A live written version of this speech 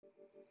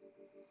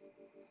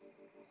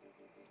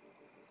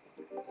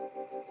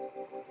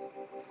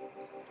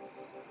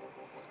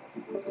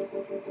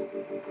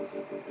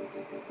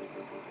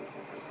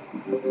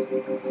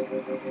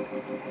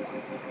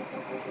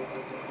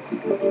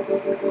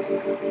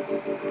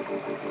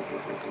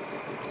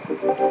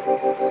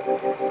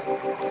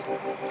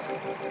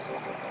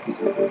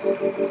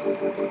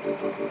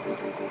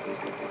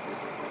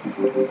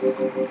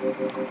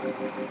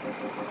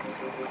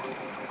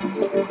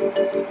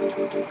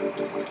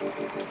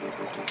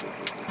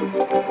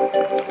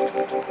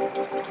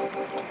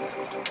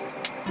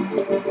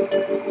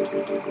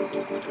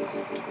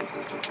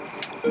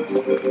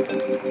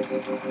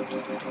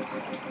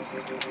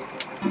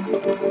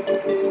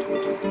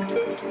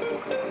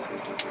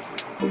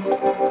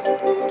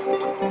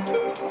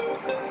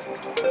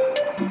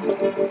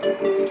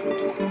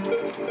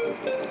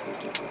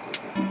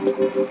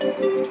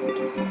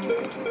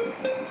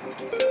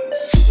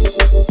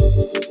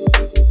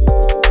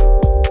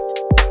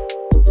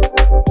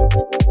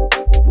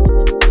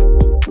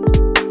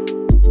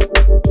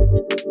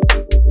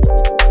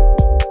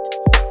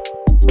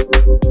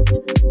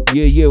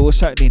Yeah, what's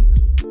happening?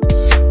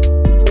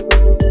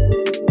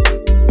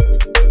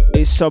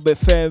 It's Sub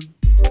FM.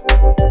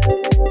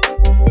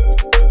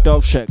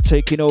 Dub Shack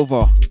taking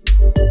over.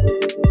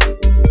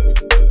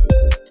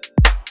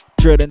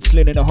 Dread and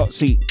Slin in a hot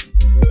seat.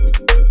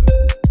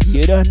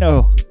 You don't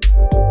know.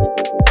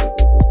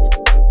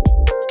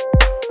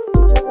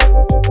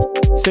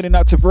 Sending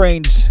out to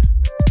Brains.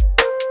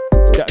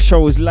 That show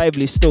was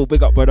lively still.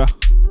 Big up, brother.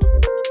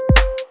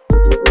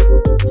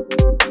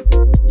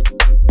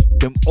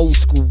 Them old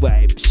school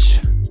vibes.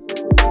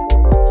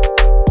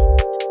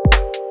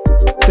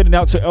 Sending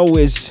out to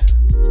Elwiz.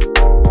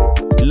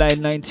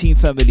 Line 19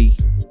 family.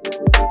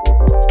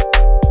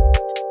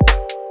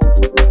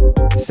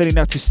 Sending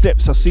out to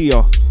Steps, I see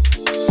ya.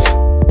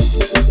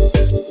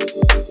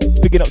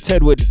 Picking up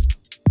Tedwood.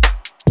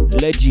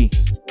 Leggy.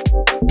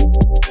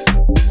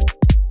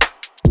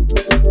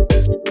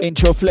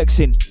 Intro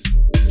flexing.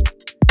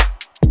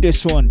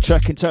 This one,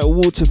 track entitled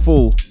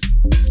Waterfall.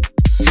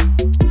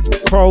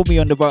 Crawl me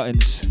on the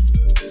buttons.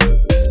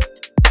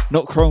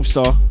 Not Chrome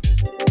Star.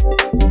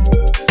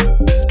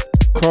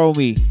 Crawl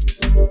me.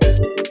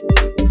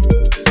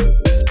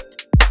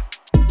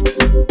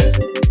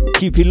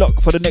 Keep it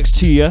locked for the next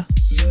 2, yeah?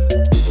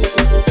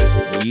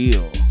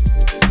 Yeah.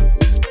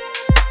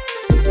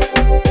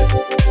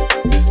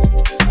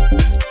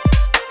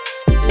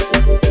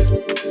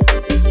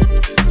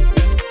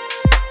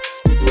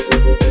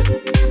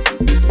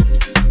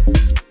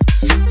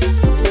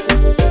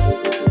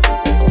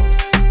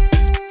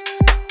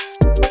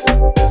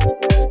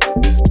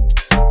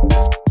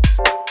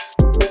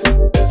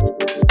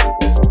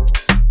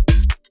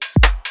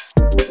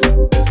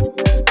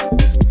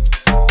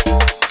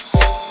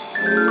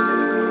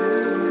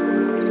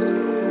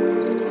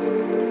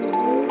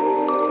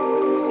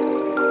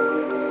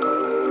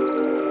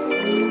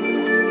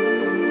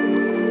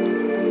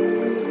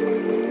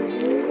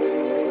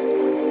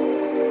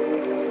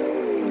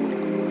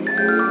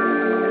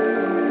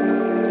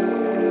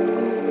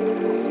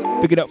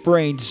 Picking up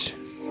Brains.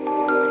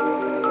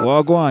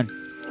 Wagwan.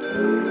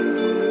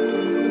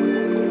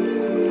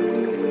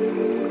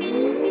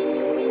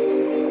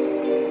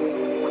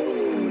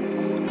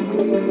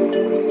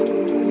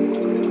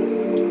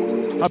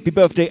 Happy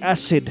birthday,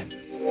 Acid.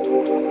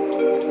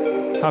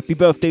 Happy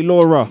birthday,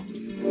 Laura.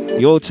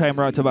 Your time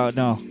right about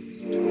now.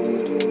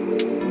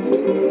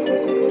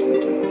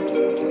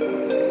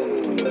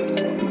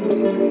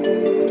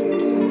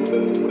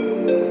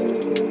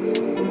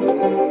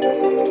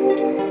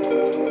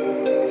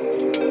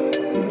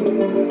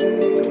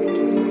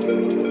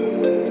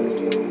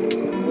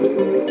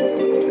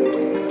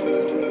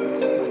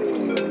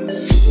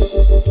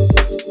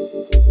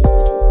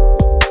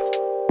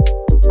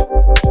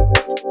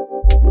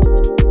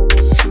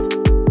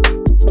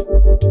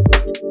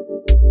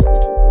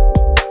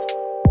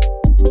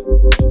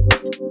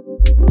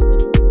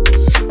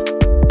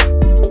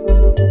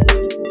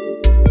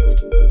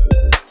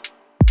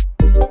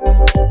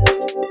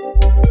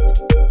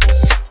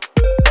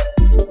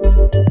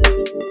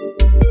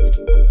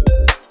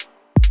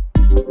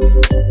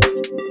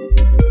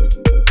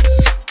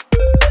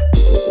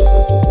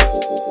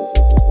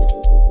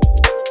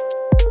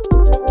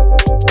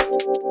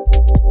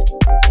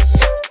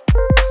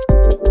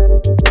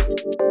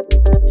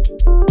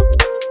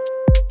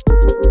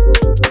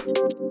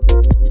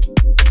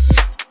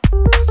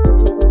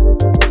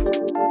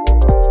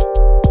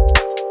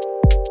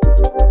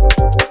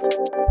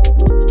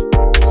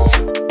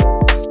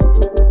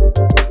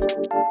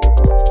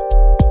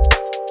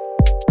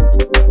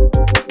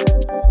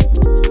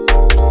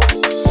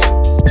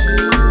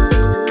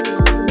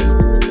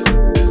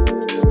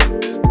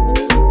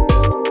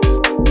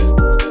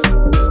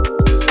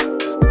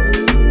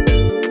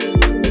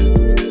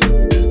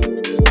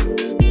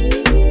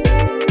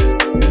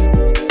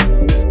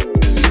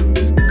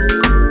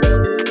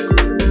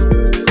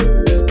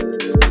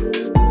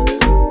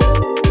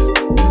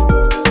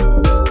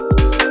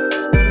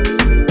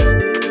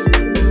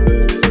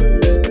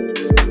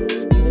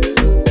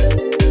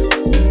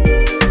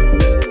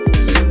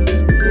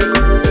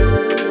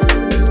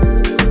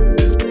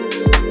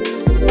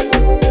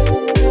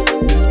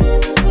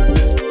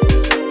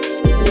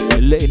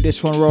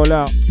 this one roll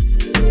out.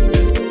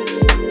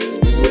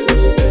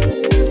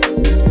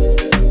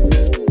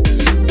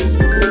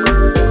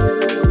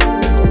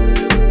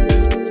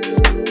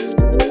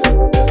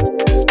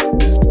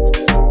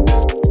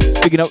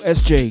 Picking up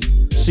SJ.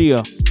 See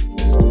ya.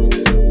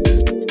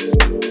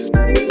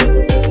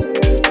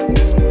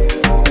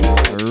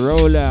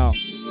 Roll out.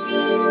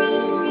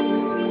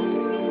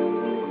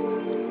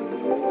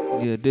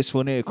 Yeah, this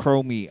one here,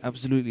 Chromie,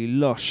 absolutely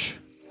lush.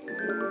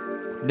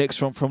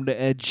 Next one from the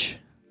Edge.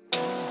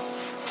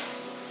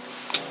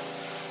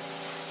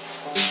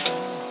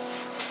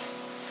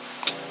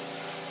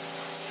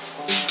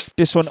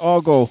 This one,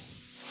 Argo,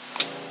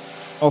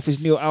 off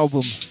his new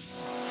album,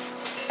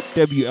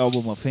 debut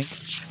album, I think.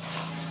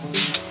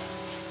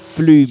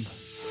 Bloom.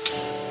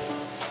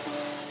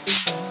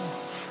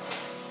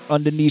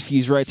 Underneath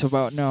he's right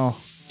about now.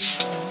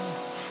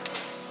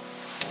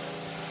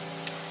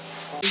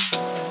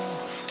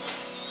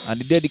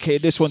 And he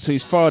dedicated this one to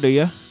his father,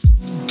 yeah?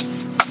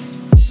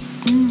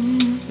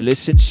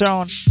 Listen,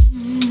 Sean.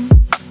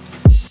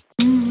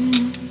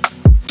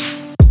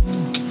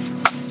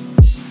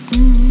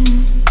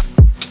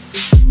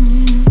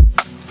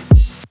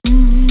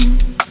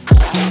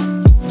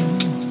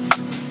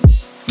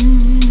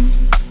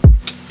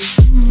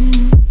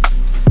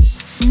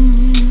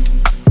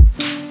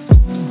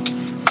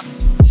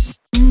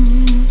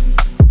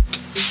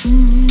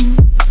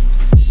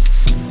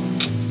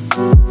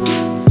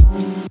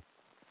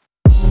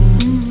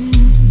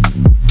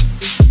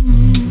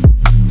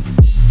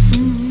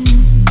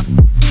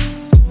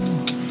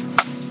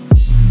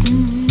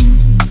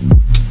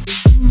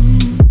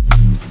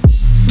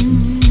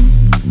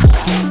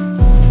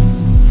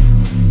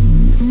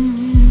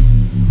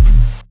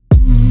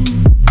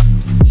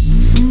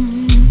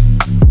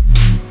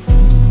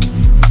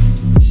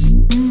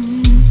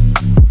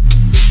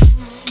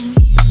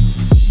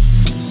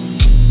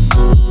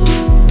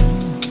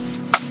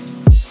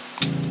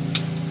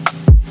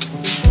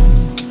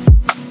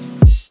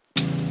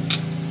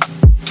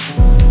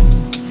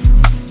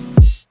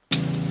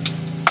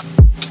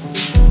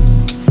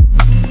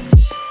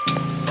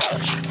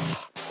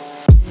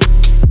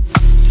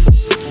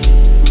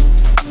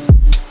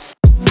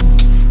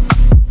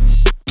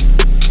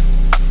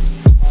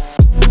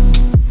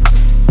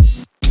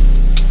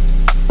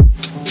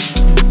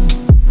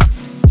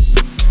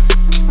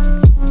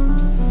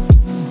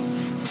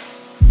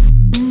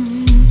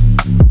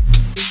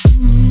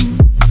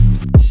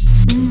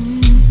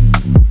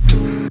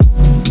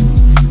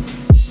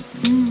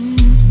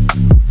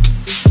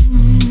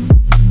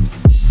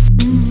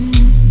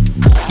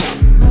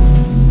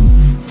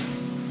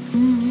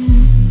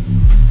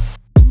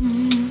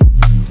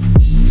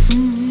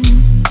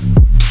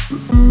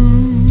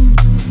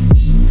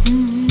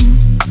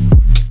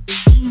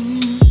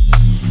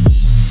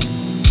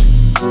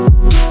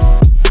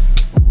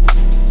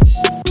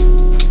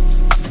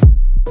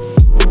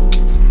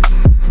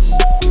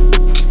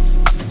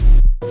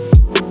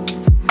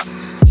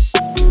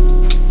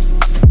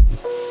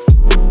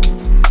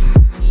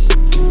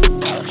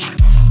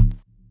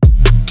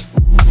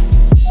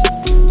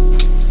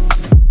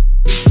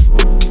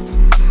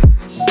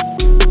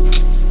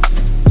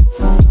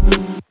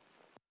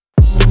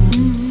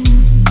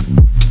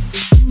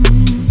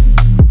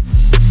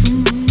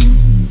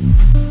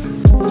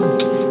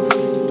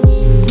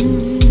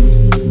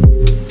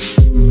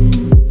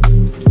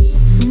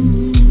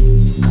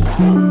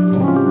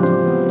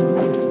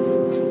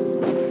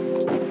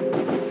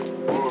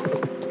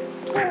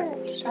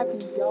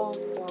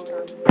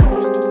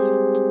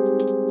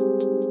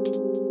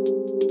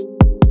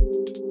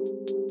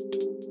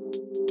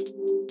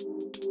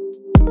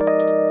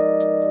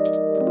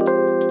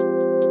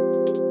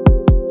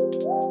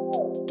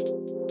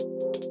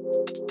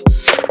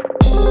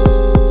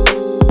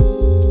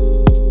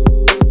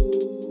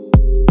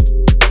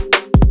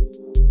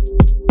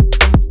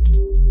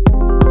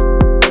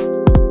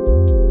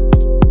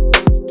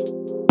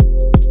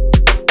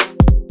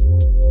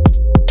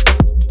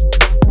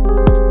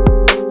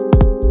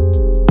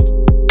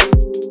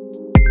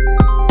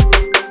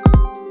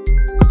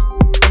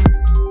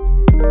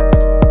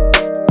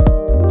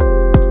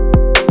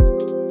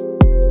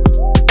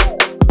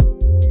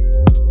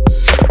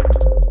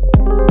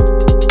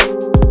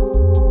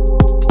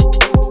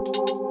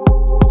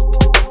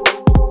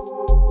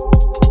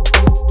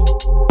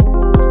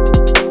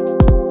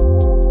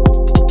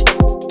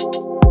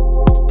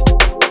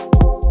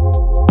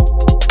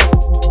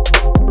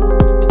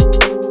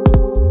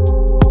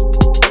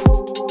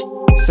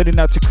 Sending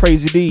out to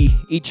Crazy D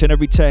each and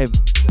every time.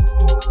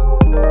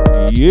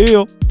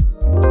 Yeah.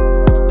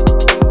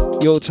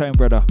 Your time,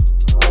 brother.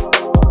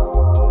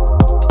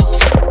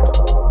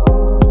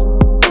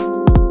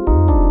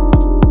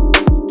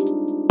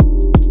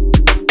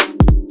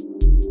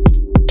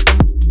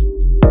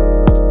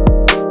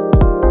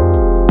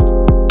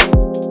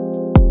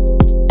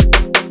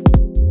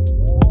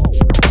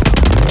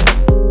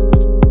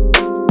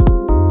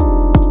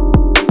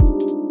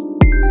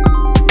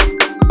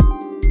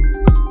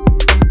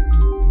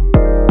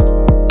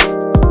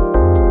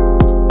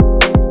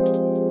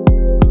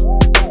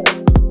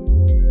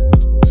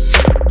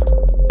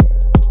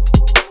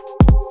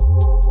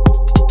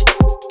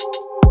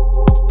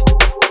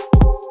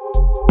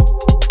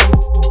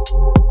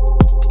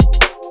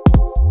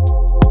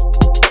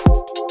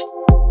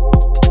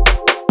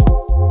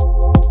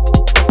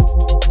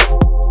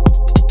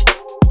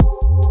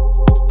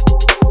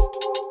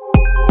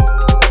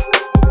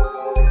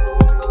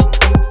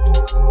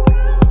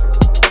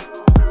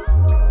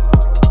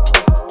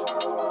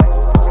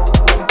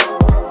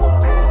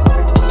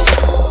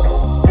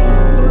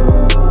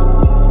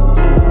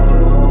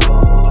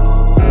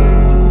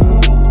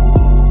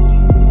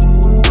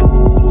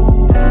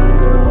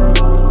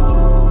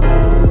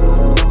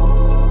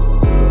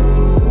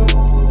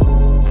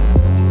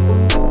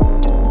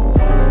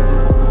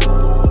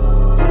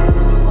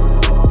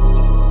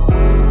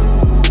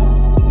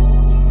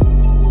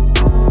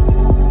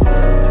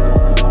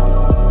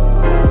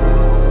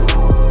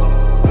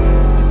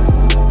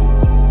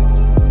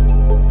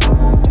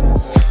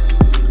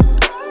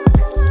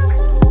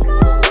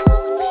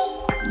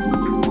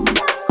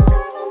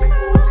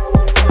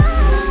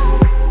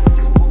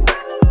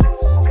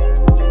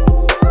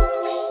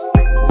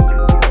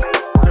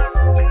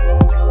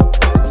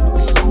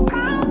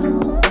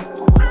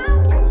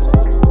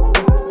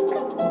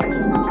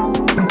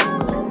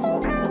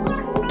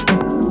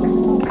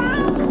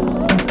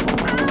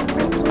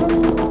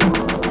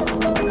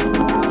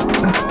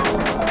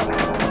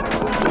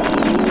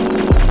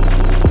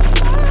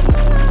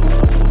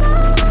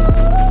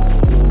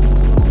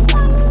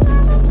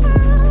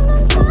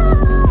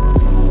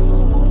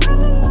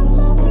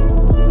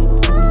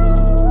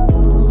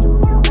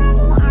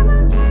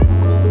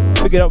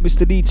 Big it up,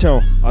 Mr. Detail.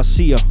 I'll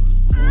see ya.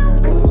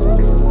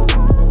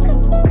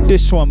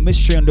 This one,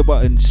 Mystery on the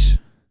Buttons.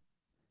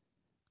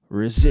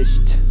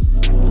 Resist.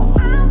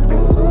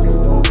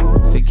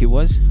 I think it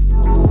was.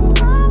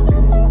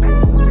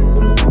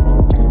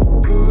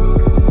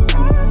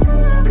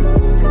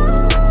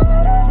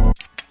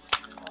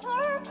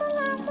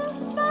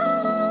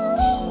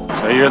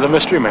 So you're the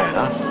mystery man,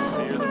 huh?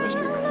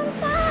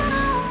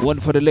 One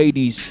for the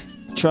ladies.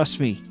 Trust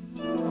me.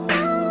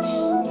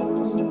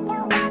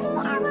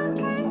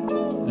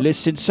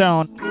 Listen,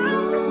 sound.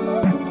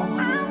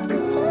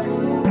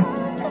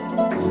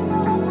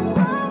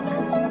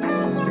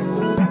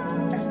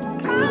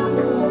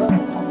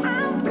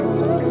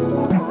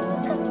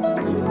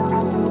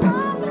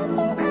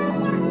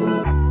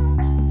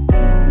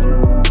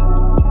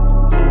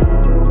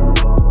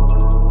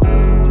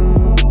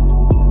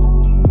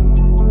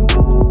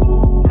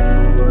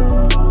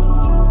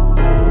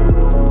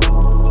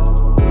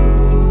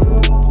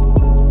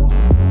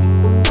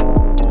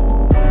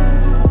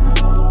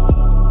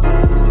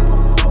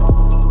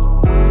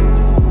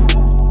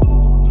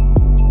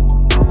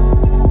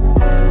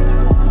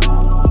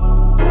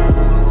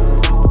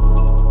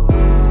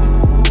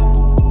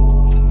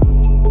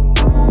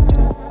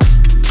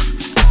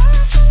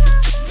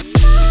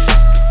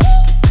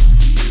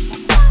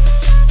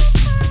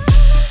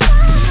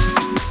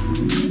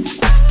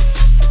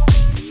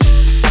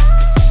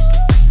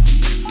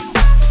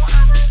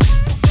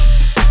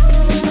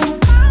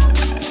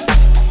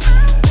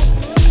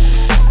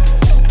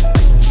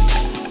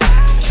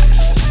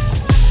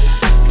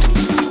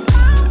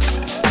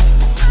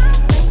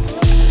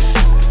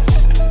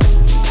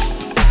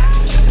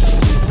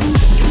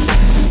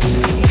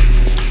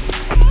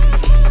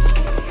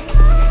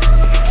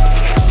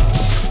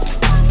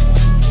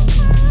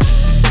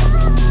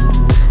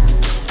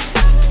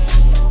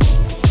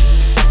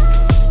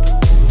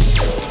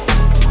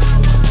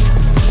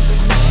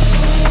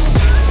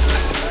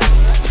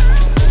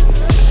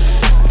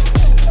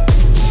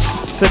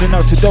 Sending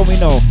out to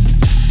Domino.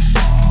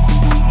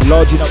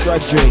 Larging up Rag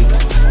J.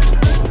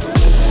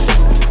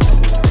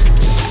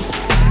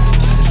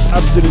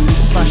 Absolutely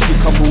smashed it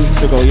a couple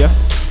weeks ago, yeah?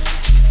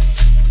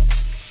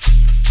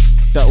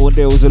 That one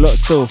there was a lot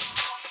still.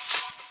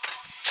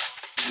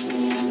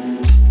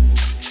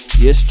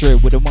 Yes,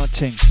 straight with the mud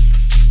thing.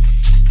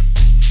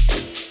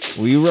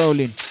 We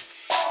rolling.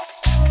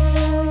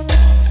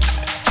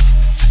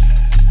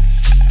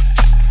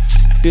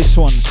 This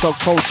one,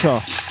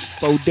 Subculture,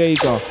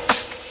 Bodega.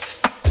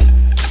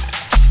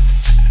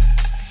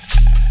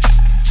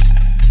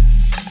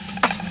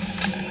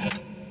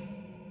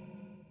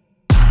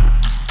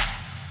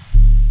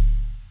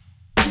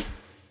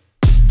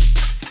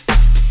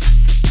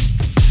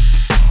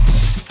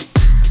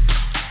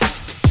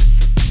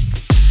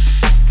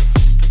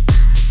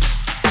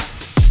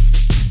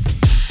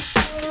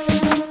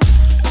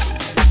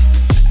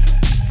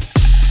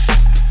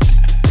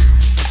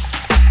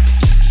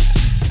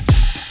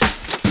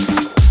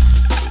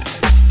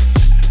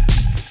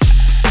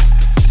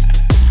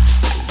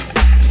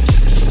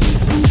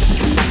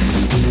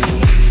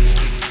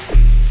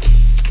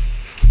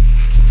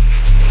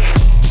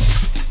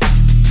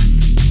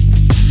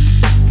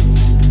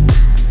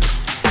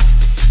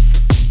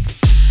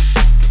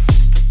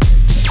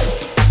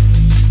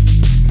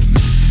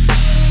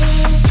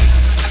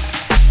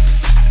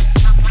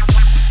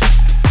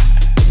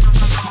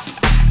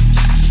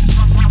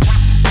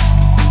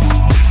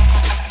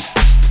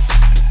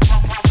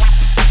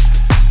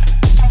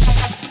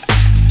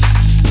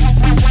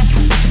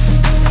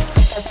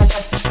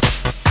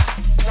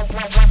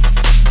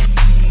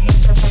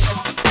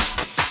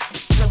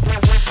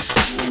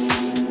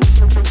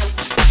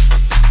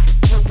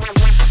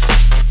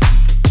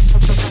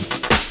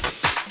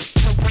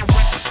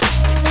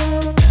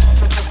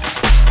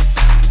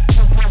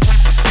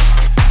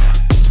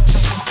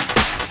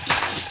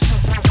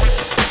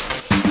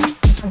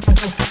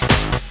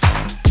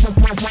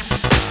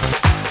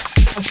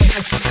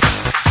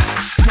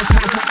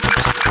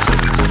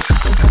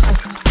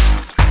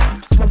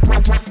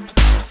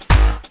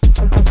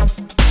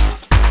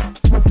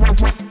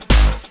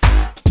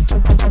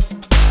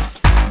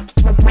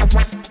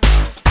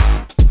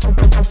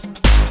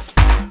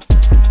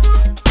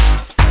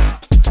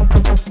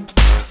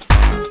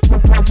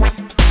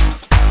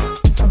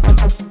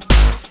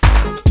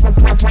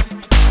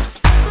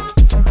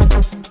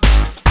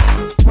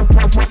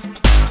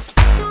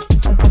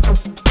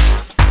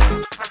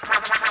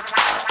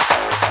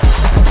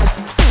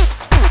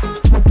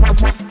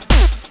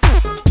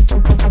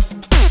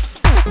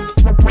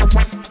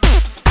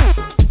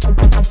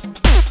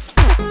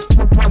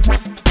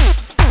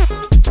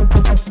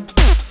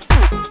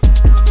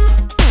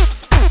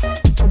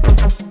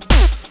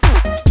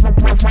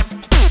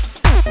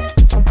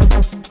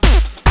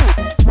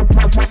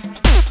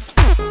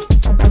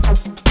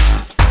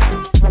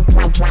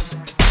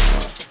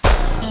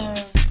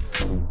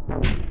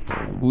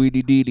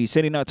 Weedy Deely.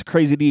 Sending out to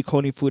Crazy D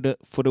Coney for the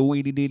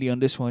Weedy Deely on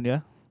this one,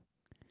 yeah?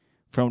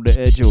 From the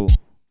Edge.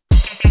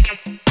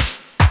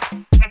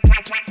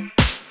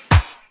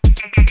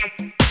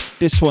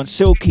 This one,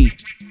 Silky.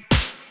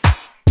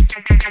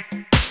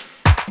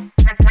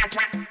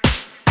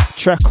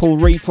 Track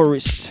called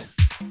Rainforest.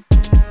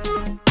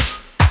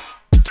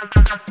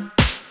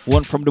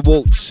 One from the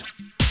Waltz.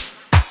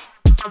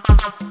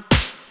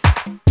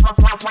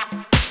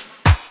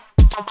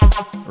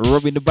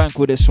 Robbing the bank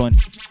with this one.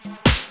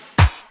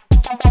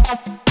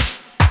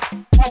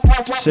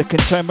 Second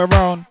time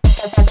around.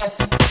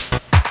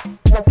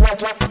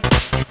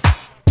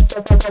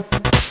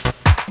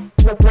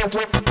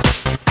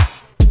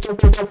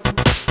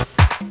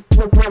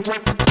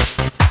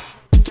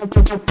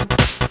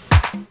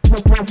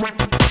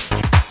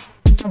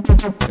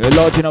 You're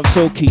larging up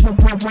Silky.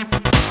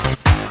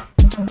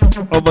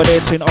 Over there,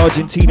 it's in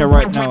Argentina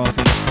right now, I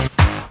think.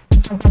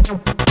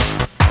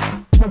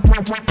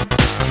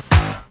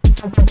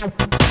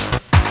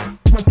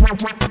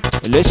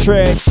 Let's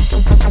try.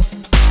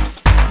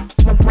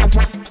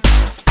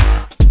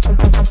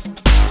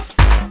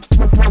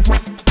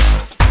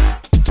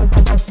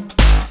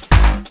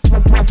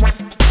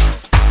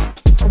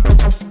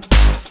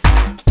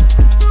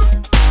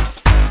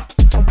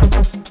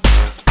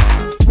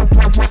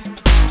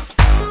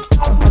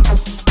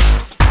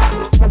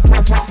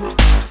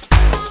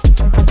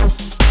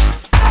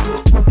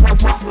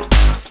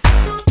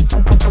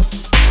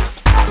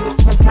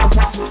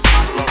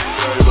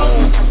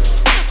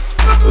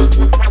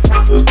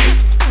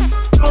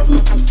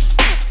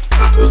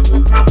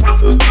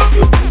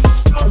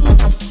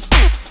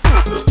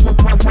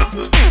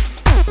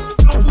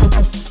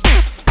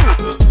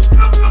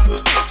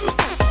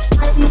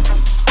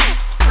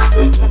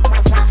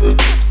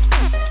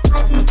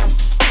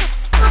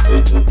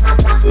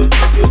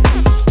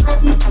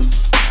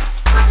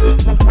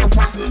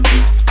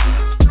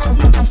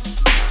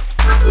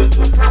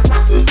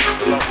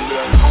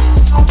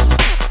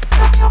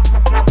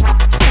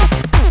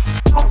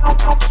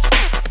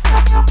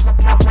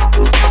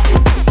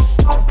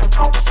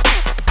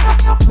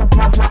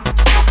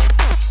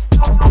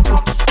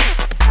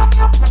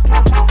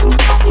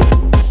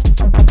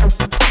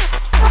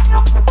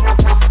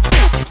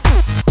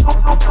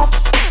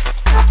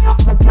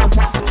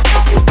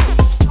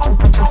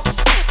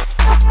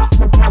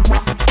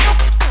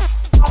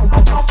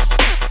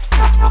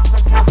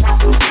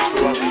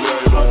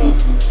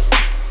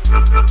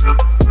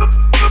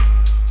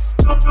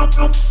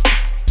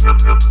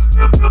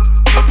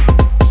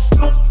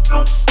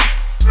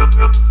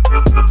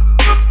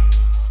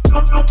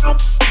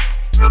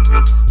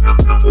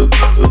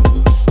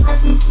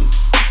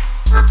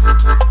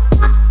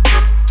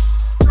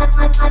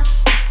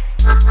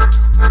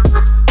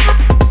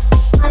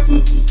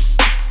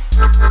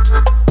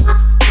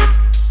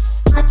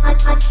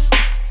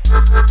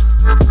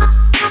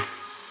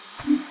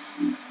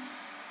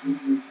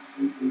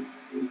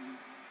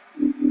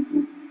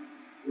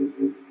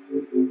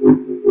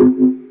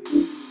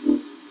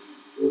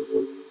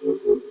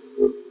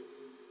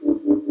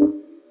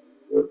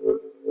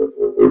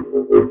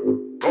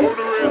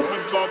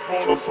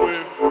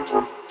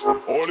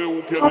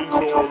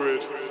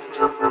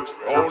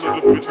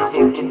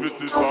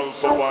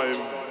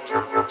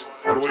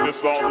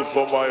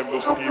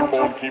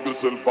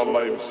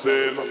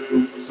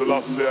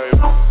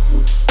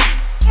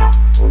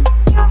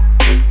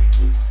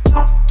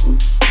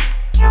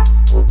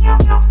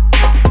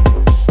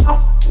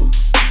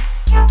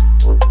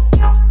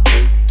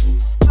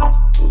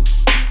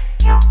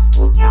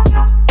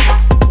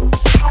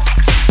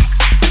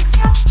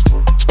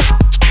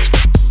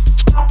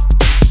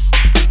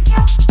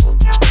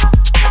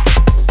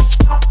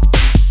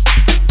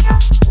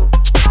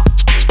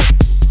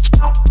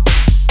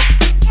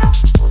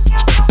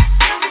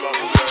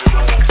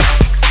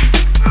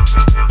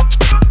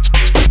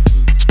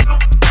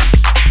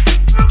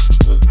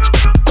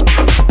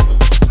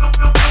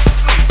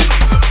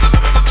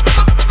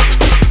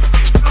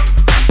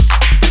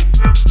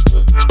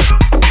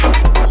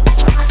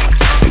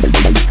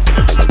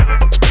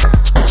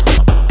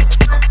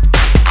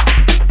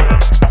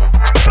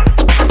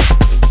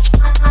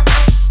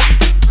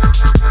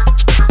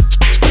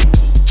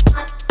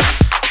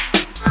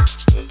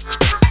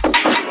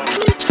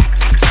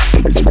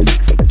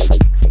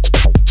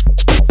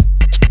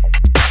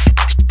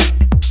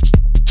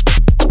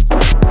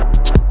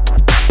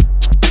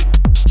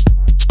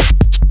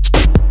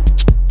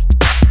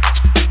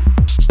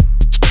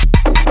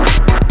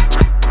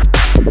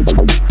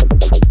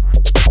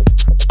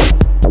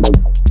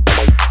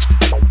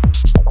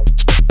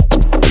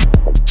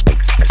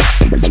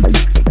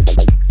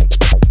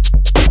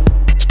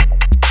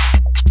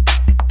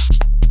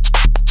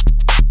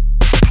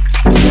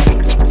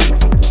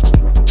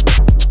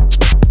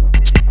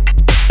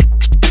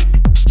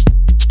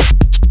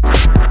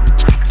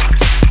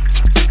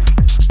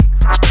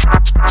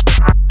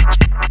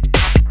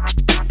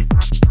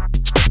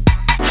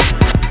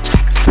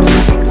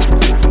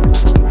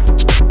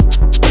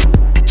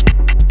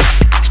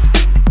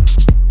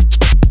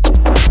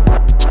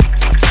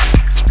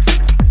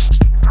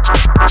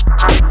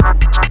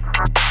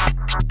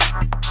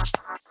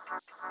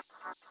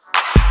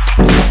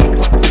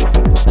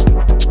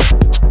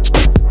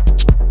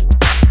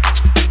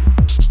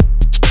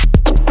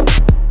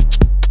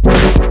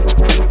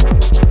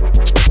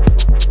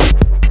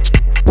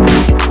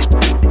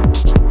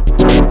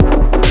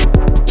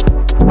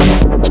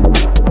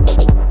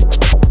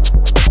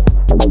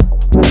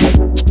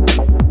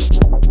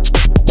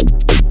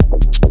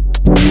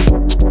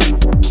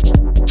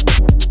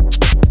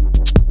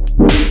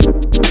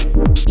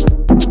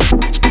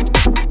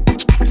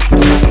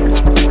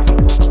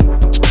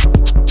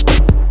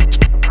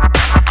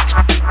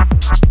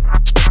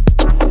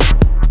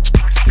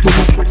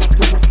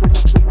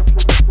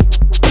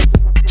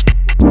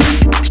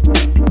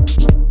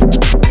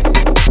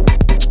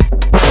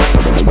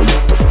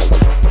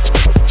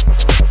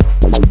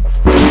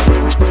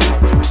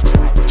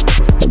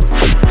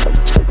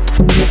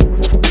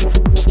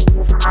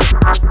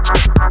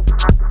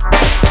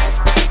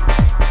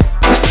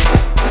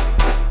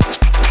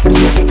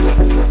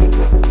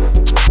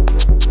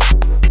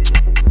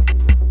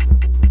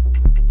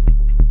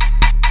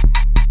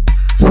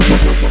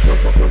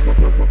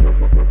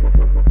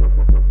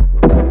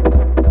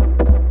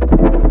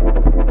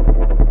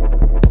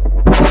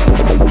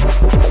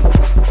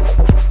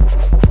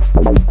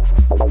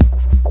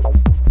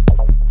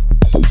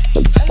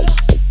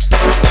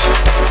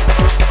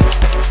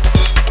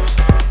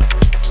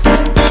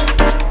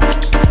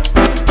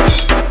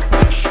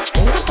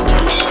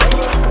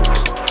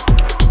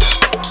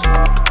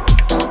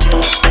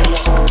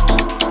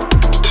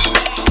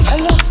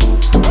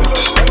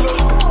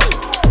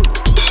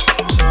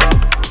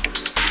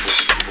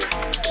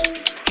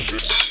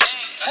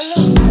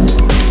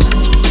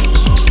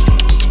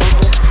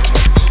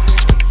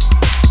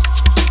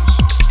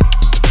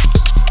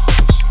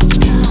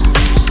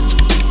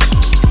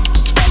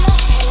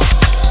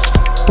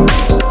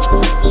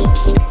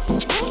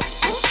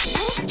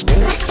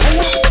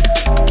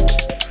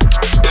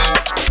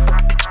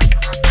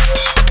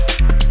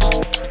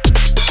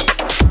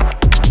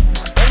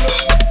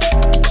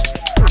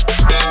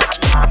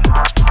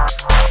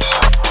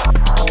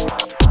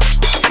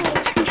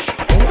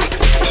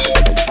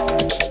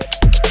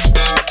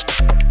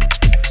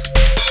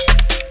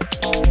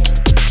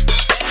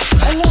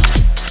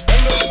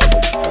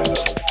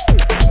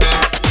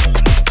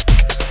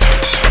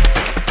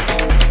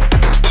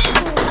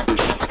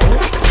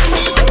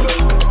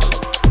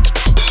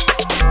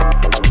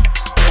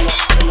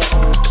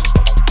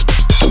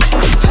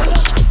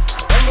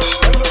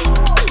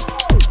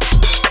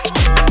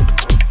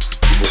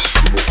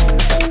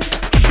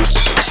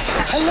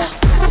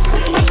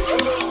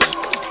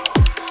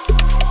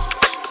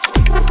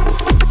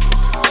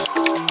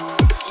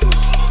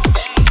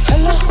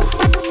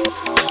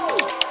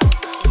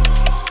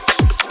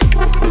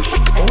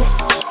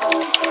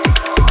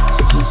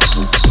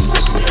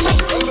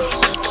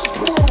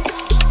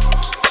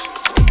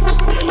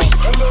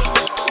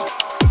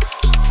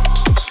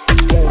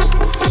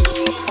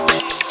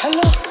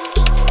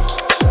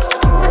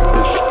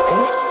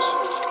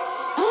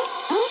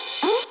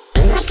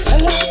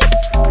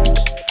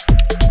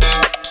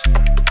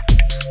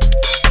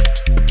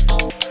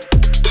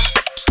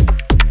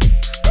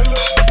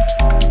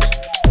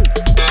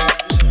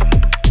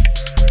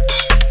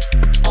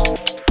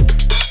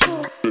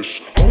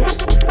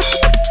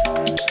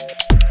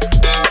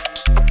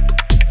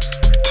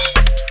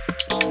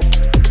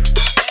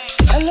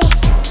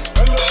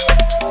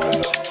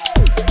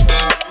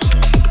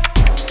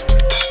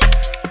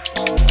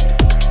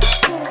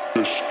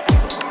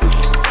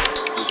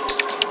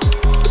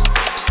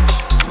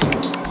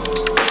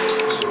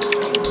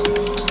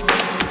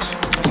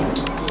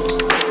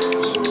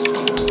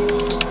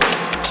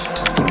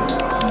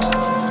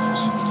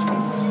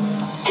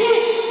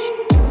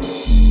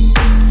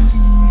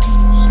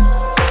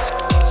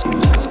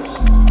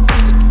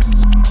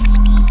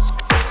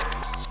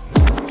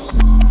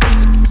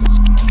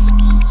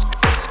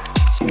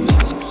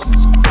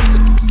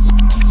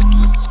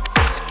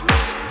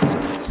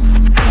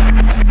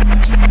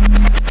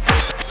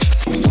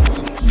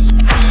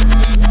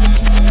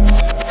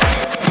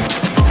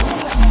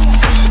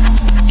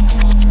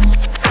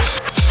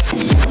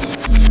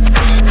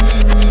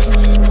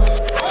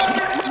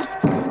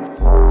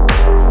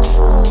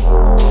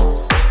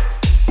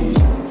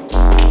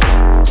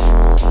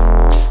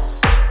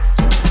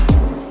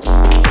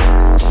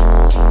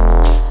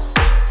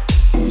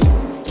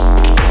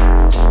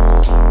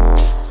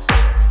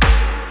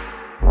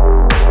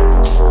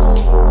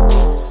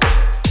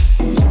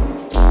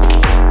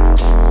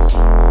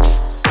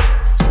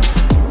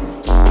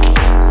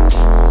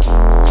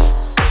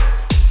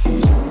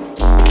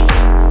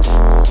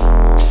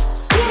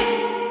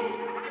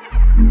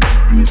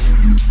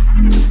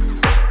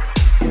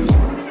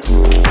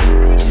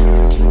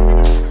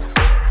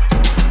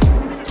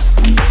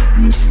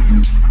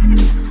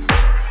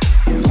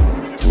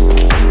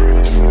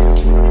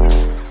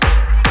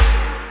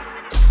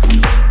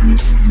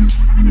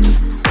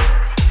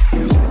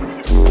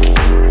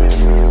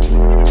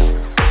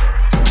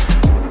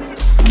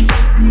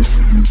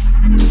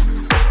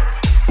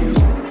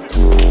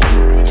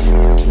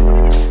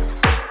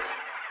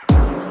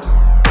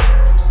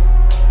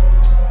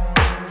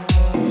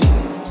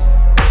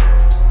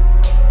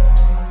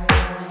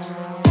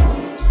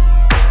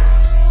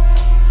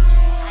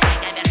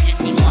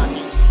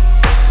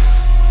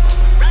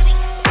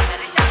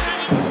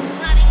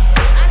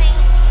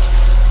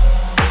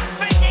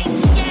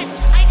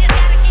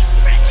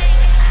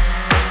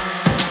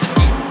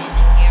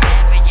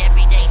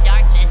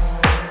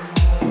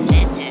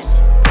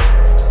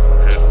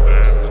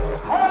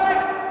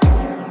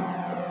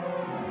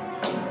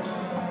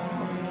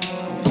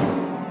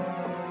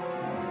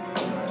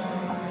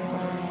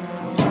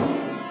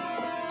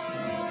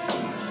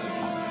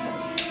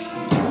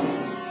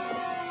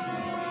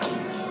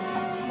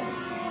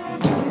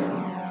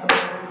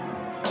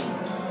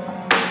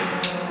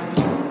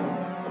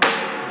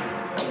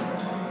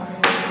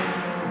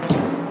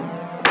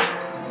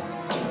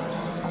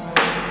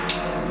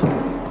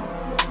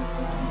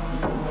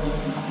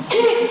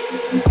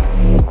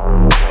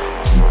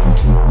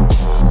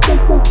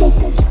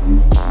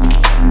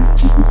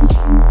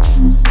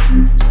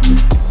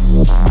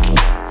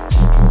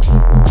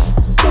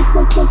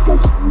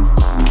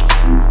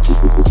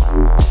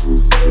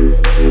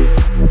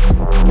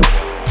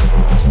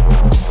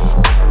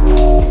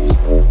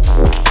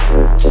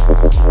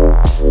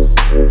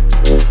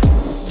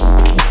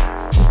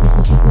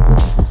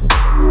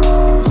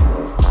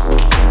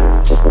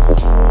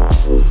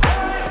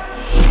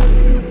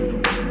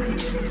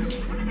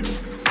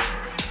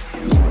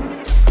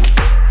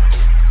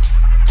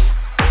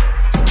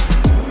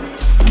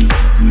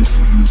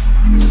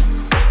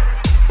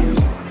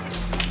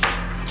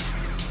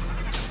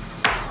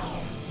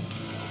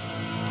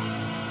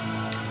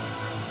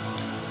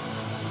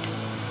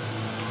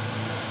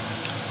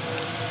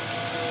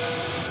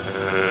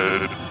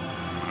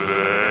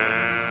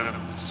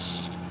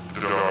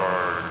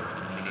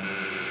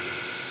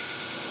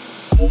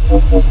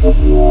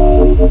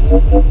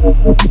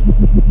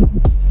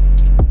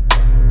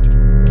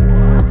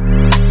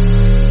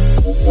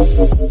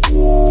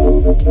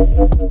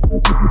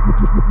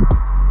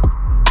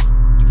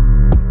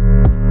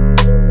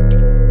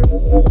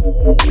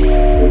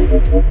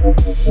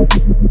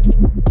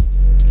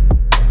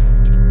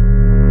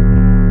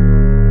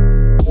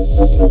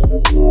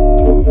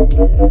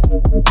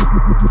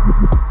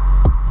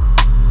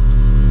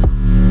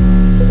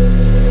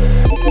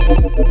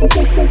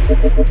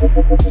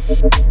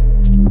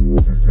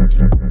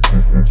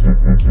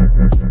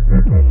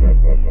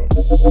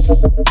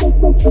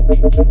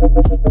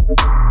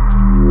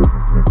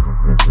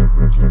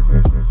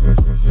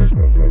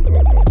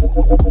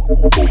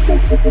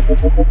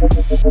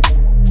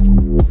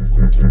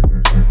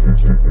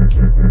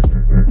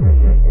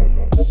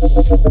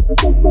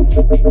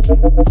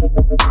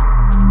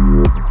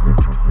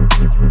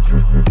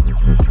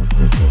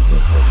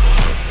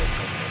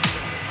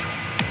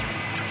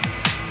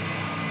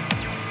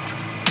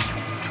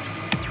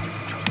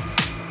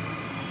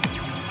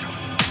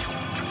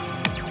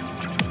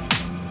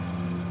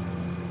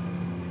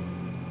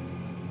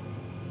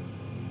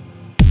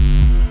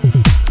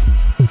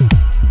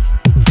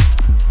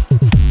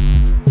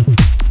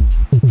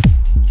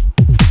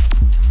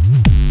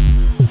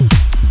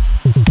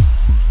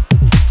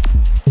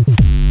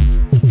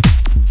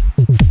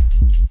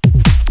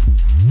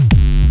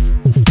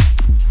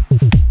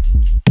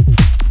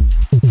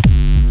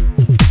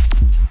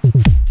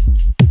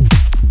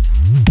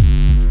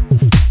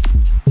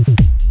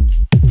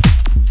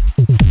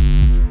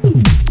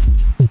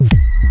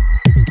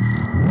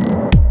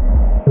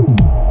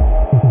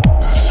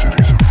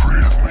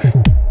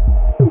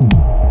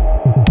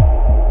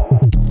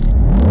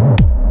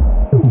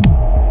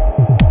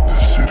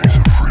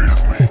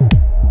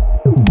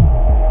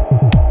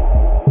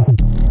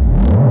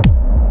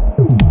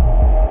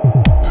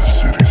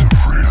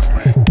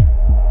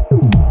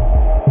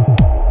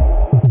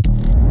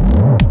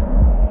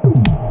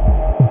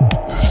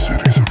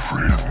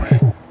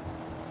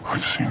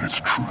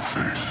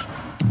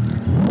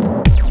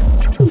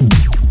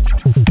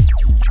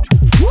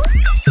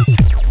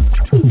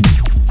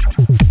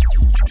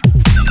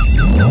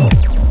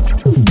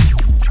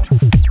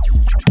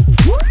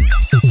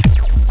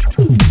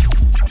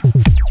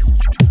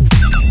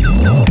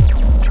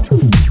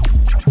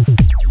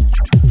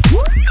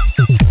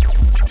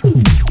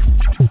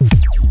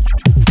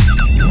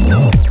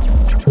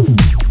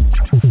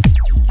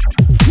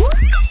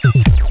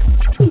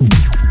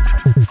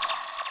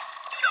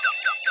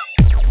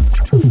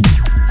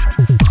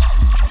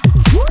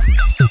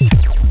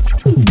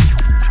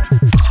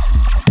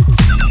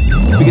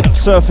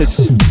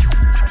 Surface.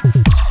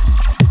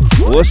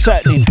 What's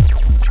happening?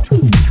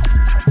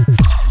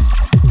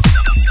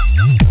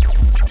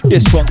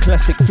 This one,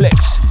 classic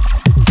flex.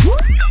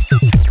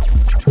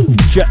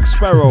 Jack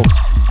Sparrow.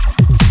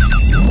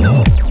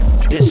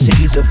 This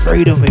city's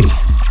afraid of me.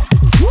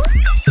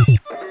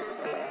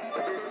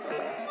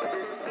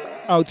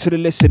 Out to the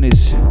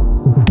listeners.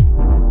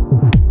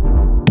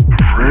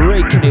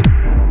 Breaking it.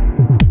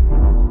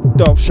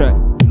 Dark track,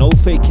 no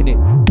faking it.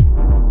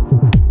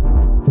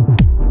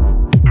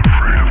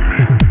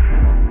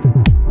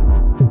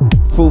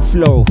 Full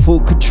flow, full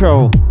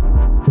control.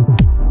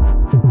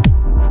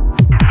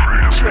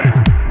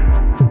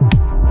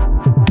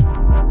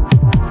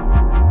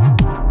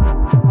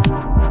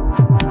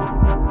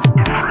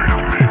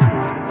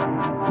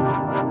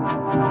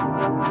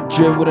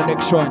 Jim with the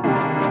next one.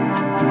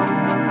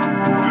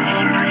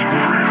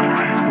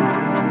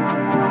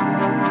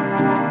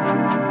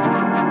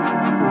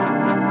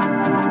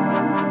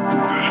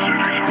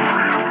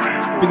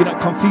 Bigging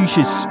up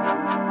Confucius.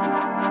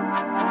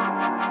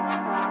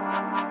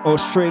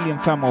 Australian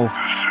famo.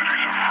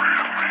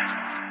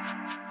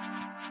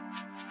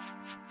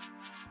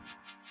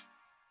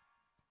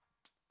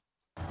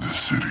 This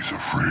city's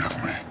afraid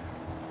of me.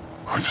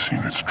 I've seen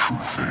its true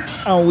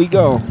face. Out we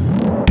go.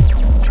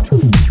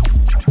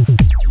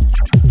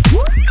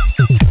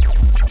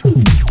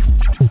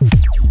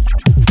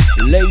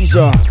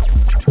 Laser.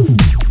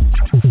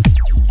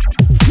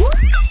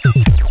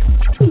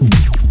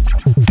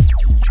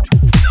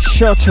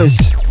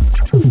 Shutters.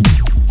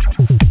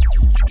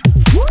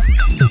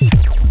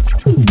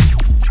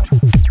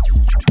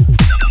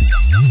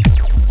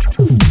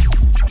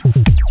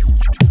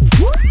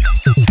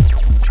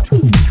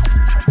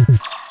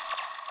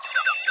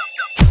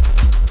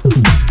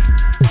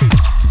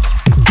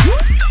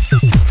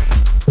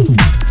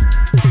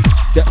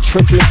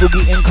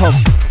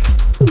 DJShowTime.com.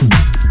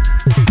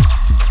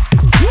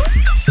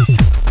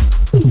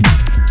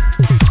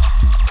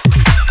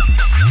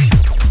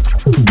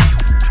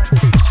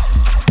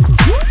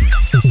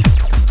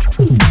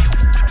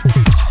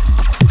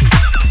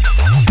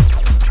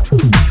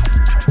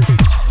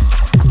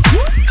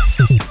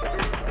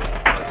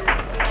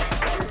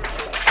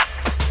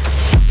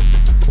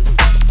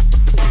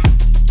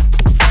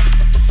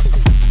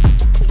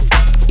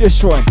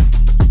 This one.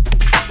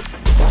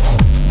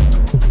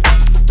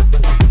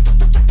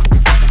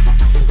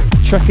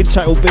 Track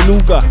entitled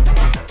Beluga.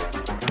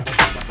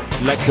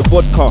 Like the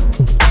vodka.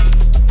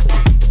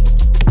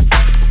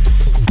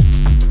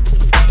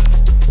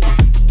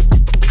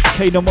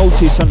 Kano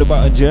Maltese on the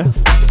buttons, yeah?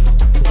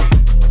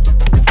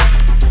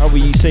 However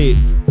you say it.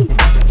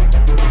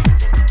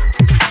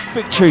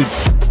 Big tune.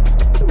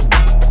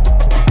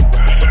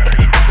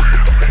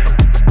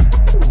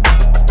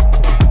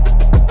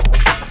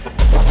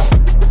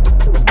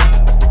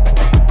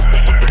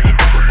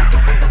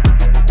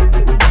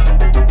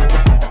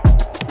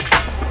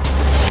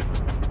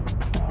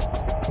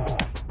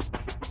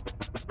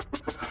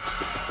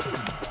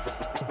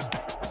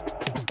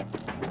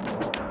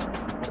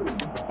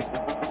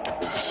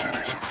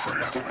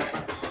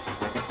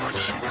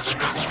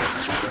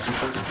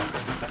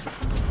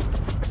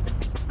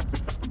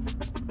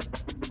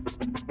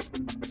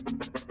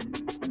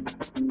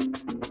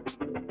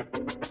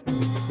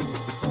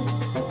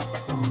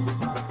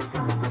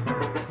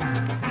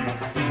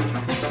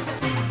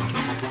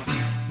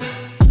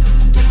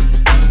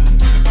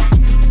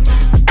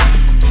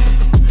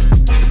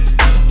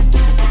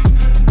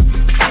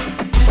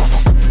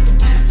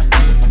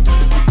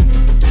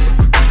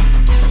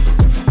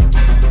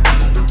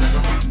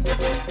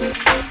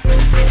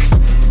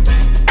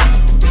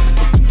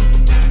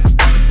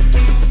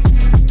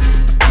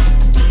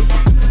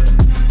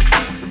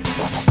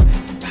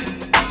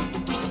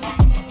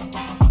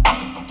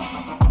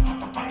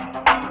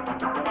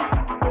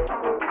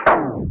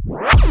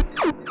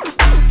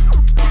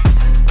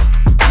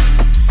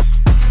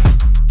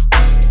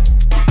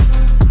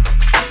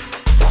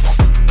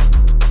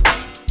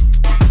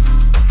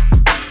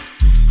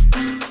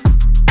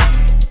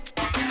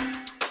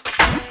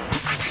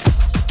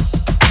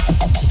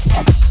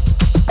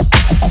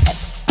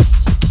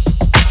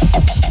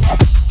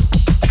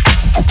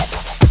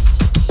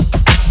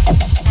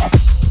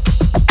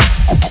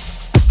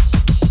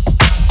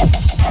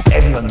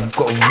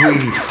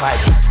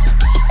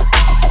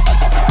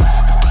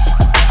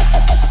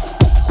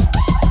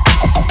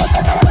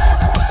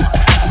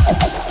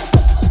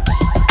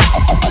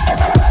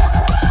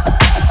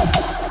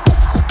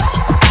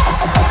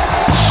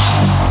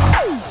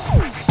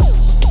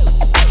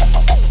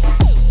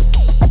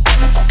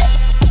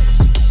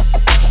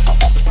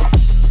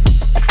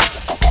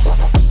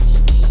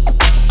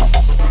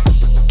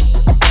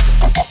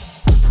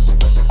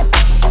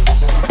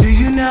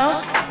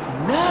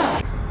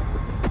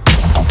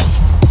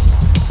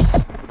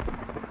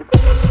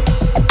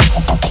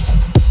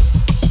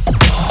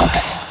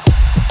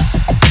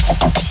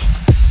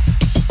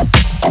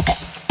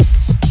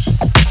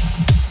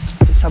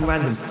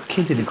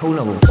 Kid in the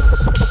corner.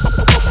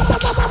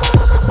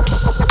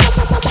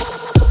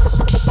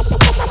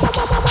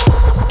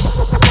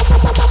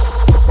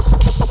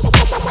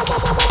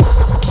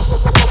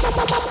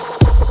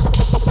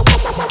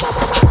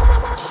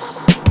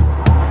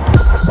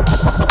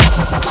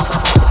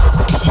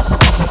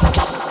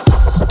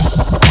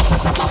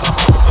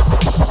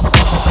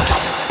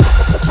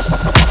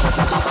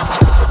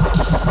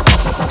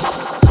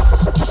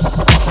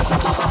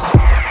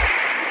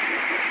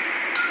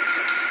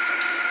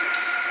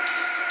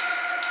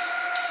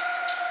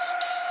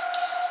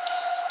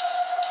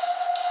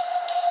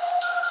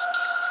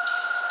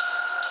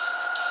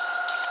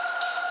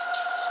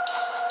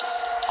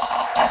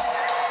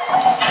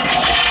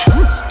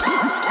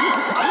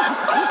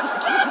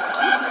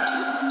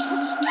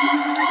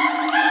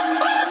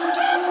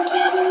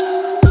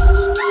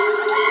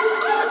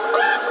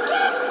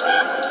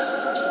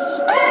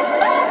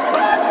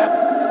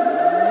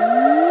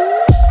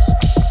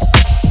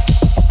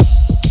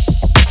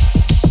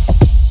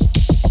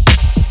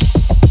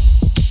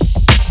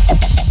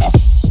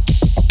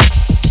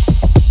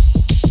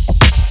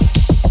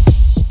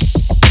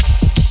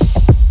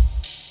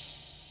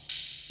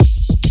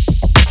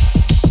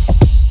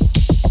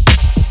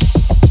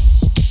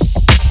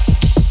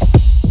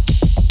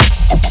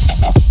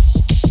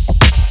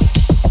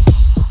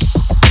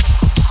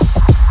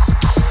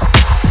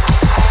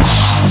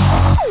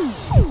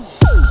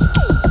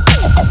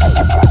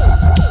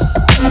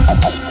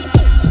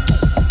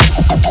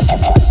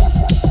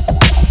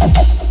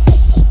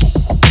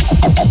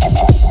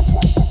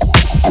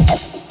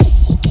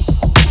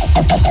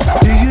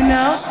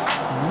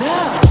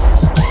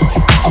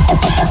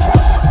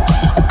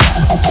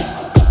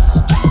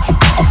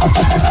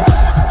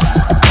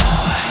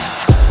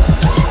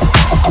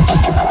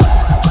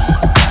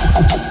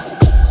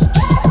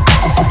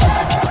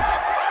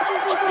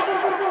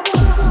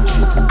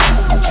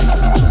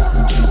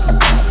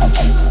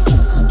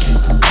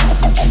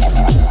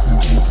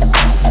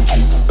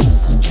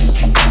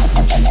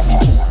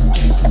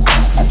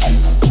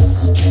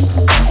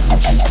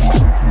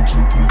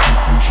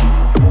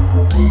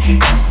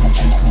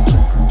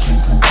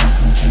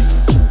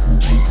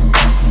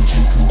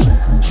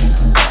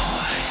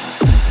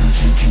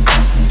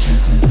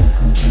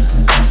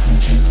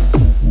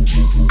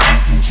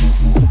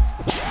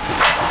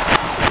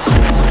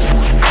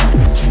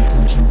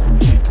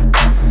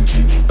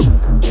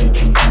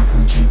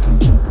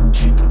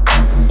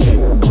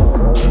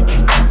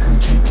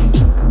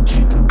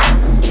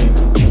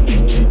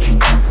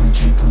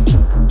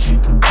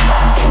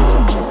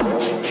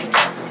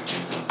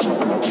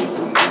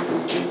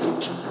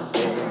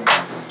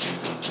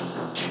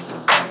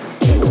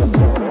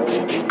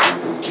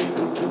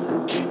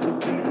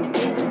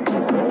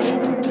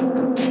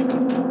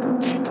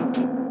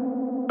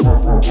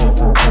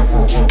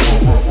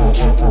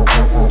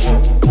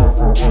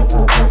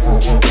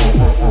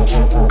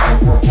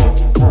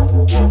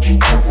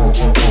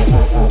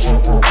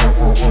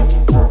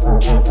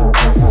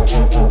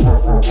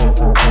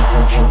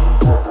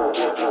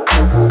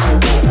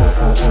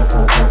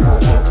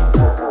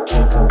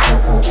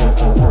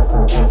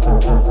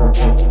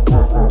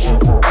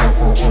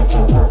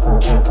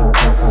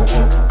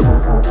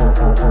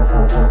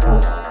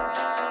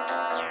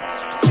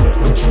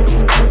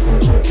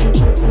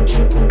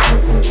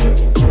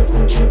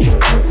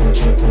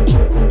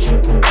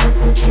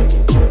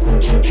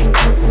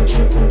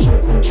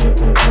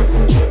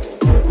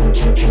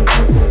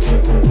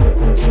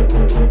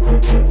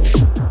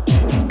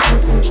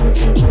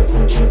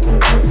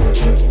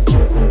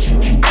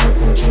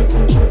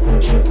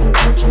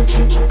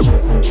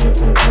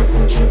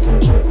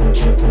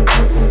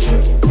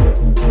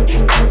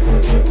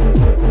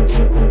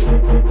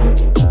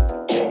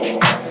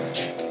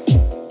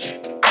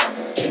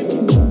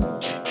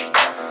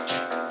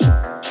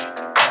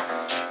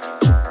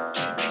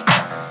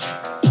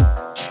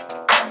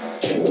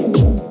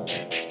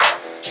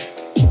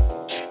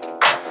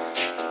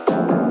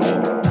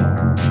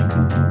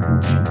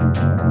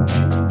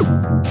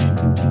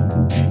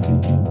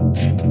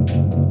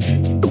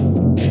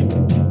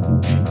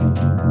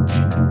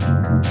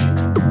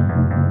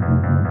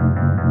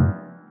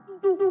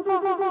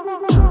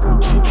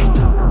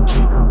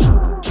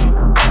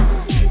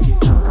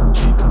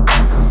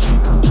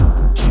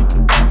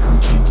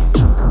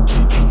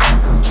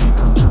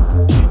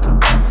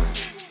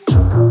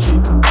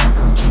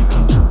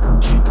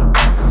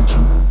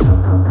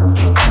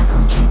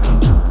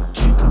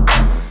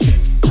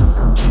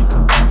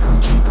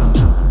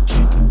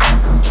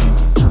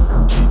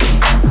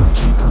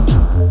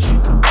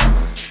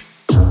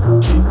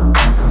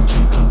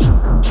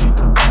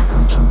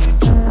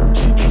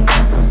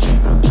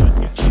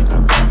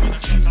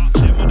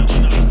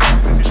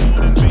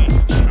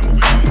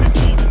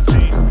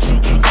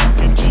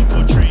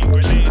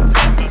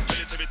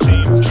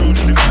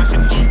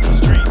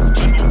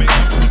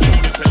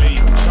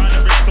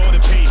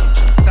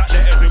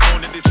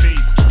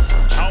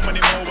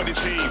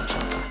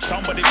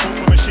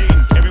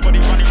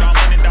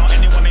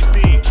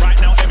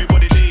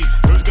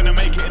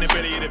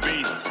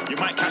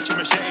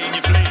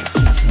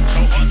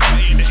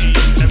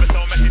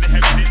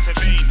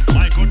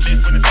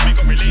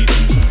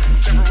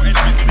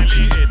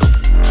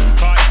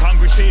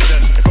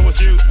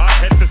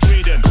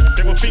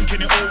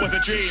 was a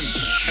dream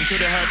until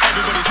they heard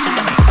everybody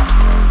screaming.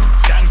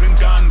 Gangs and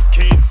guns,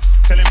 kids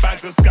selling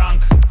bags of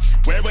skunk.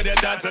 Where were their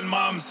dads and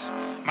mums?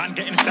 Man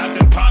getting stabbed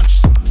and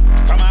punched.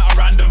 Come out a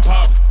random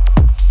pub,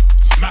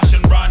 smash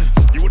and run.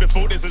 You would have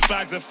thought this was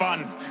bags of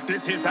fun.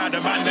 This is how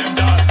the man them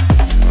does.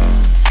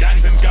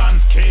 Gangs and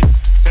guns, kids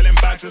selling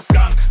bags of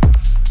skunk.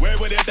 Where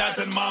were their dads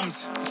and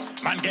mums?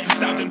 Man getting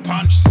stabbed and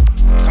punched.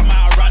 Come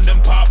out a random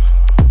pub,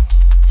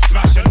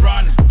 smash and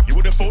run. You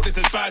would have thought this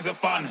is bags of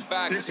fun.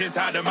 This is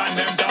how the man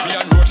them does. Me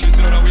and Roaches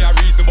know that we are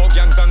reasonable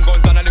gangs and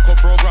guns and a little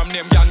program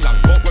named Gangland.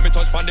 But when we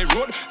touch on the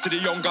road, see the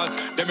young guns,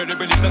 them in the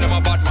beliefs that them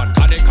a bad man.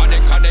 Connect, kang.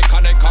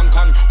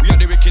 We are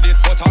the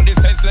wickedest, but all the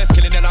senseless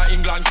killing in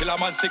England. Kill a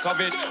man sick of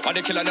it. And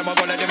they killing them a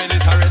gun like them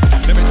illiterate.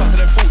 Let me talk to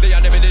them food, they are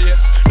them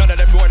idiots. None of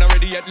them going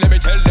already yet. Let me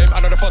tell them.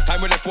 I know the first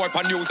time we left work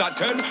on news at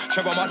 10.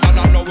 Trevor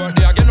McDonald no work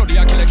there again. No, they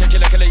are killer.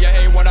 You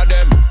ain't one of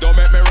them. Don't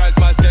make me rise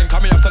my skin.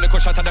 Come here, after the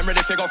shot and them ready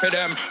to go for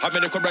them. Have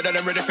me the bread and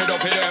them ready to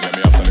up with them. Let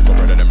me have some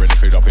bread and them ready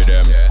to up with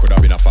them. Yeah. Could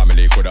have been a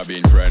family, could have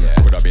been friend. Yeah.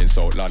 Could have been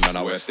South London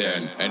or West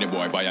End. Any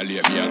boy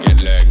violate me, I get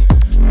leng.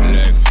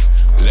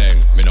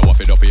 Me no want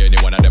to dopey any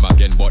one of them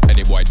again. But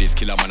any boy this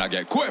killer man I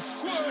get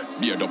quiff.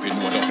 Be a dopey,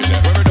 no dopey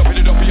left. When we dopey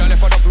the dopey and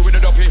left a dopey with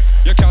the dopey.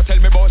 You can't tell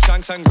me about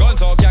shanks and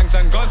guns or gangs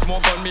and guns. More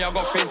gun me a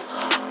go fit.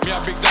 Me a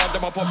big dog,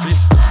 them a puppy.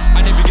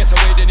 And if you get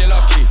away then you're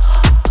lucky.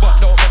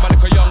 But don't remember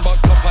like a young buck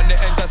top on the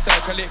ends and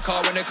circle it.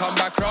 Car when they come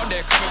back round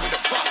they coming with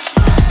a bus.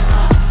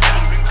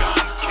 Gangs and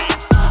guns,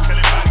 kids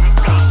selling bags of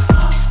skunk.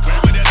 Where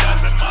were their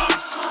dads and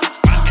mums?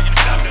 Man getting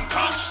stabbed and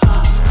punched.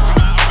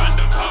 Come out a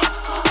random pub,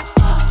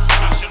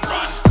 smash and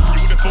run.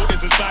 You would have thought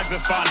this was bags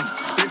of fun.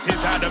 This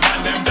is how the man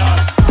them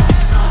does.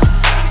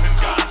 Gangs and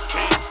guns,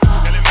 kids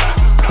selling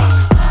bags of skunk.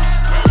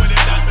 Where were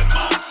their dads and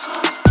mums?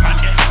 Man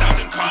getting stabbed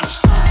and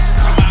punched.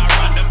 Come out a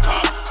random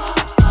pub,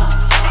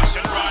 smash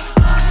and run.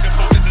 You would have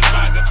thought this was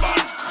bags of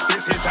fun.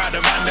 This is how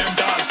the man them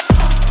does.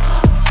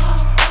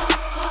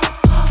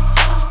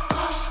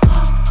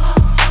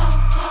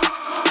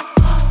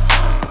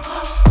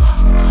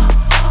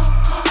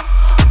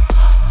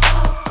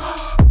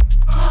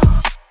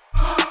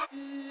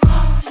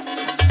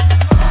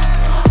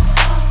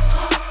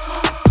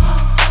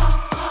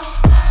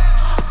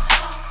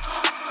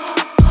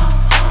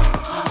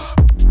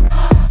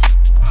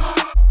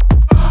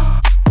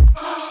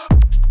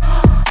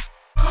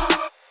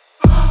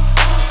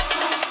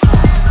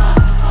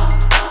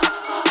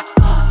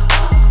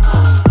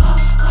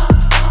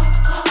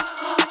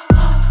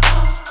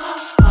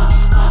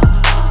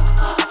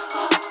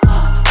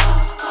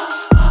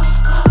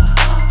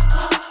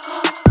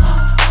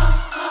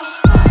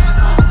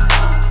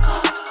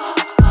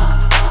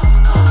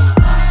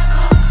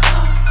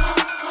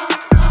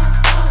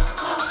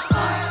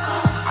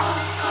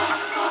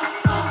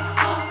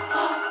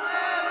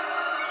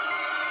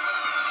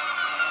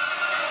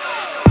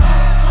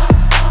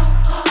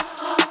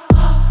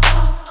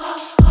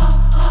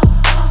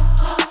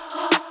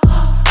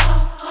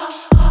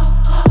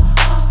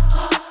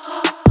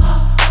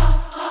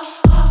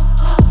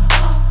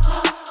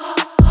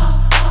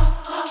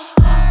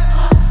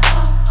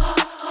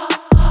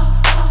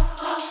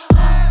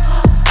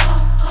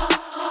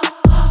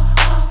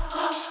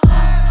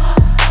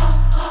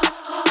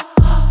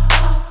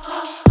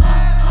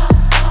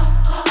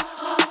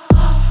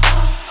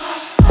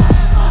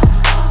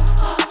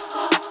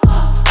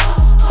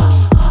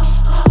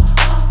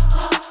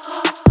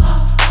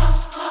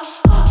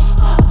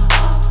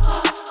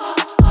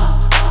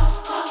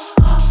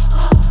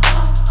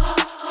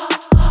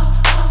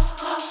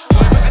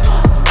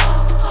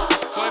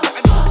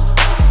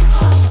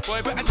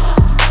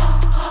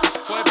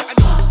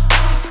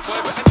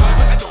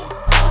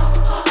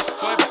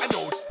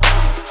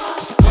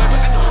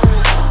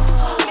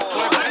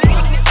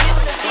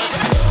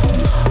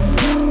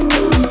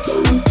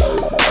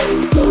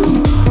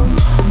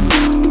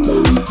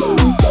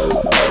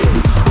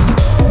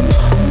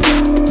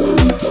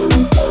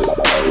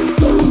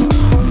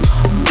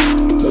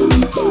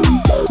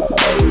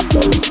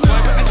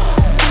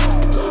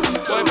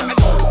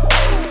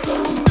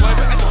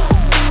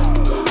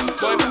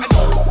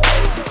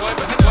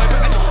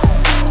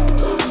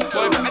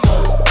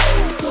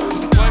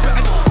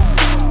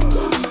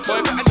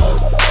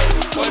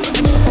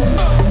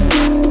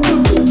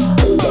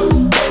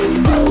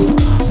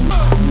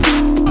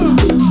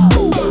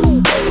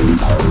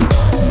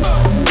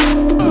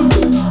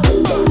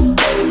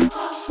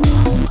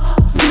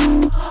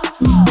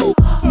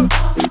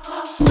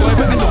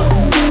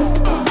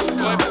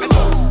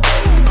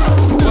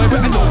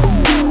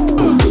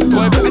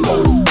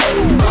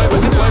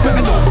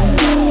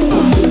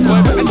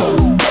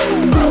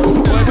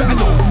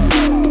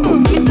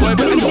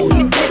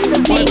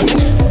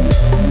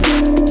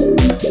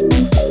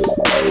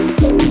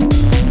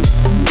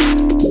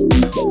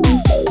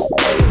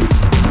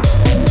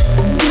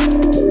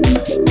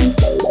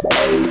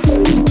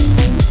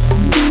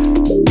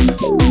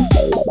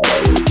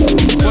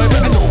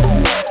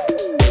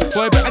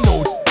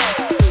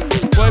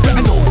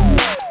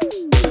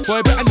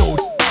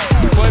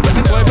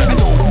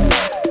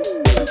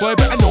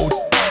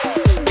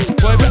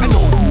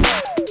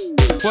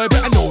 Boy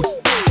better know.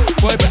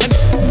 Boy better know.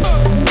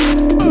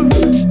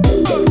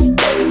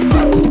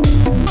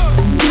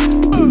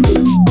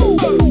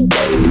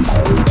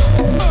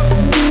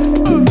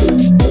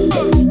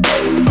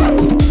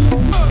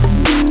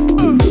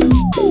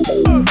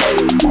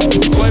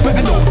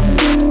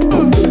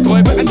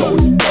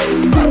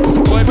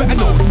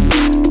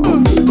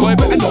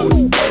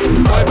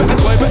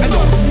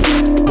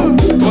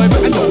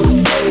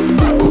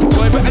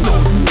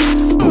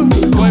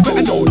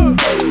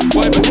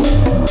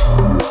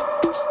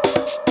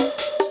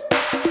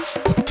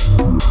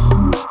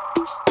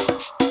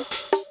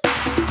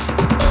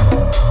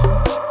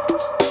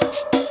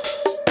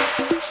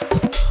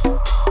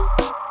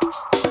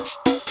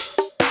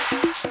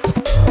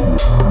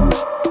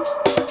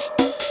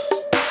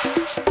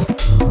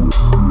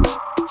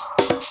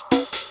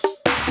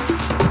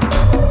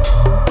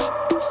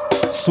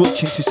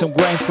 Switching to some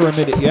grind for a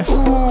minute, yeah?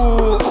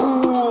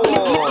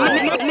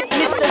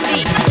 Mr.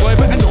 B. Boy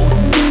better know.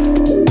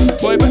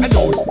 Boy better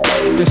know.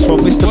 This one,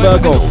 Mr.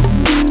 Virgo.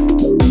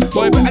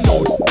 Boy better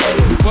know.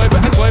 Boy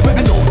better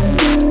know.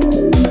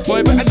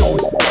 Boy better know.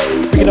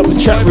 Picking up the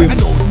chat room.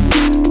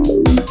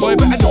 Boy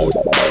better know.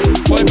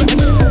 Boy better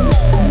know.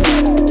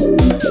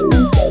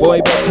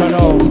 Boy better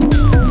know.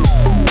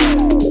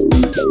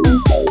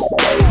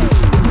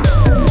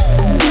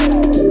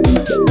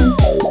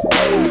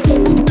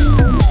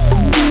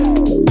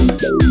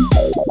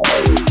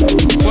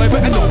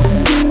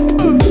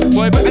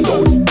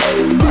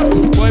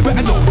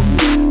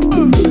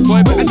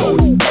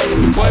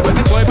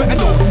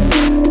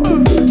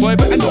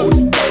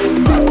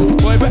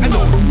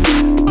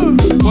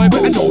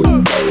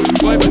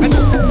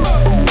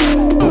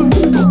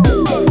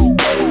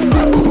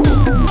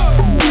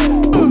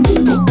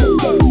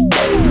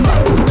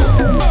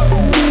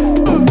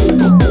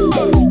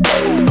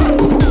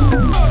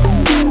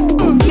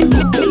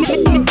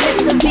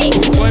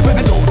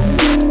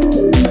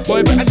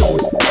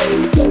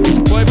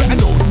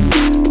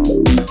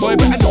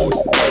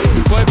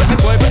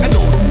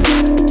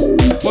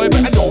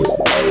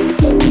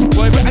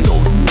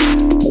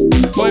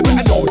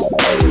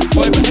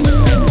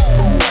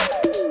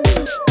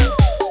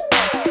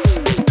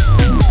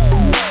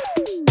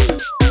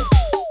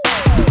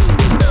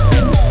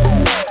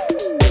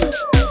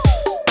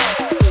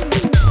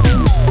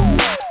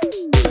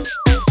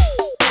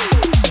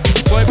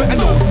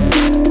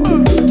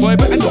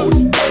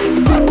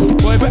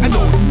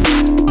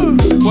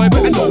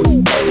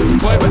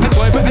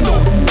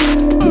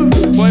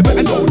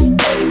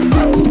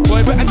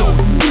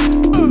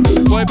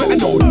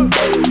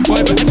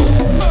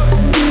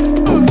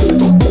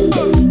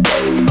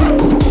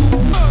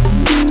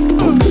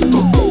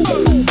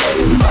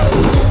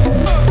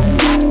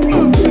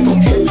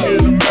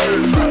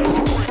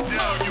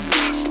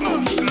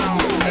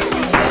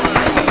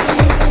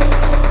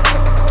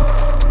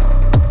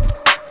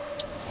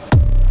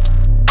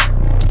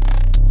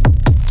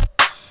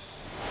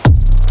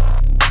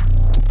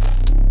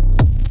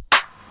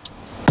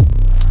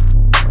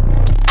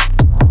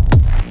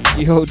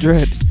 Yo,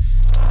 Dread.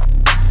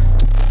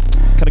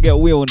 Can I get a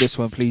wheel on this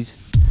one,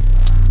 please?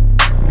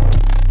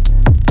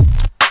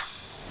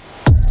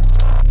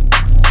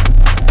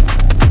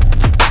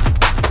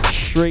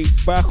 Straight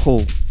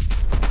backhaul.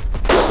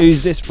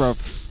 Who's this, bruv?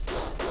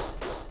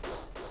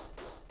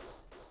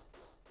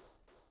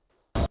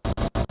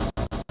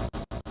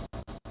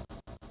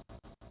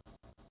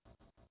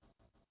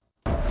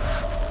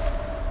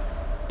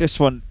 This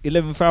one,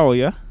 11th hour,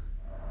 yeah?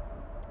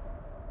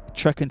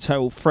 Track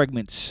entitled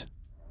Fragments.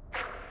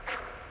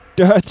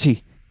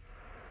 Dirty.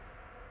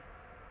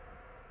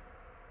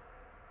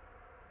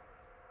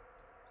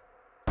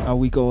 How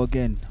we go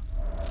again.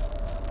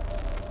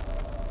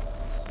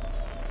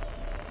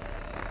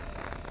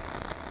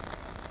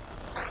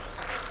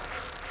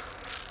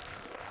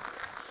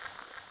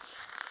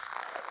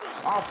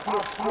 I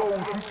flip flows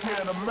you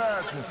can't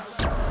imagine.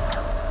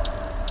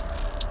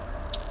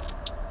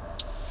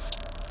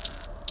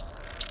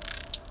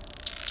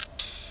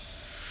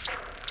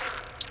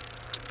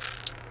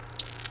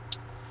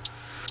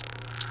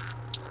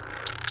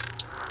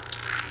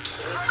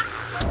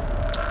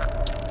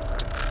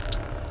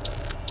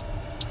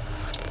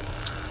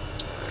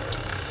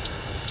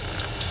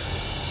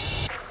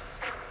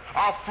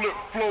 I flip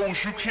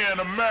flows you can't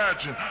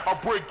imagine. I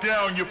break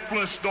down your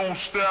Flintstone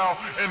style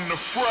in the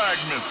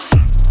fragments.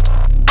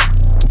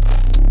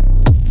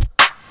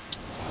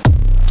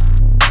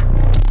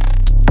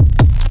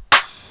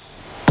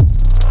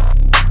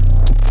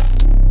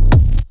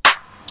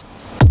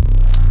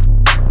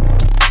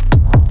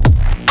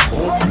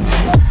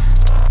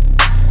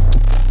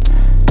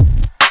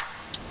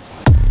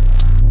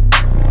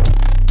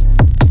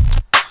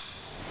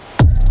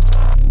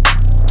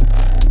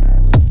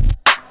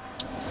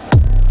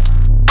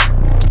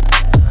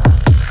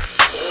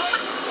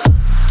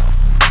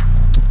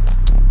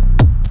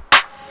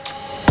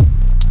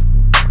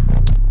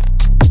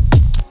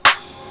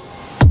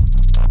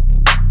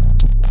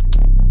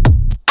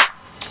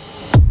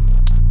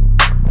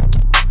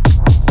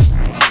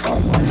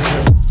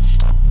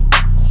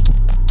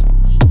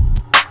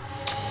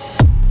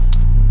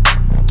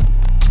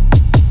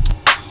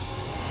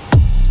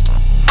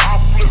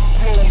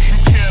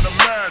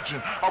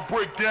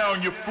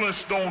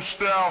 Flintstone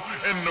style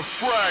in the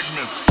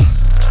fragments.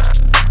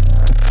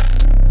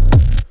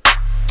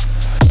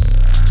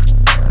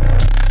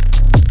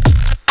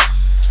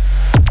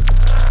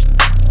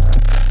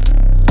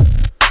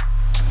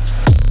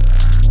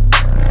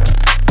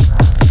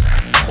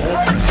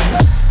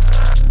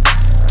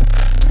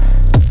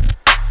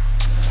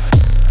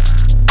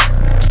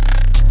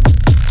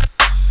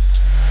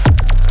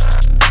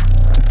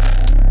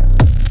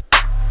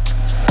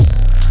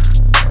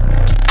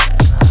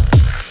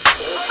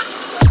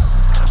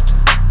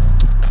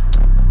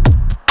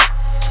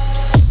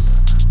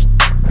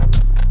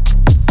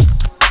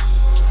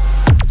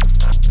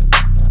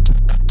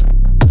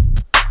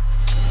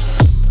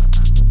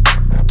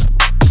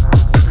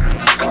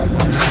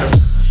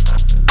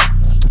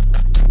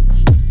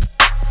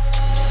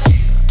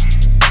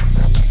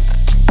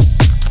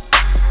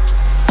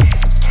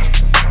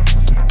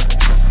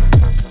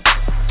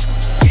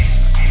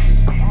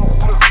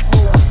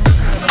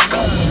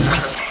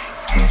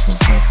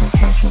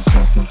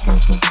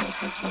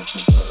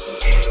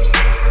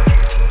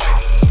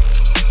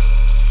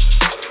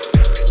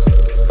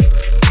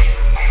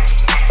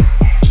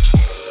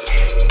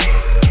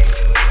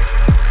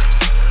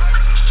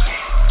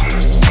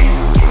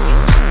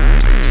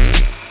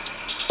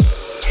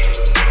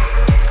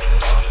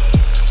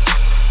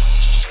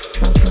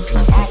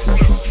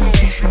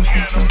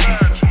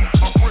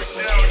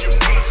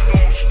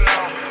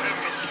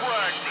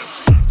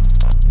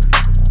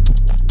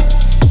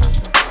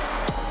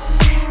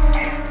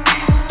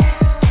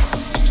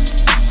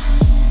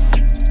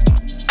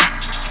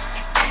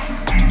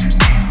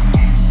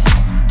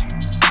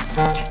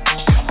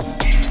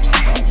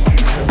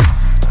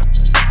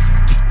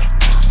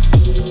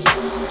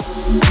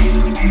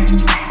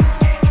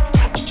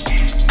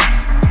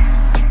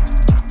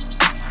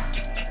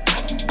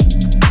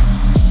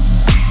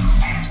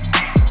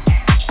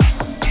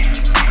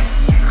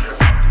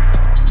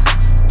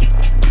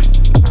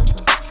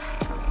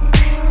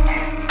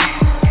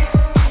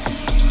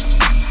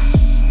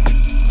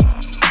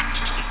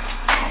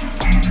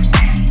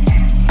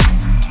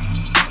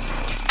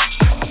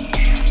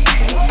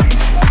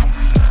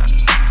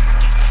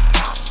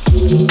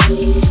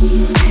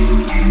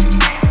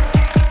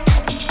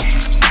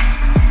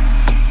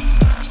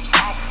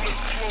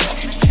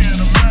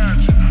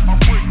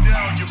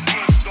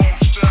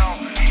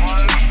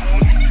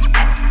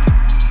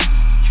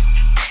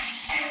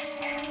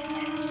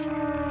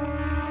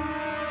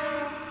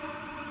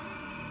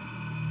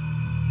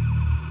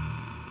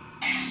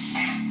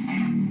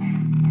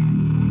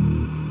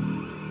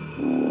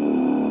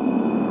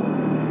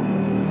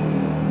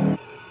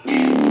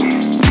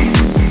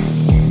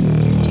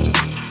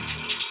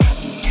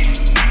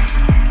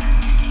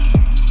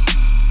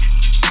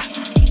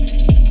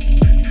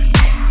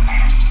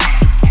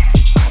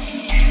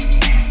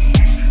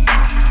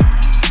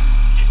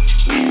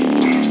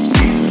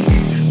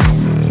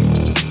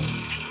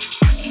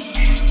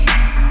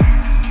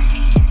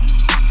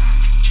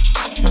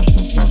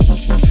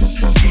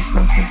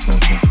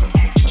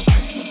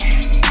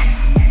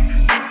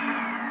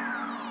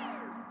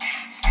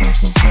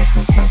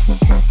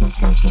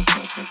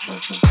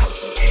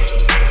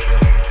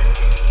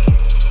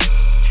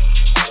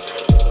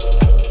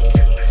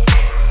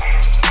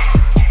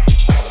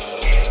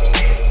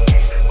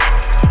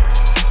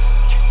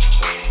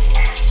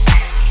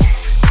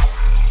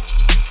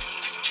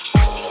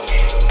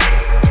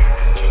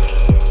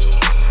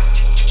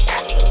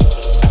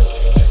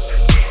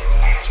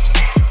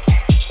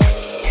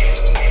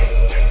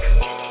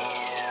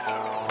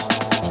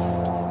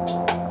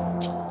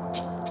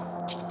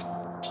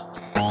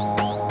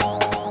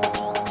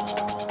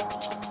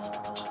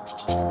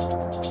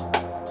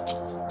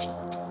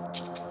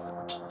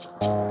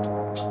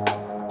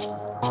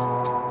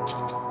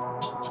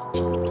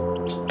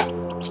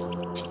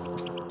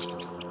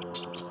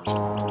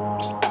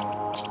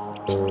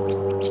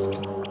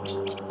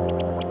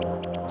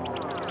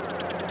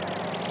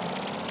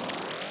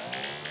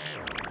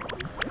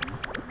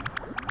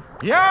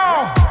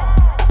 Yo!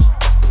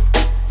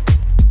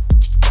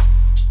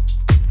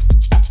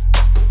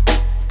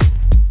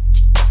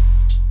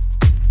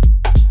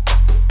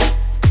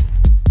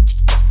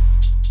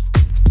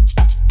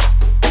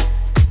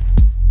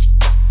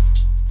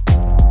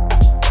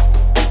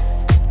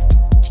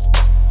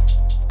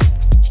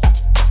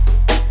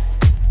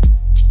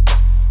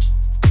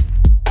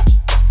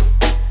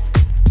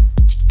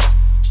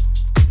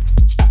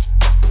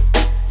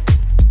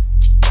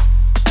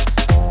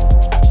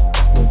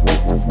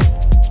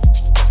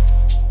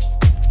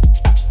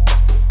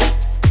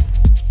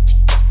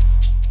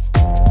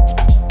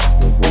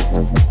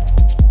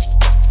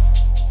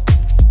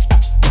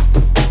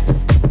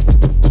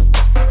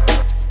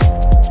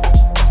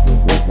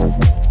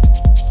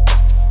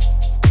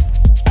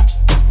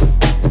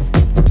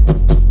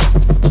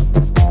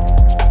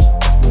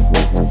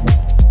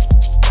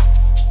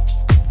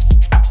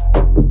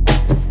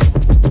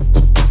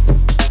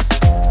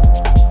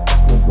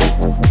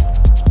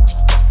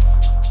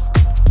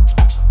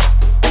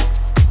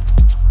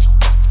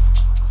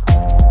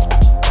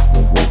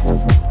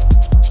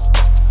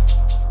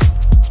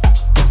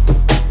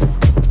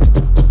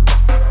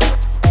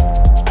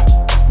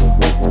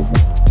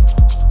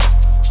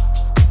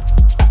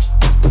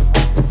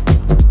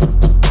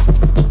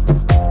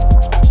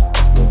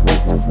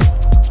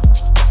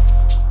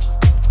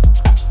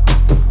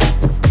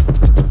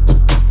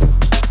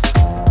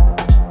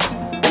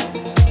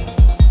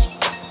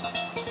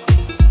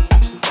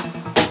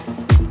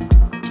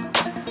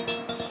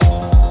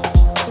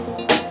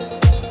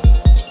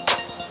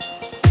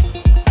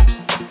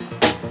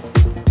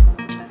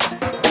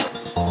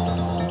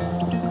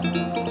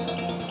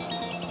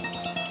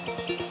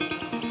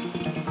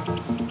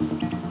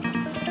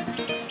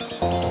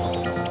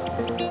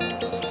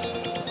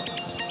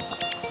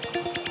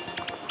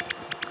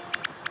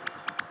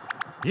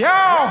 Yo!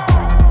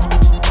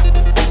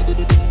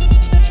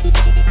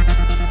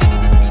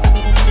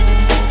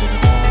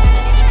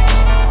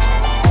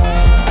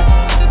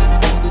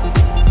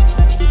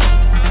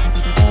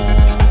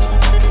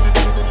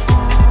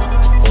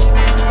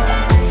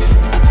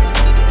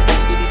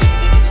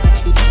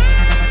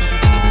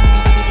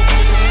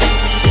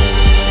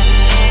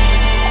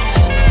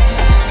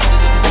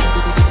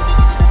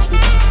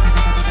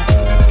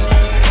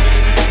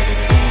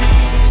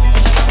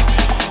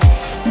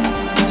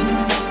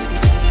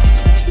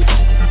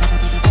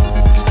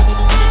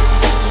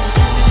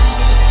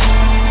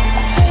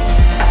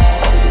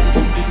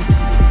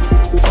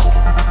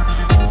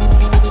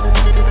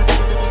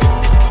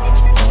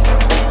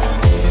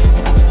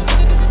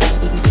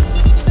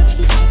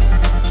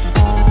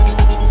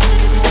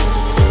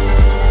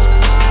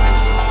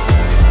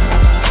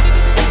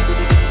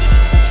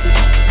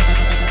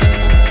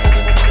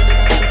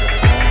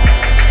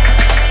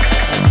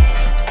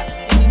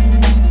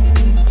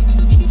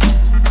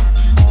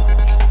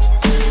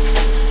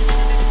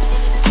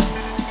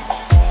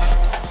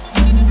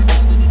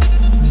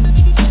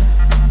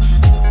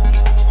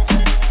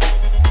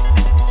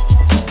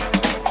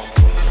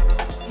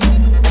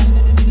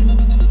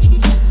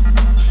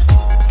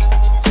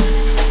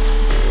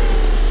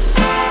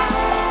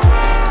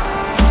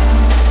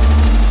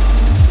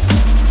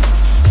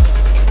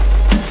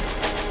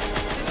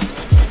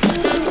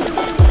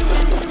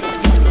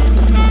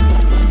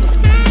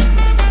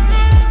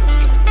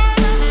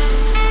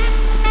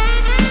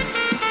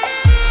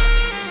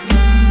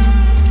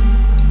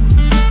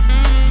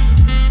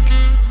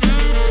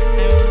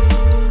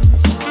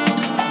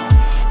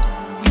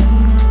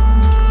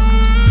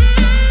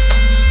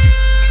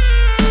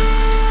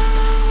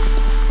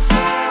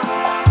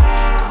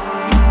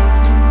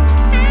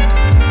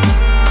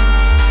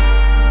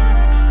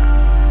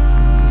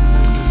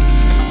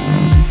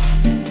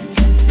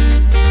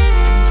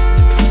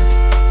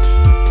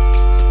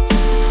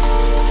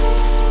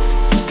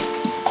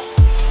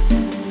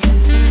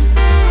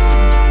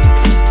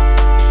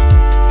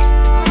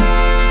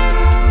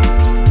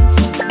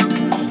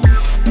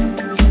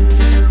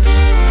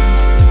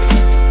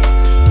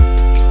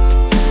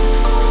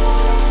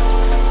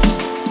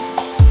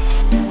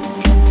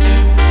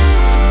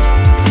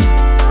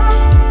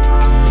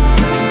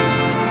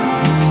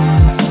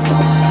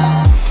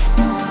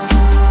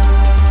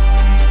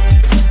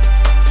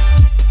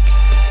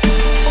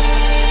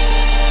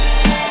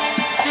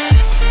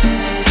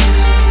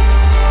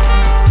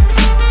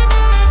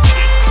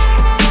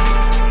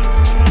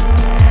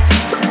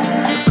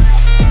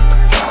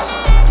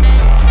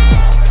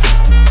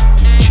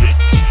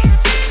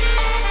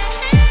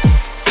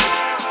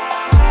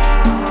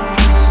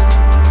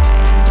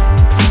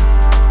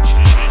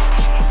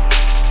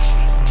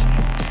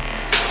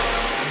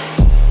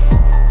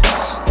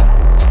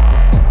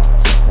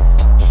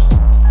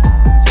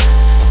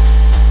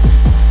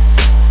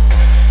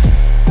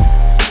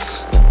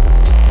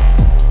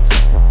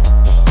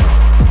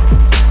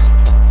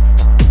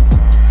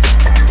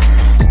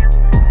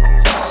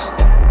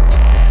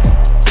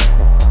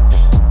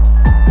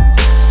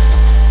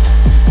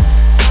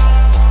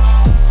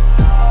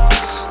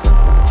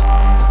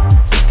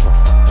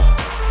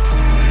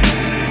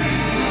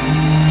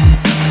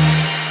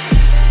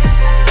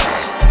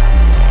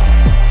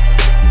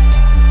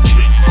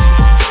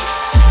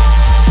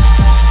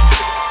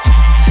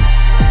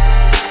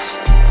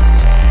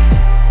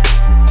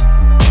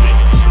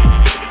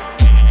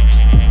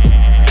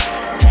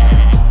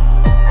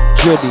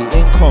 Ready,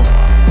 income.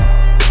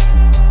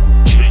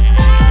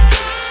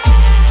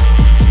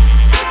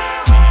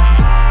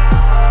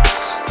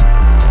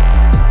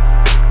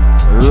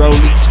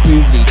 Rolling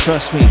smoothly,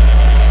 trust me.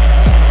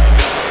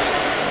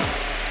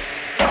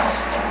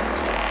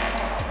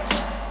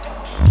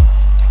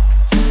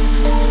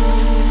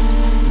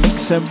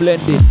 Mix and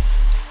blending.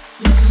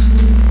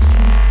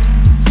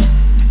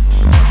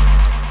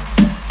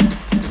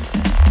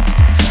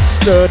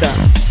 Stir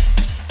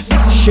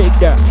that. Shake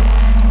that.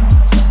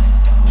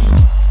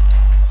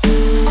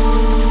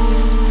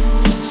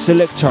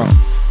 Selector.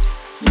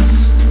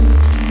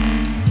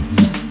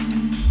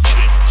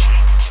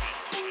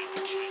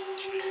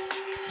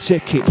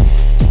 Take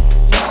it.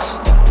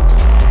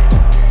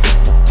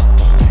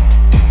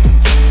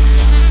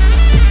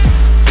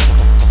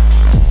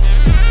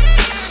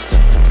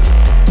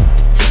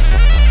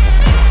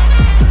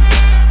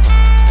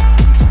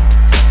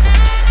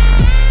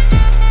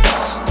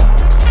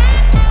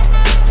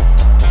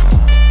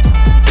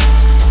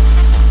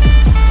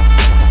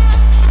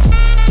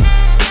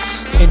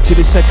 Into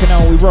the second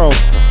hour we roll.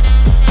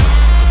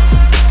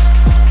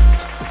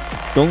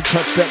 Don't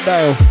touch that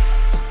dial.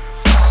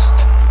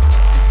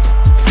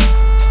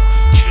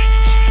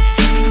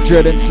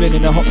 Dread and Slin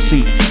in the hot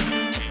seat.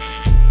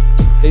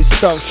 It's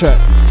Stop Track.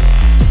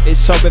 It's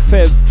Sub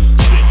FM.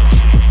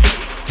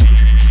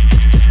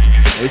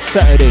 It's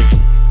Saturday.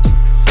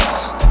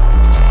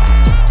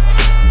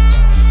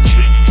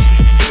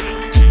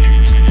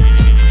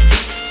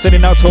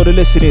 Sending out to all the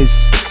listeners.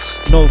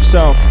 North,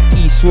 south,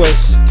 east,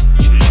 west.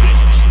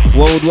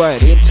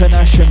 Worldwide,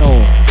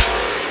 international.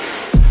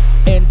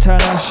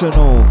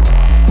 International.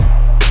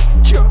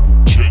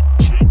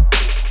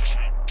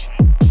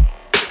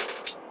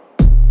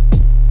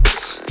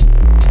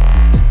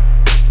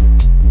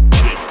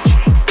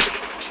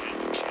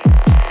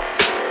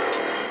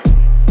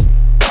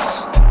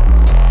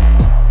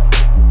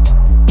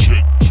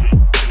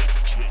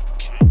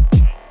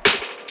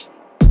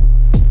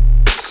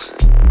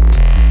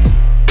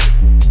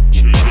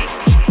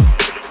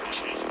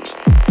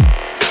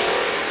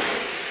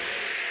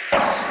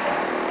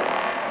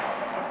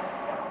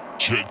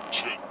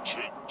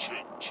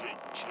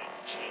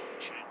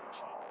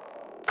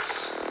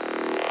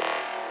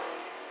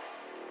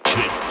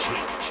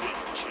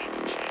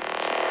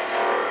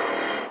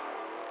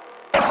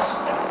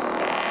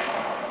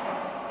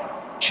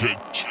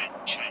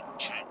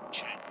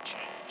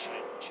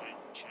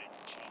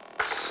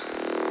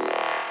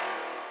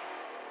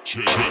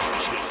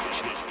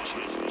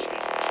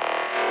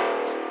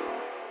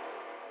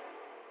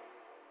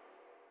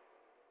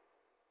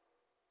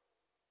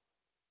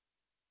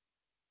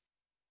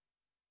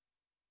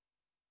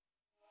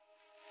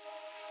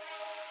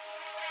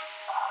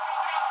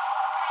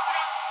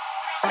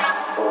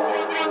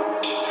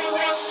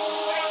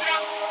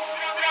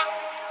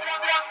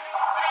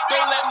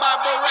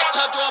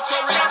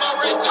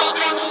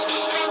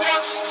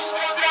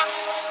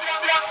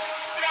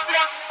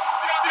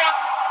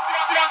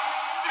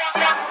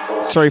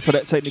 Sorry for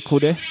that technical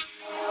there.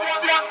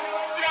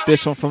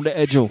 This one from the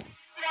Edgel.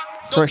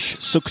 Fresh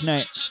Sook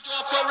Night.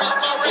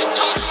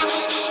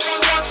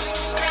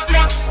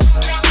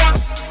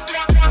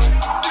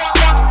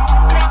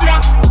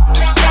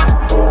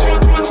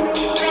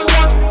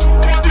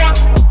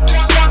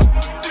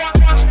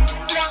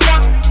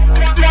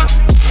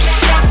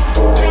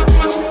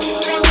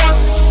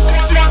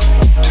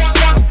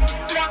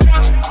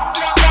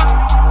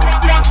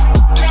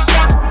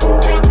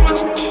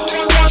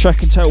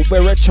 Track entitled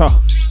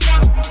Beretta.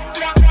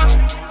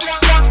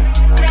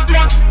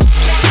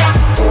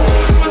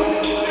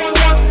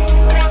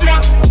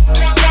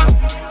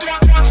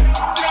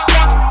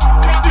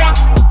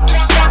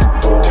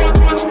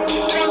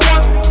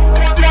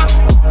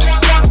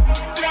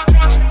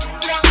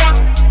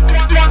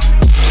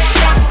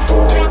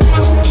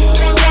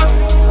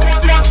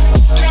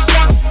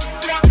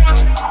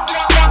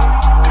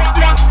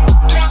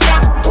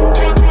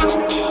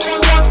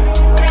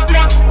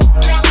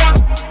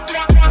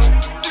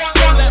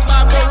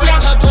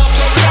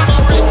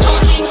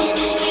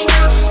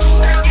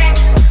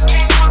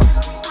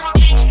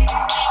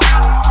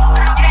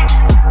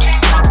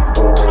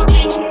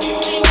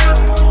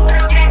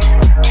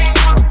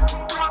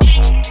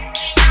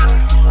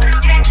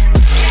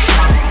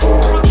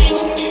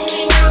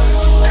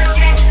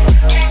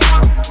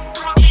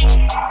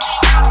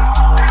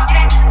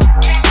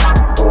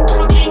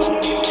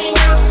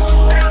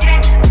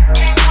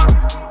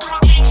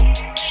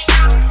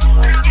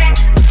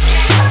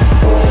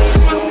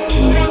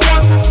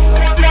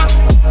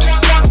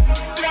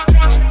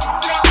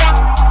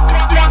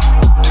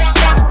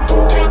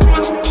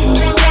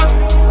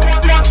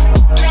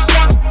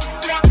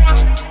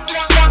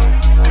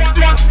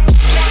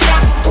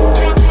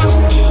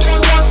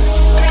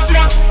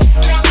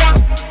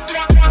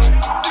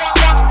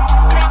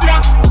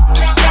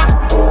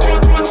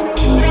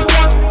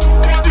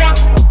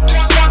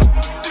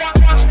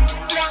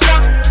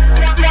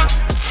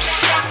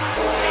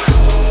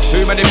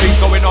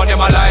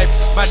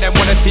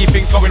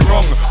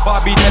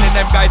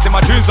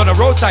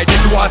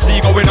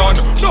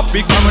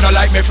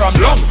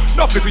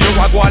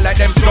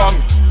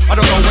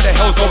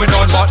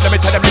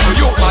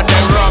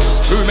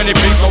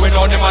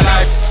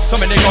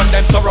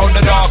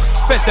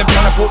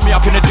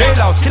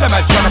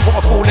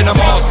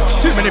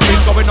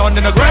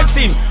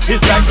 It's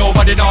like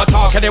nobody not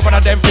talk, and they one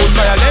of them fools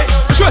violate.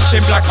 Trust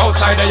in black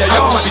outside of your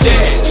yard. Be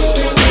dead.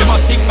 You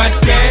must think man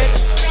scared.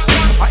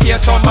 I hear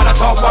some man I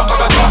talk one, but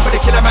I talk for the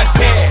killer man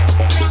scared.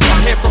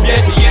 I'm here from year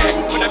to year.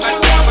 When the man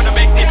say I'm gonna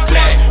make this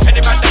clear.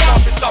 Any man that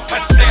off is up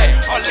and stare.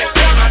 I'll let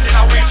any man in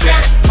a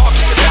wheelchair.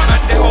 Talking to them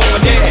and they're over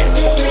there.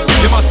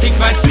 You must think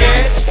man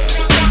scared.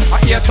 I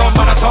hear some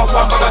man I talk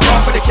one, but I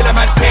talk for the killer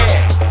man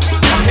scared.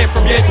 I'm here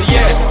from year to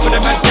year. When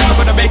the man say I'm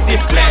gonna make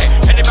this clear.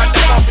 Any man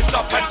that off is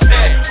up and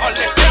stare. I'll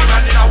let any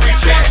man in a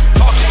wheelchair.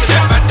 Talking to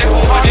them and they're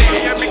over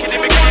there. Making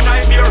him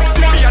nightmare.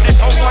 Me and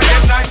this whole boy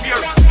them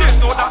nightmare. There's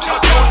no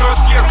doctors, no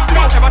nurse here.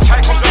 Don't ever try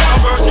come down a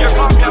verse here.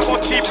 Cause me and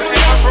most people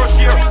in my first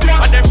year.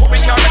 And then put me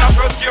car in a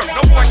first gear.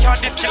 No boy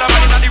can't this killer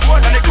man in the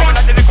world. And they coming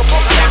like the little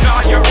fuck and them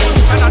not here.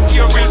 Cannot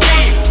hear real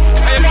feel.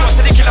 I am close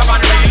to the killer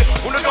man real.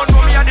 Who don't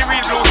know me and the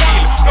real blue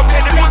heel. No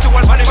play the pussy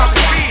one man him have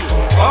to feel.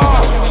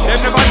 Oh, them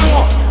never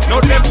know. No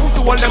them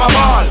pussy one them a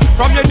ball.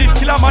 From your this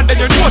killer man then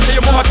you know. Say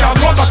your mama can't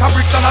come back and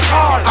bricks on at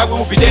all. I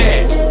will be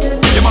there.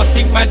 You must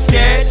think man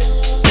scared.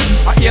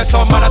 I hear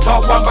some man I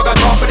talk one bag I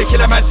talk for the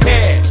killer man's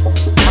head.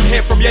 I'm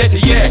here from year to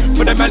year.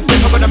 For the man say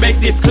I'm gonna make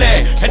this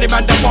clear. Any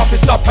man that want to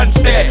stop and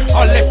stare.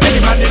 I'll left any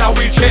man in a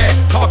wheelchair.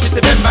 Talking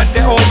to them man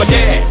they over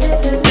there.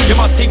 You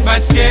must think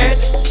man scared.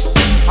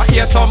 I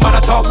hear some man I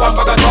talk one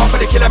bag of talk, but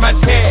the killer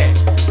man's here.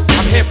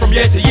 I'm here from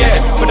year to year,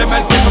 for the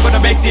man's I'm gonna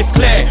make this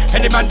clear.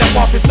 Any man that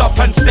walk is stop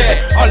and stare.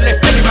 I'll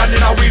lift any man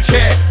in a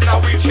wheelchair,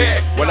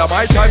 Well, at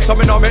my time, so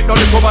me now make no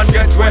little man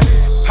get wet.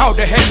 How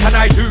the hell can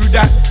I do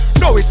that?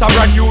 No, it's a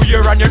brand new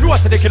year and you know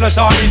so the killer's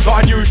army's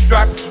got a new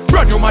strap.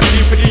 Brand new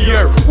machine for the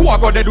year. Who I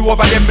gonna do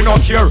over them, me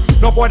not care.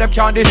 No boy them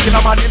can't this kill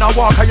a man in a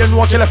walk. And you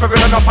know kill if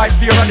everyone no fight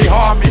fear and they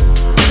harm me.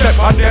 Step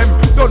on them,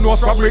 don't know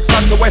from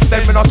Rickson to West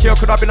End. Me not care,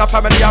 could have been a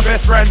family or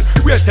best friend.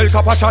 We'll tell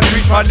Copper Chan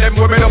reach on them.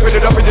 Women up in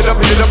it, up in it, up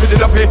in it, up in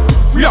it, up in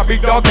it. We a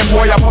big dog, them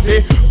boy a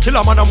puppy. Kill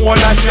a man a more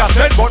like me a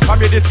said. But for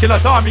me this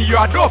killer's army, you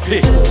a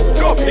dopey.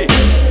 Dopey,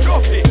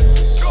 dopey,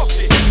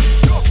 dopey.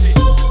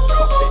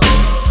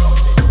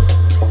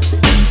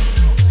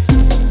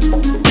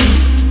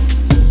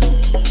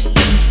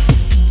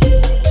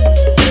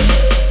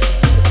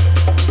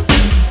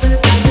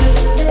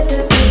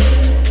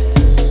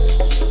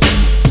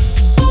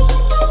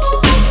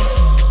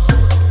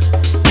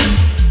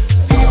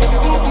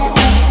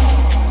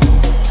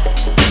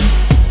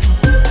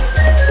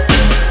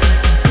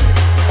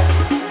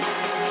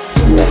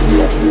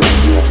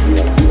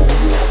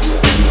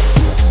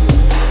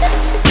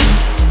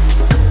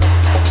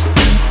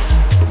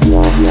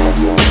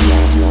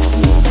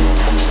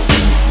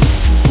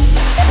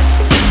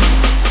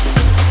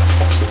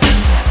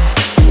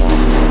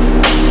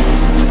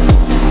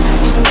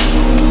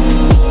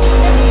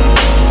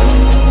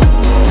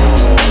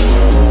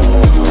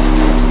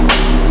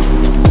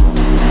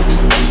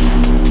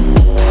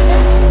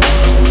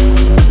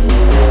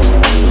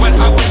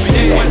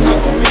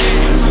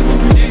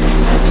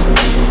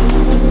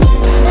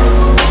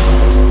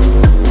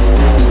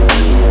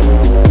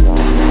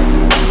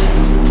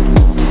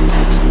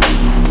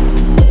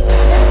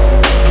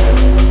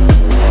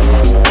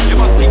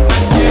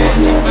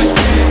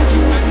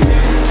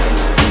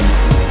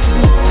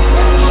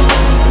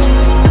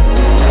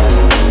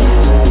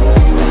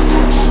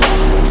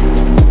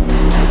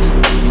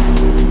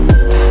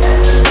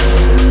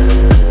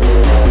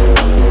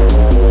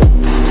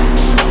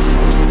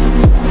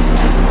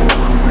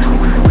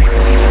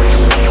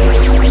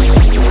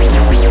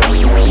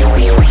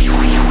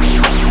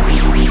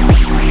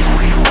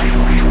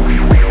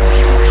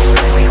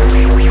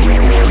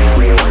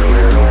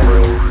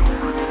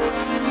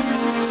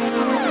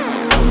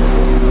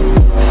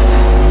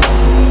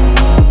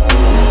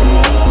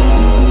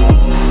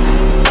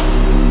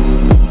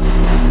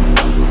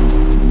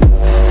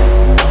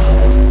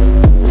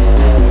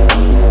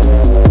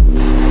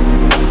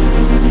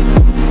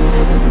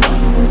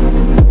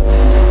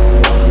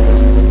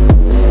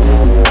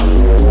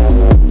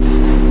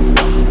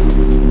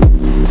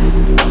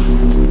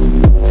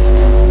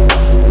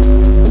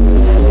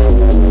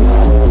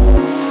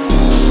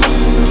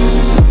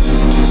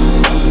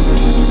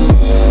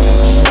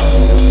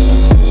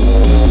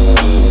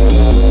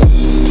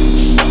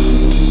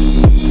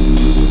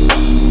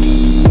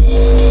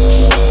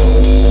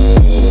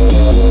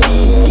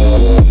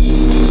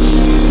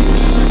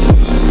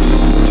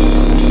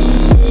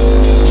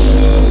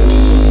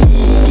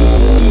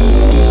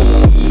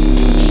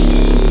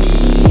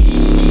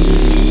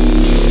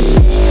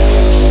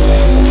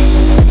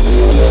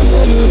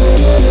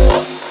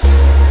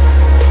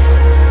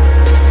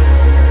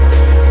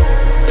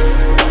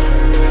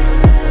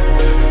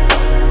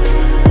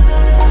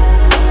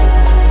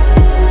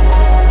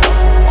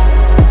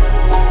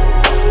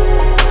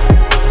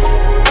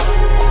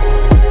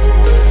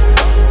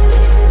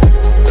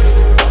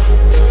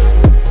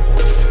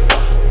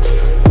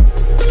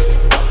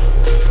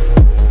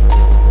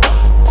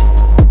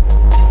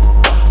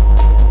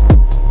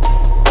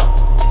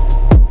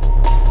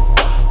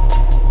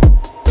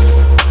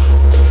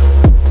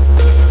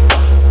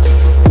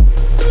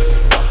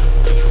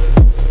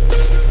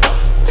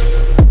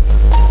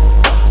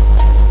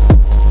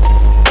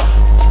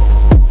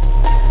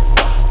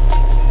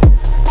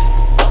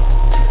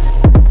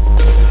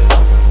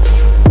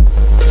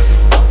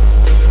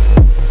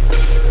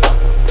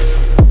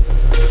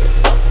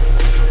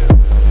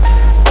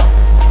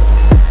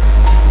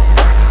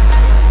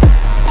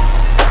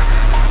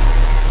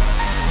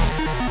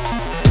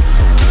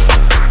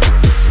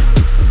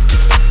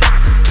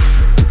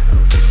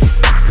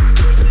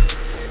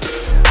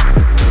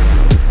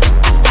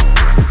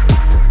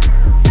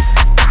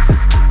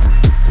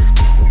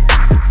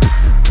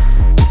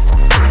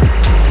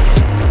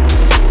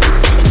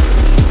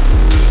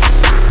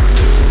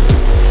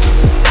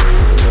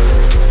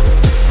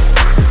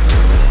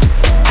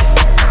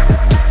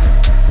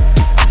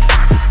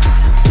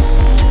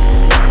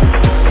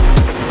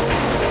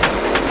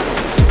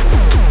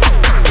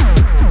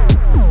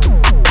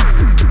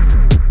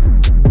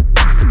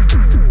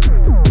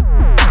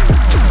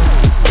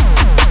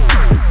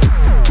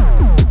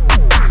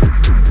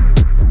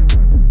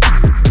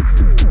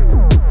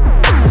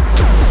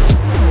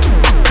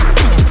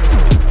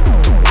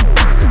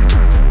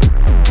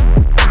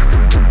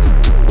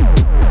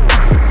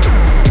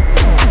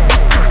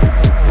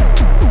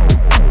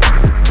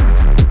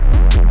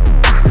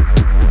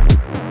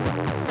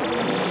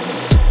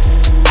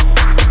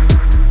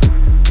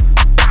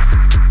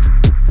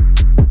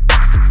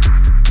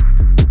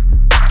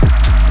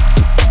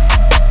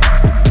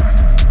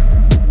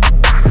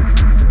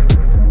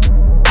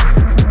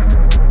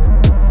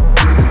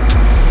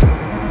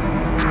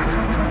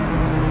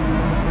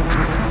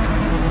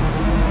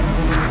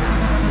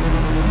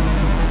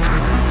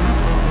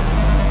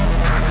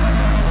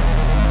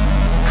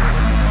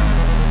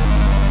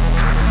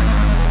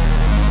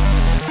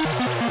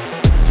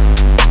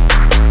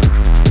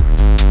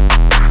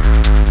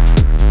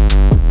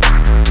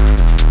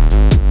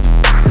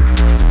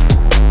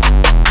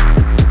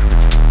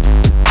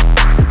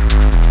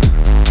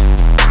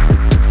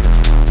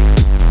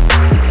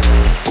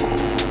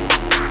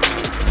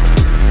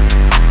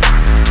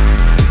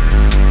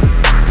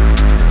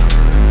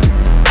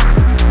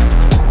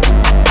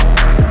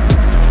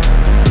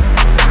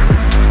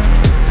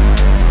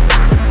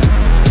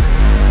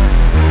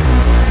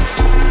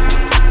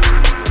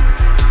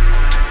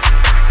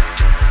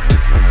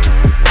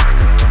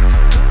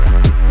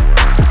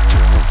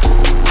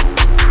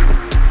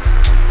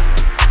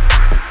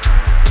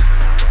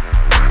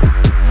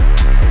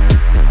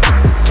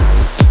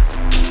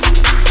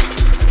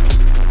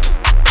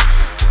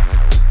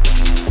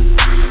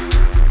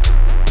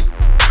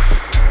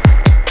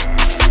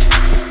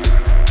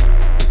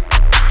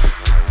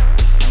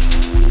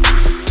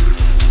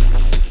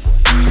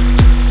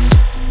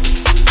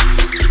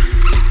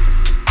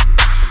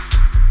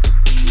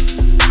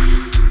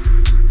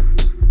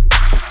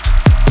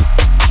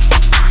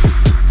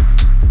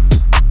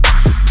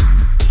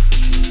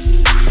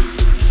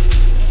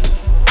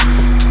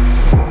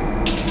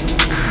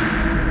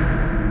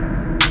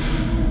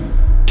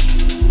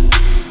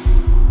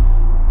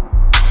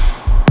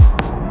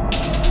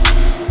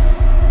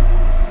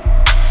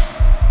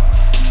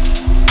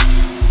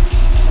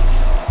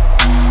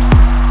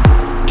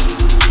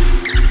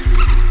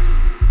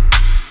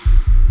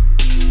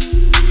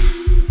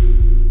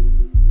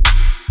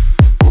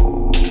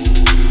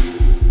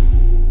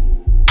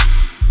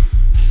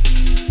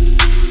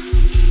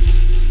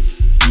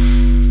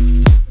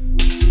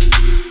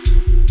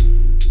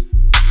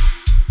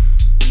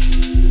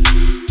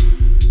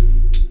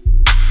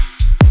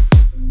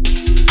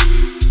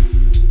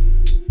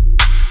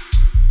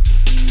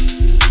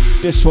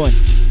 this one.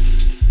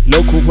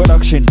 Local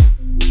production.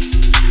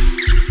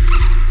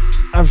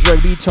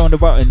 Abstract beat on the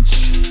buttons.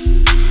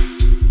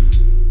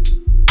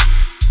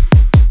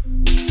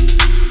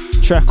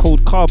 Track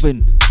called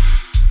Carbon.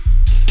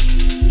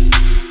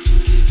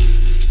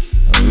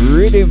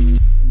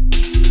 Rhythm.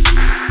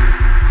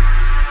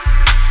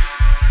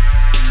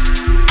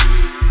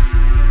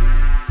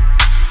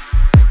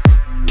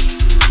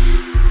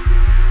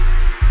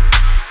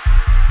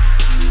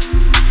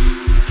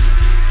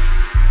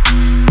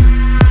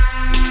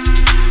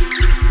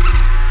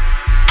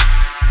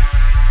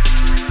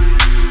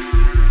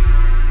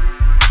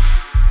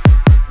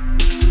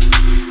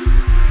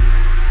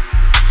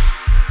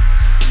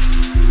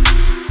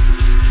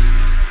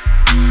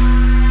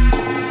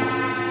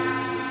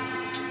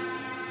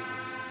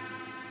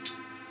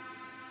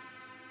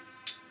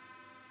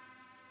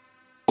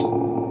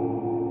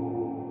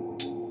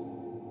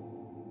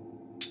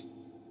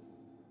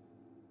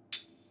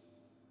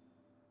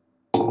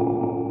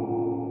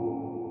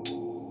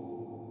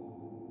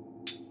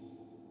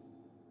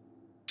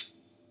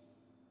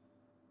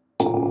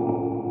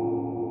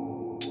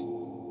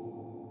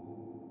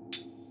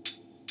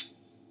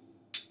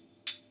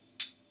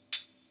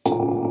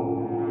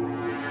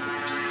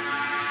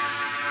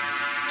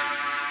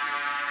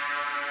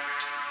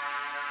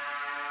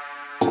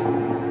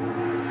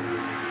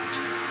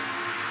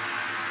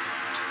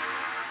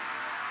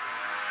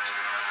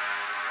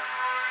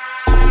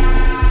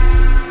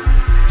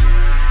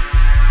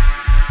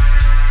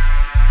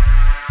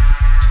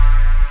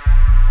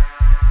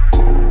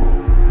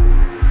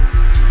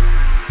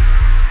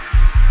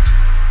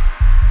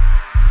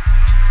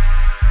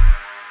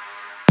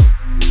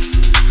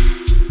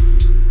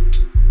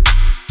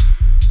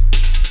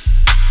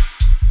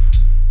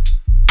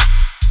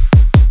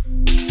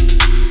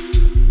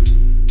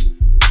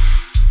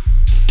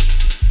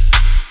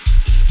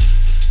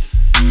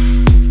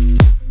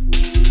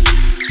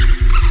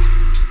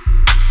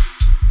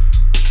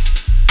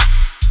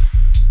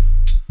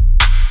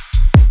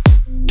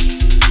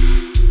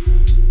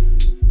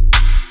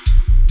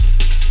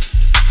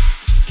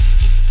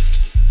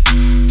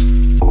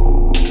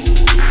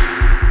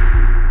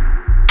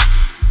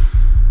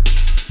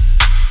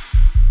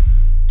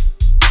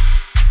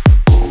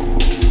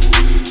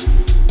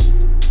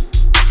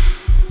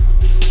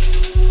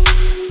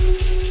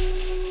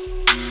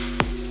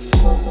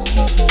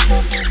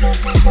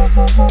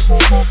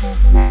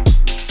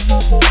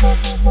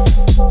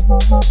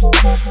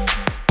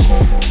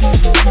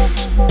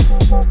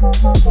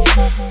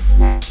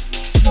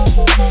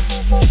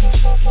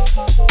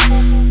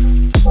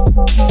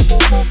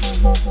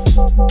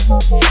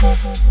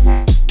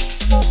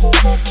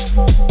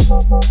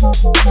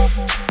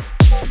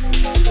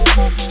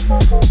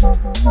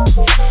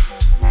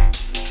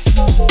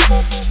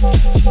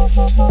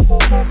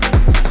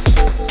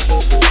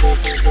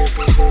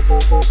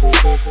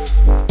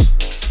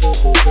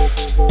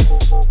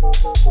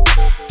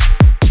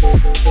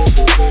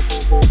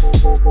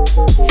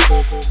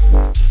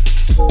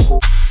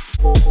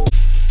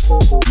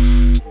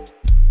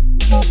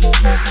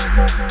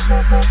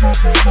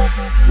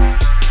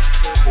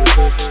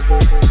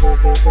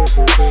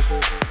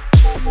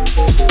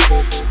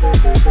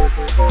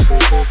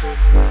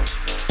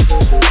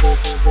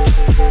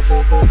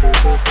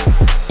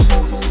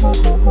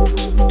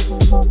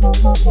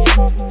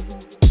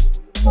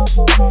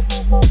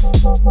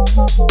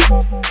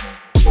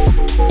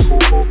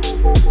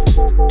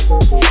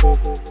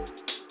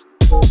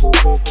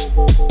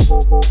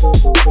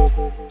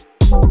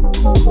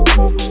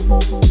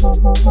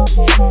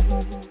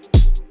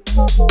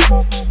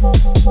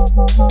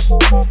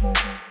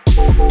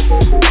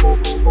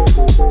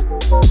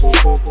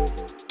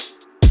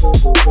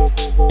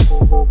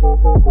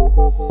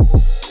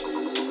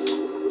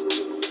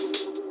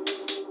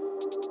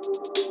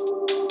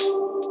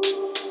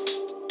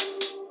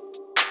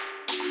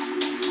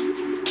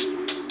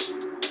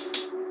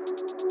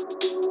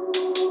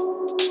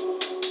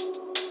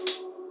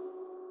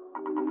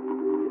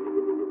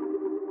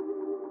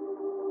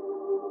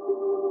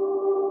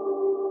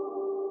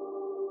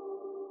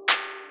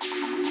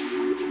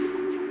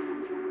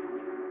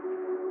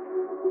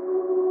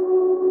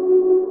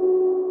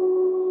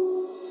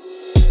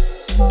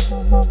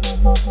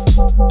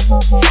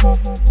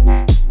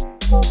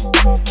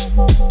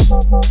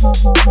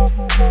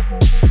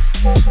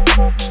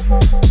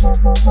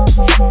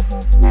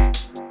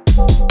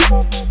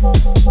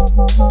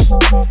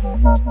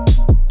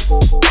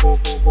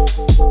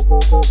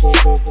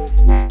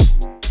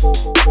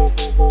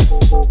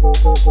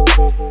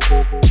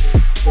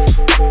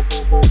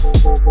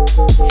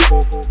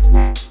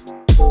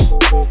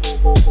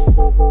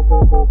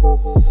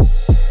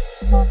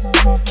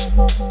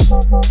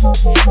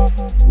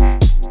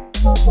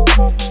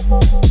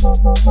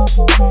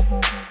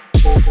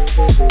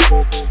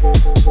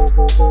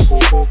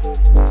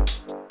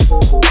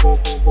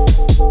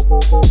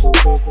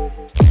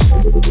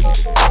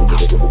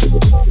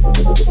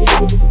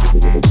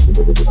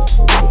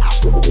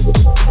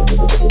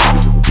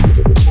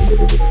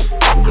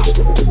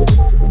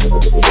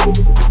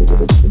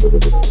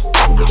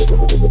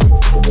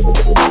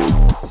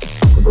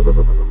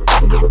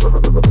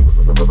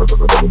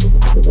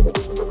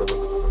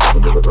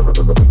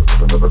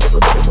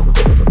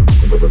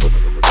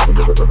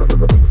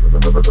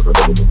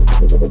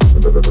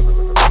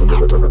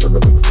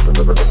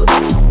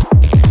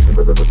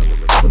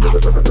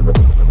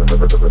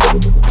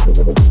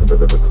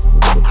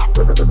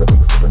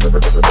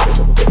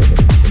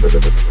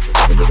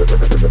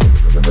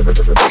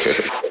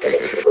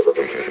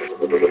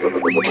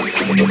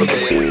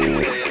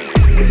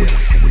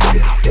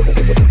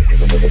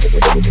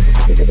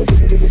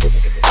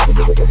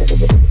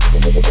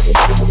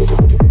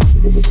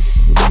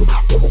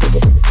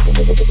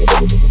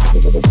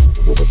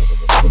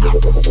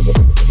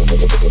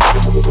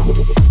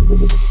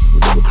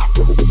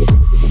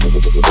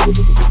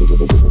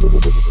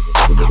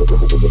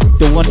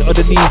 The one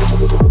underneath.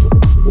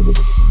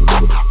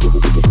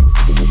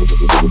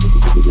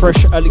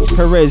 Fresh Alex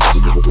Perez.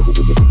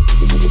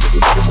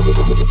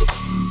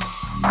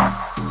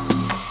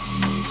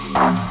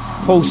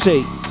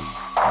 Pulsate.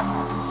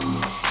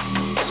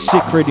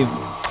 Sick rhythm.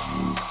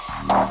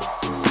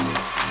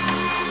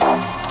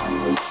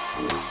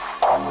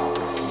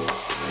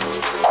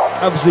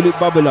 Absolute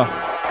bubbler.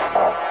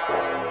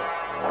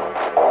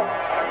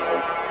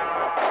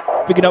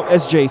 Picking up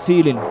SJ,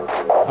 feeling.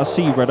 I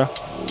see you, brother.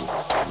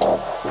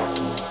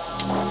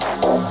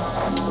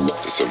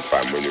 Listen,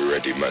 fam, when you're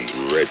ready, man,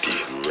 ready.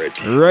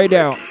 Right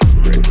out.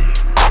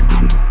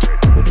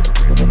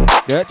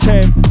 That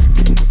time.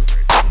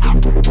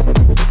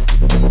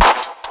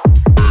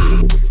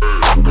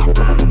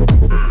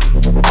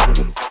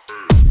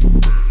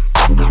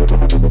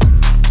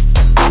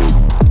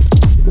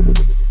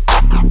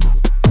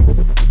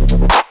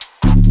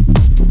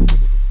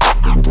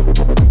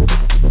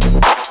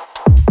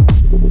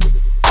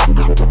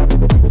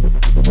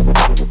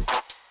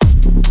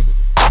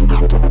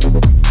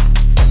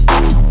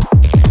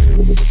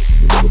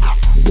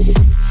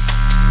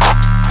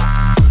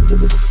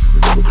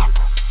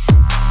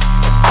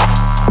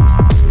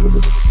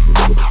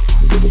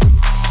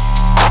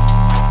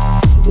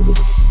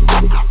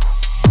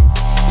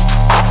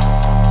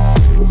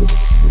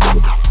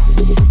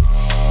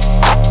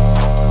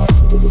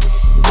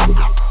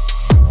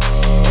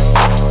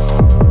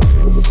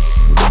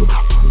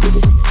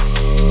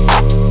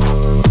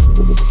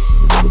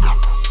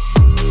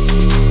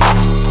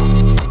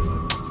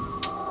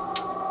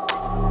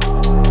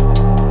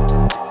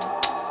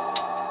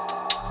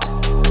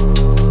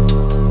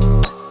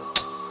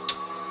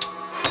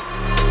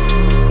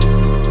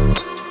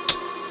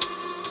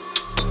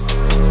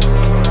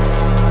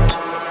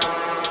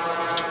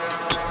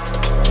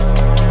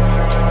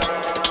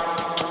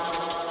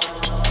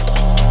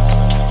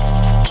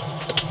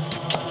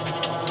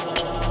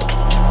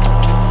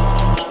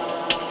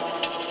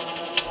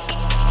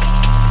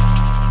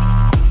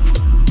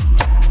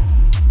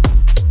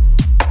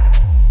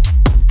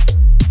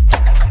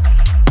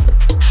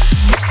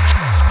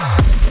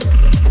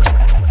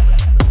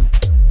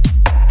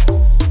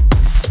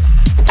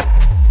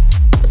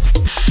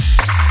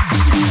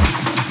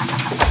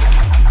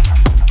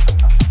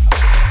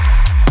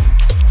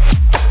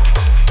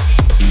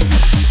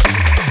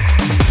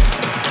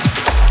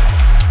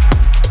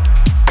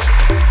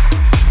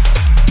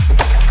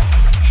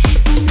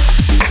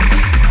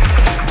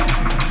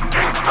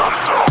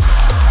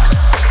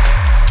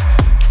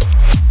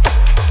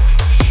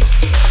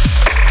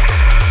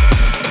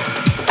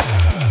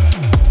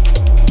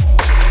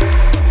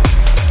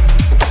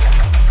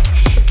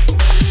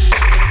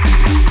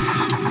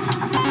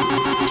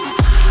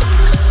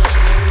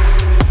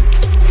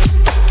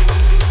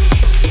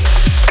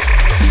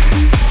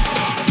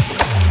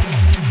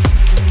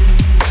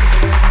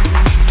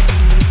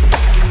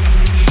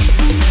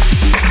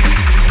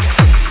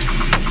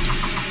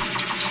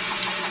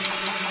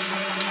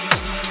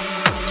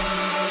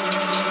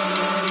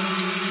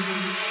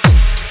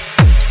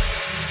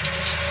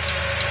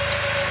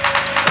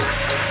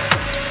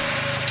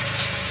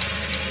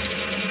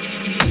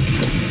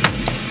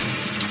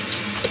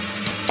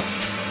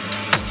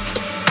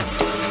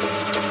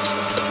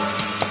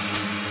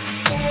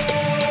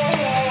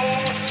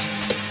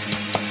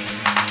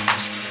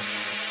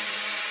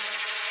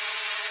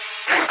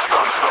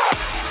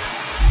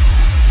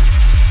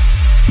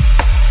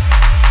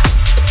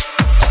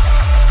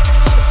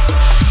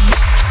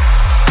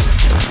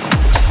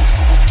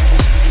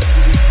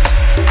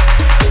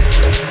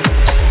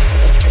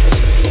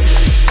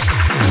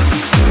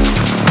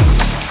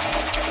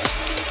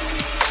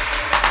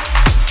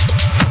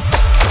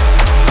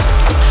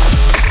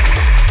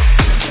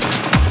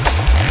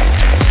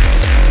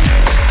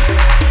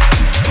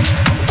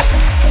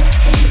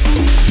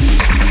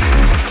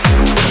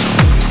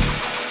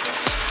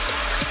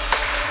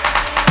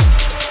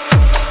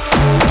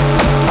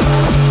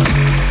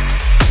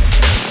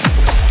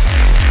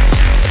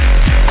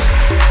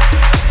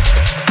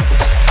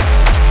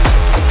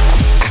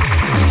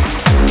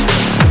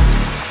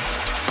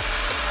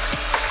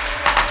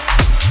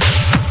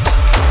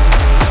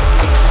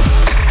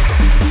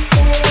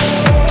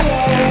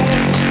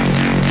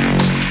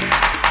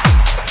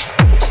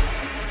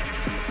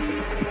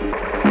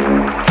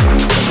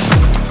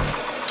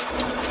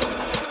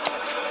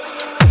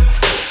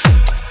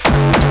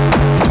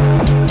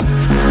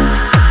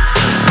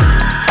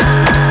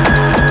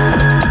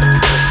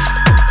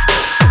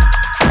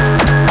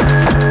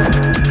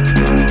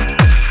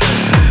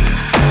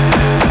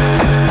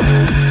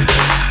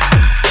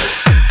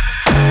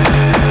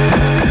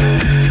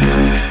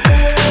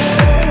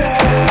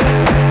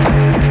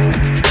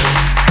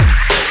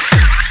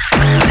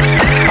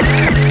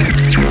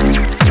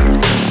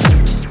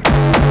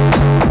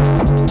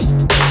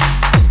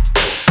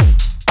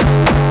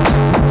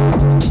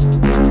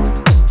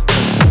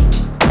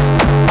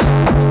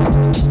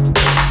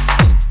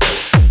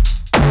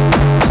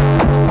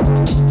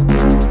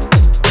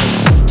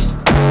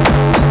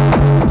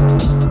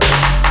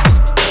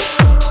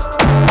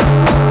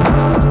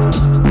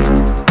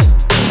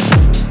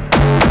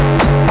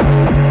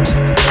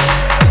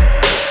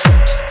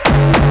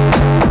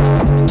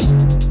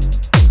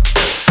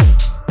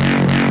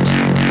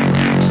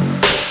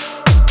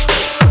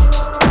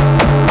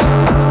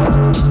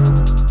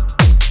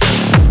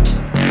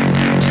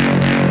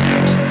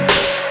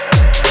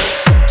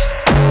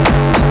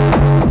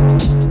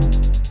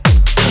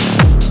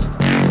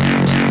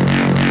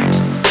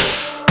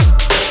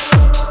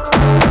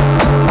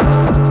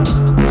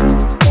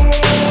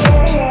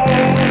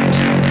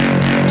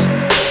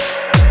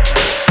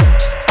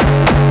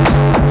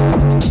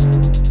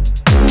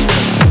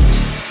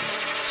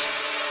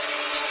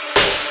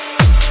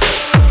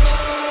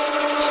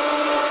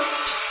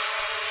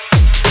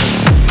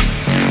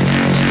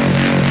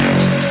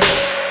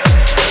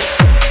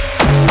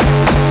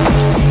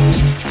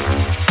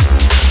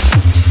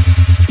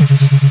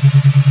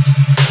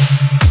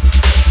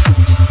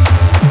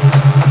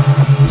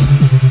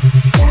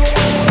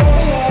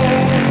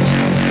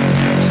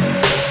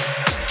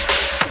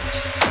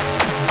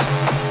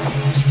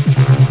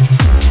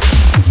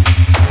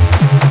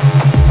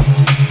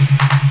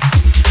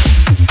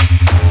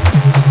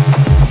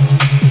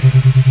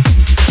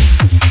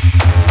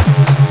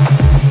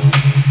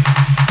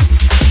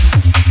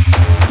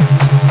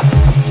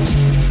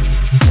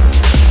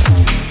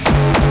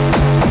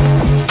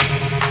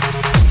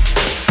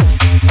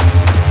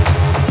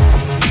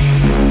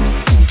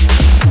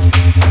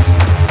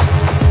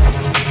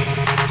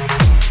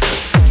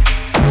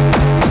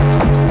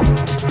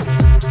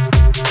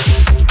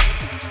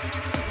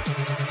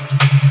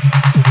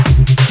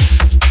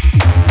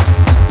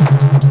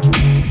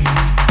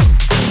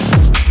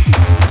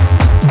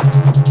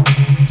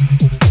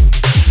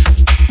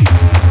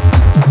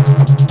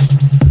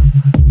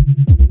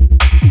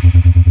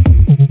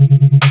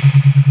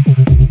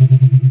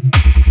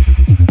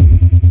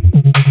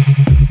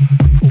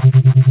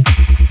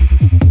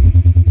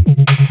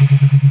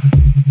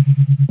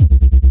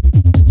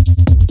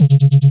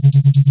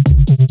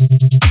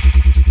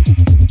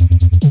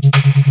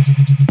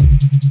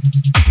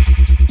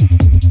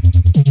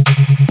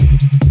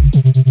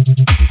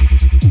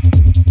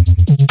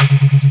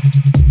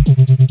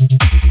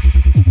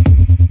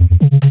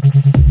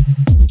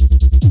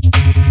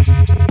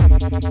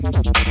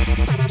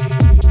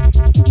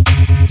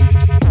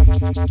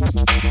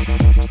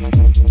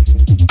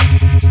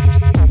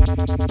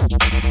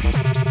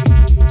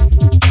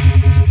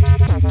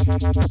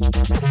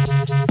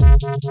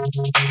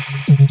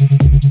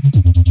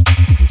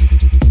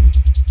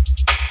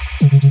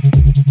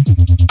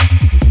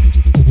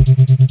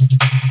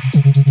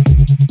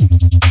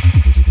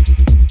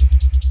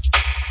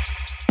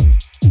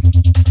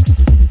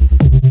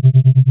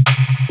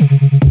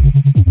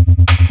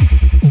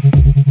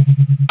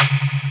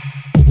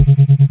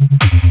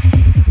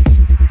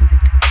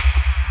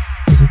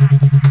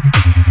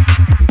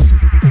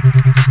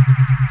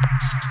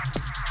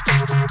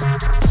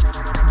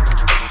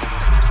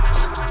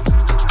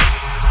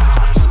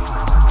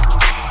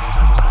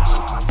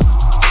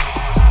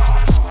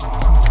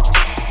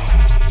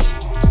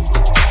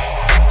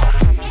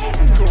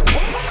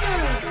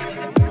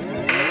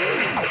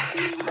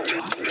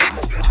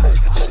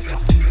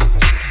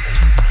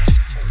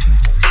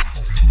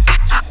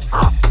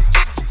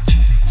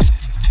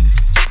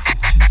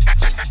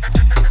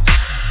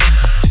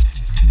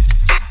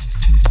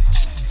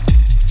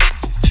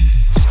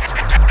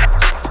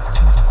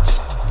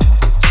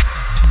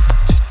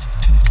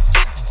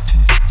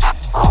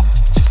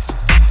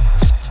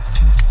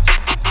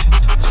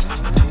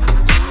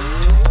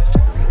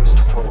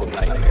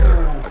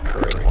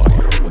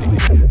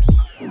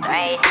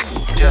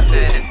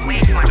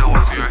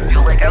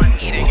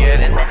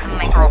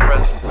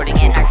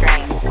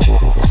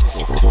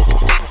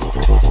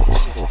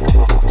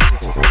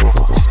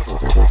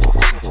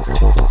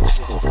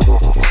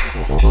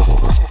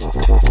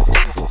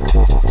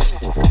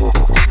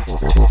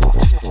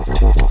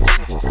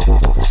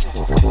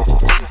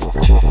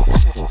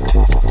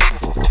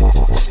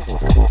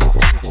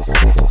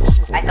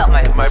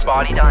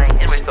 body dying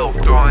and my soul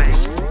destroying.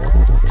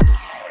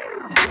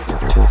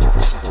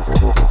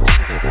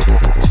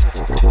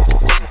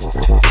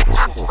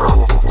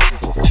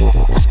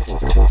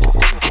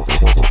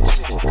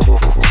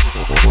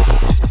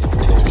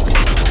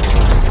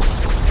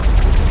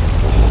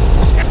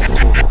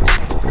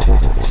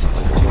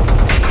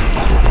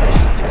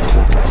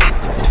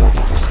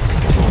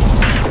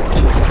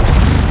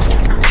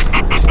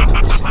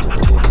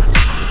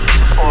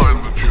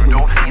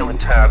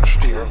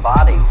 Attached to your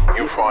body.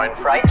 You find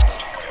fright.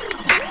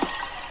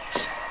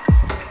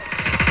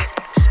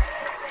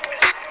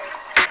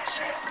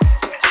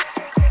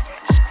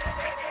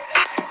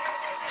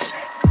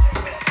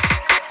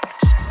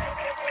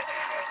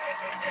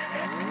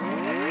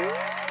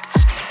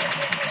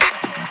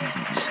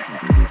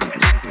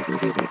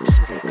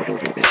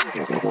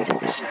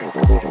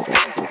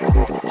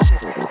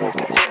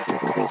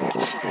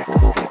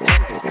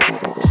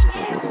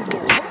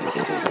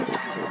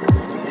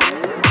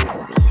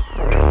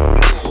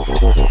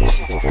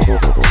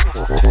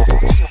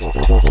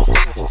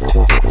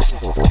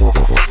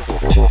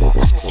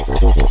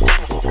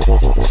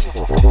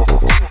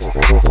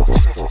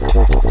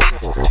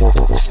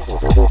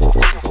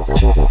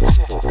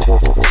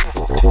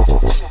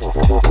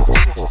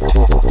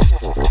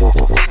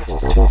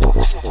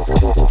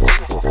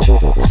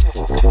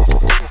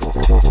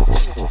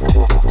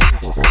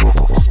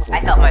 I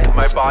felt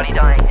my body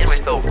dying and my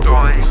soul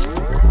destroying.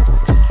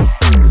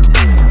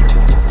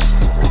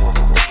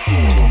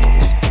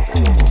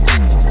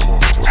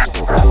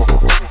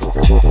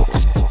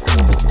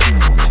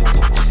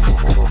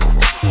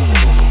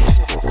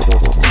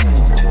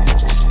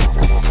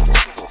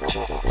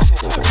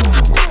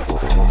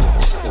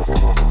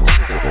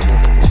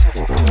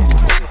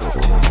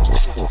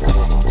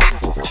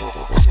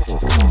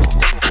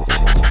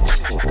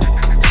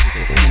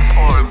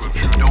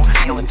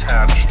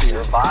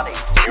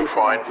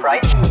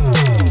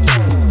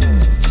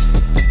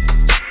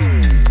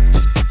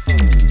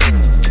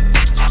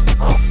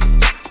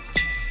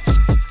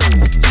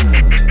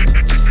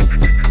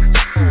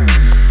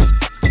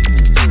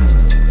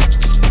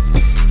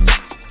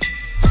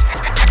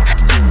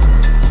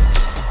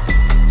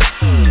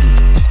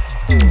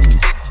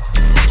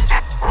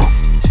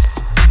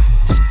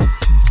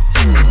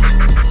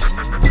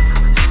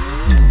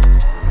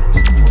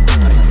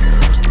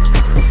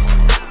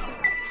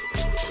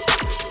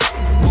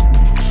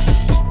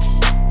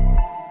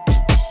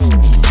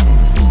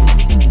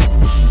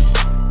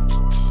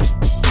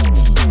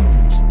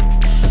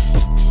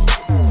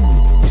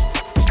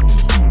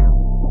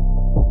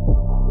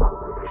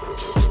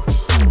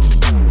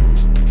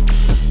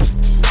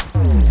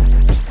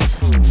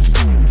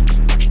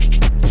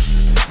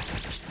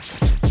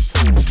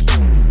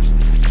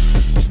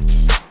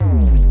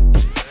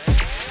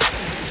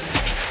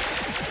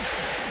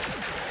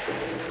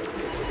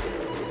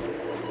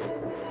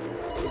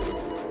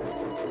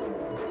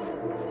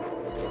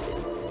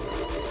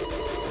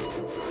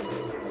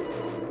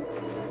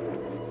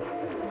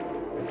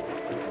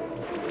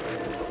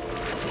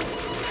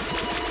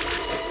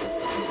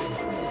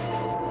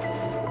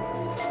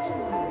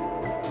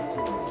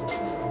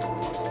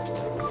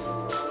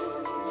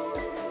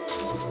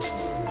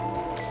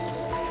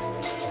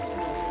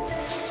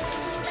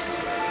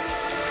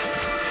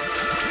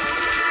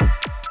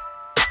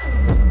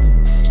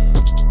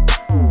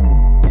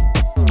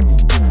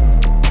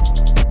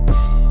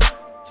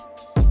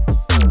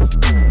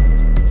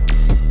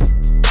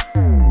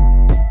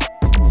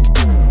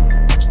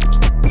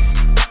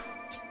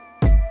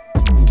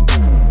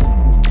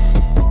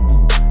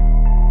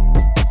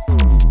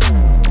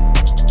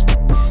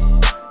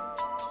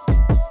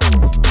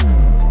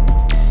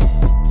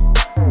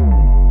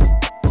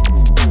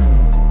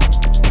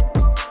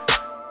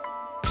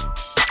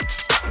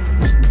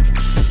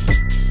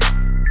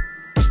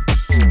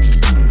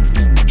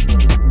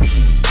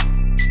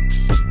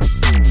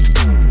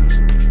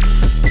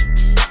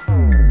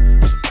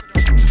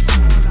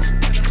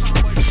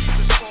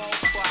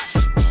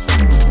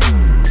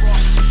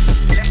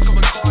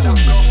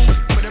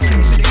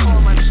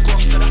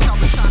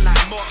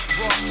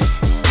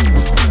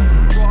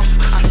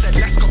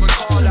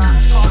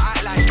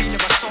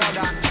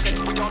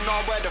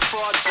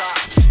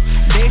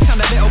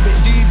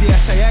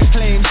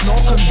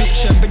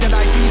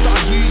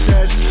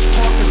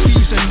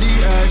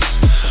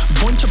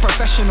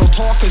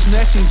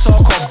 nursing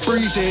so-called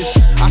bruises.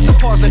 I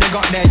suppose that they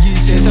got their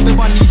uses.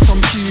 Everyone needs some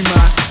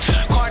humour.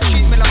 Can't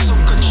treat me like some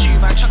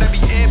consumer. Tryna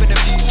be here in the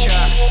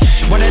future.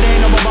 When it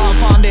ain't about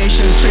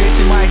foundations,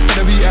 tracing wise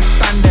to the root of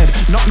standard.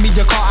 Not me,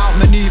 you can't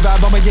outmaneuver,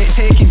 but we get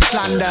taking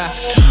slander.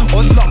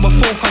 Us lot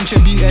before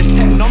contributors,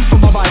 take none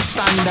from a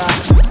bystander.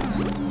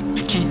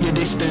 Keep your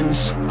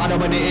distance. I don't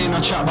wanna hear no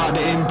chat about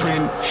the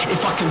imprint.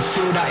 If I can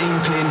feel that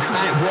inkling,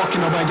 I ain't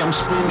walking away, I'm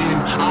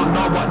sprinting. I don't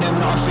know what them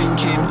lot are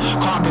thinking.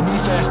 Can't be me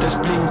first that's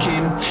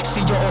blinking.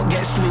 See your up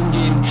get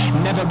slinging.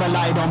 Never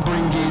relied on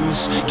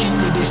bringings. Keep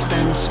your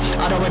distance.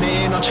 I don't wanna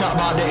hear no chat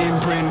about the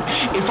imprint.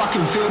 If I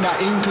can feel that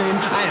inkling,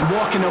 I ain't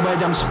walking away,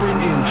 I'm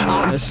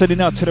sprinting. Sending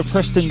out to the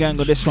Preston gang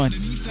on this one.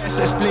 First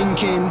that's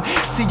blinking.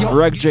 See your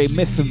Rag J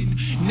Mytham.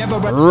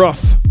 Never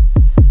Rough.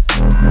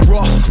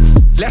 Rough.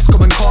 Let's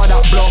go and call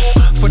that bluff.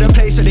 For the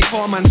place where they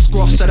call man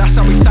scruff. So that's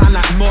how we sound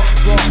like muck.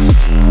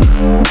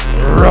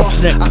 Rough.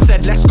 I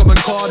said let's go and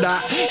call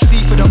that.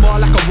 See for them all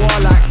like a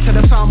warlock. Tell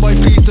the soundboy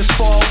please just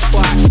fall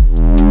back.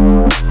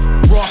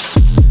 Rough.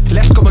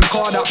 Let's go and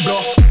call that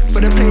bluff. For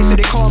the place where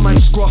they call man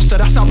scruff.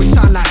 So that's how we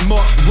sound like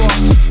muck.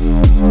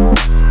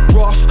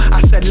 Rough.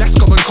 I said let's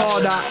go and call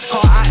that.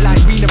 Can't act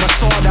like we never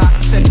saw that.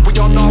 Said we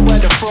don't know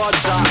where the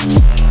fraud's at.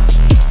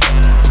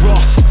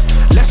 Rough.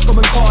 Let's go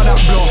and call that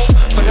bluff.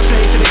 For the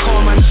place that they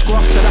call man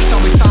scruff. So that's how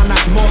we sound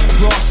like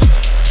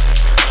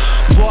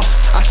rough.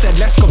 I said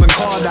let's go and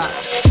call that.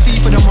 See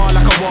for them all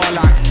like a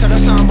warlock. Tell the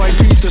soundboy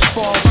please just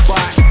fall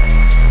back.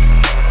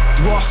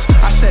 Rough.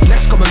 I said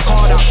let's go and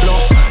call that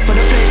bluff. For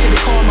the place that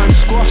they call man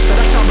scruff. So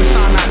that's how we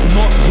sound like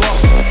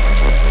rough.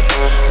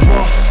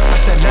 I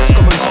said let's go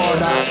and call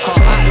that.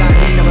 Can't act like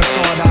we never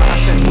saw that. I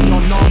said we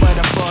don't know where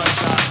the fraud's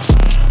at.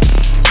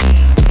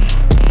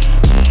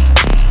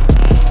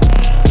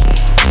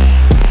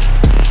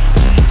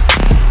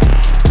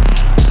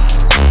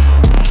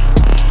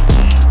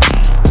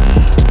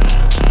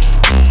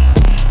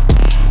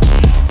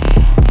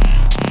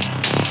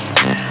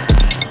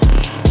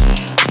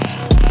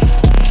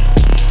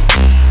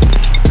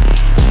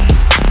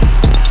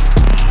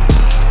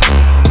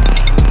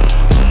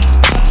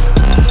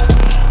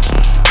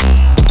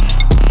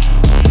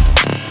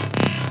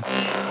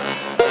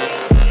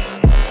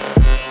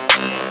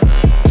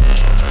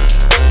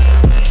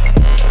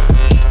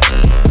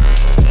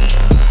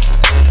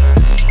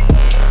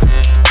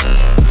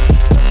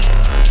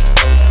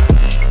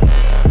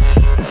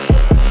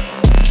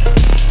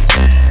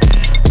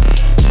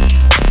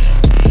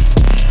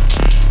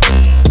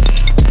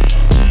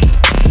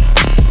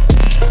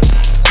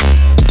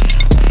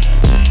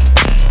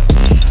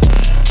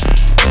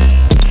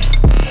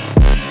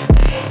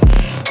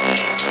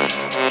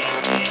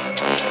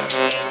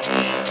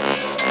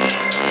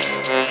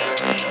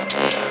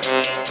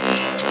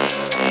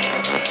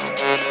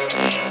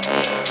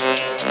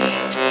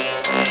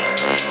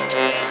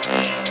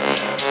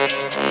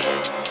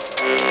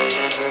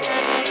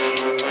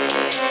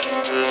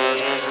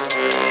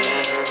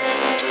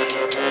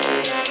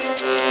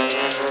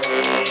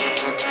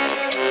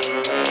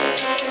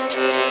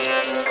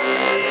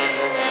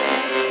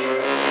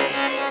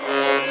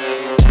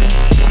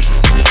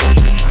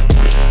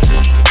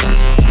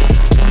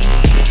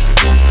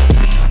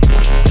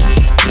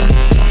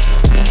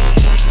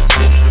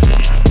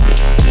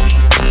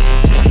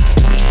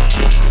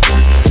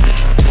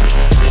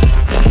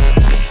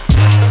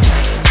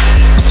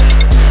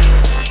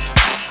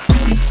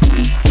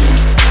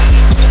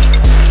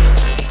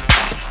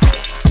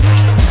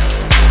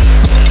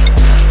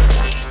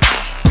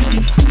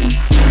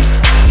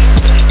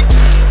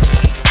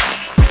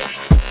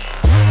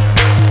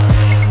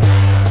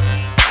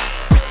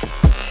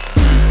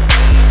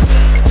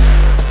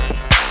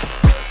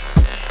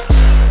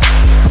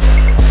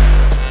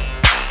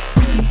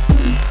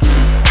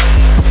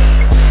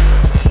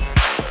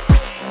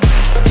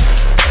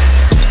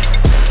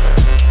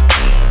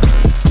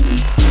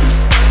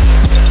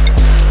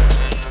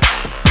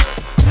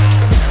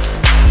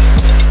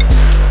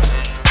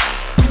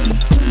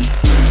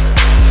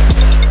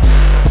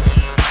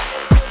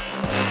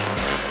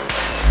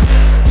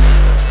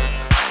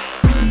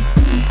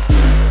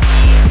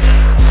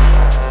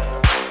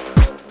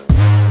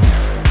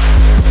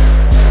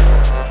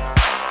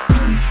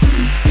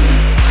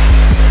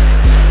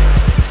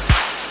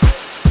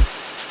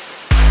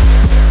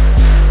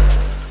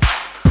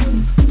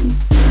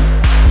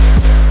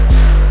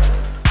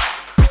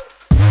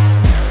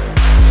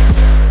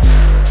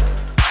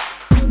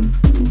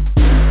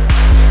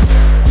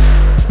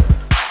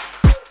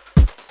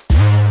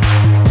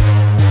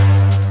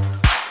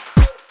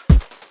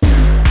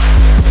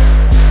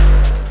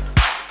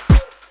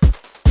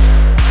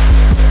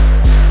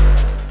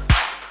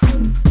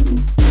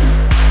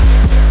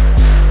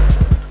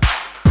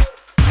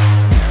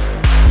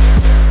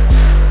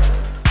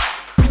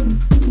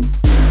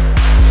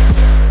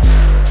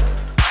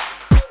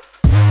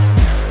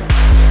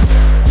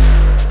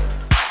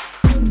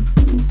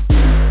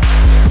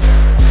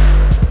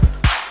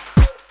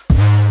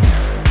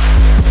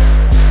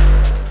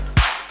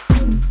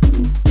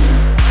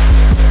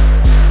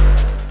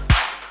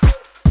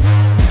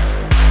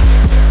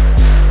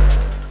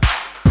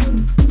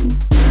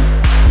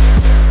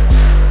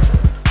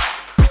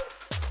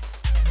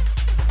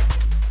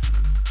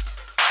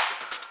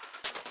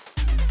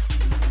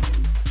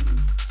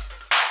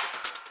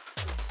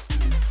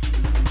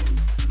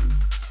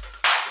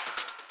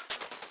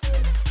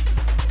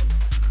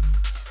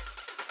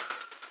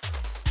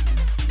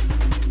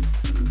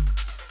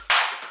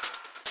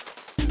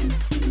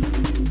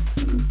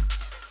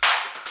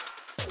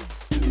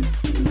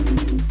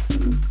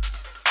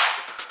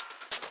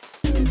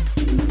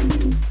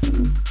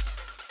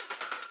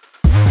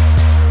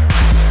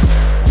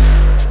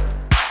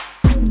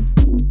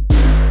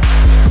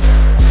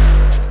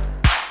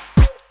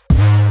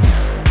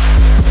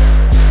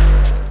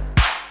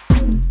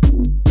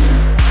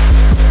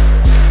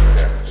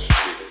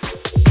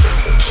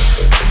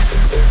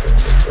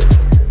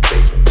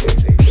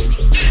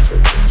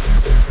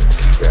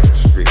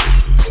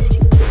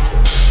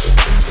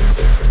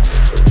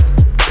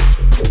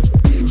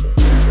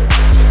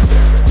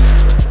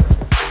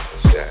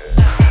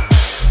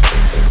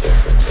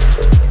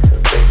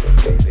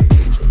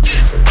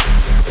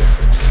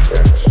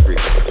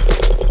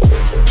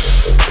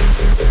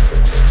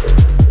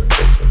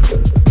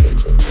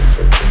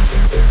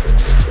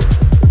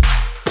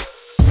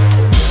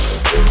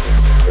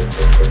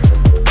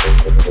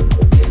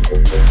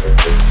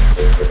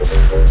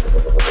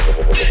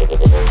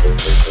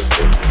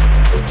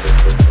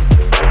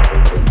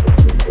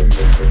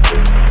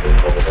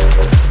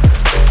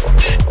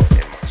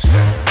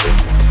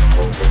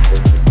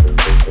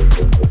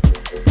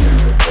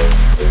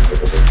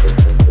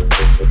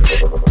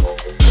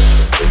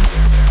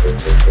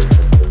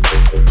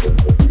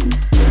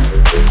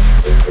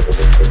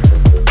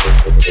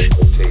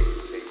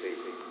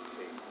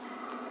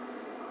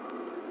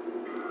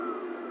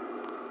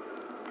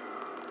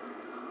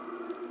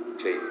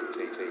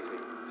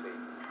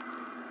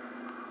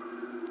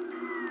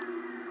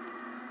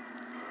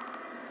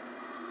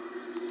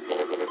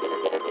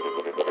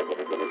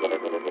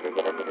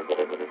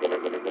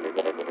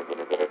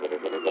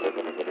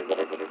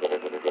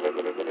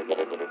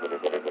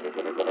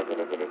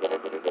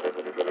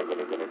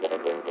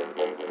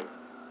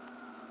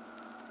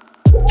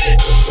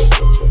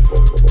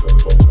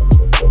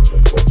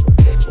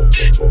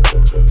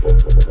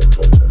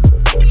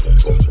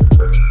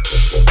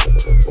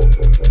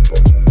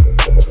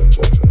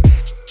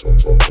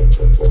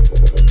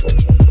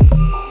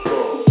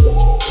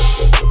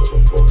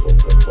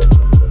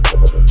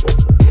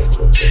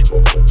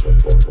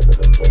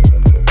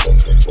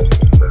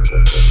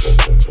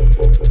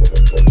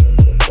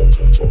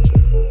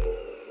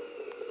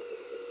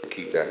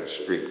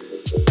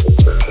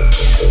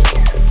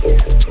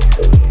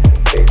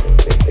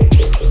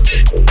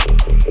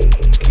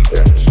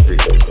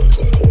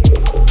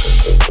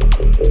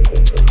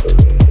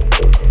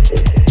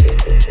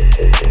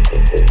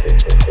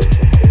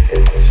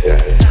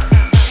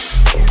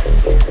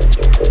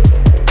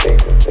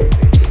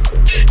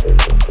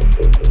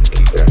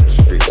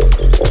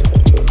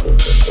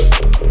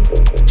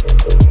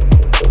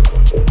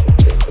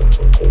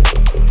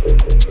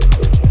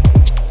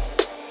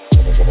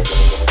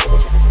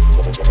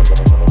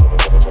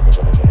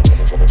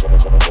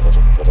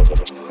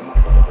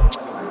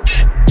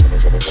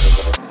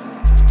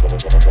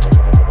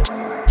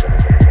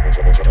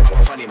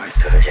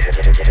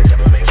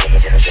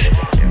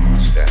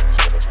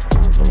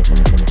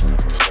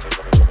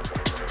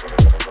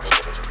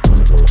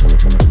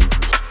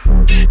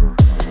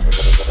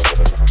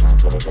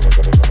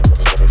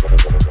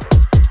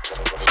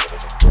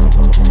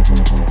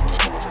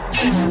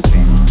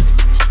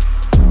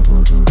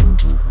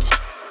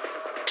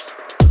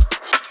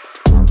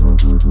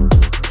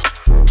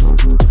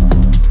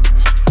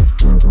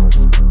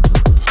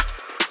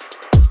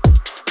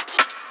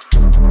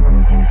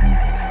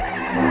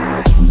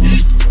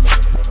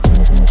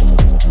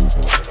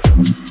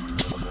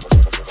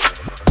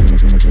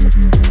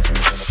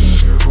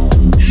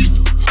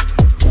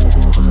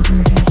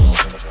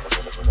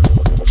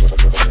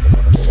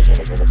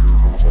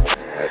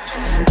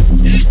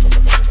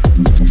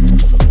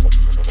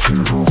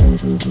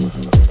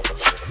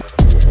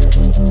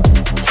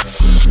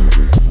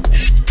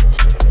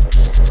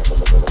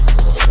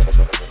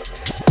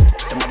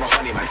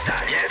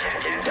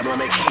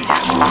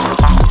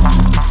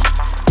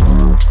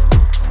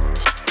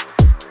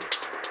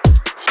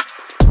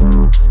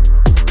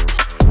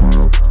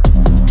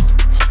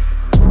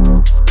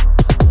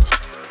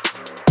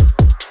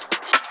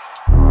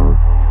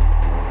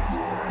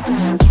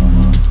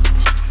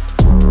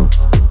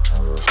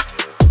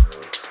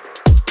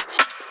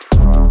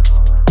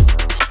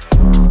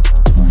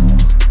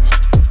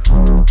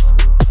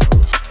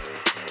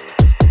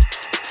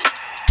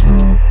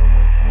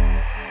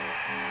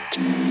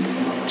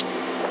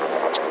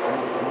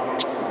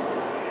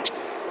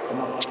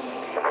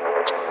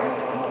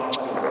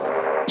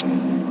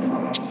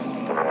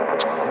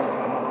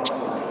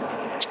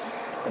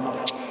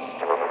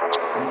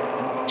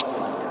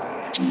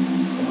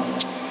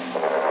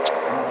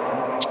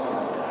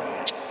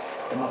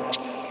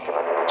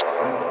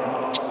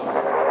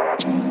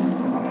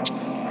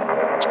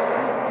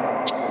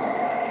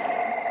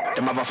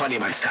 a funny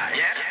man style.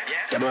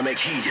 Them a make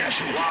heat, yeah,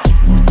 shoot.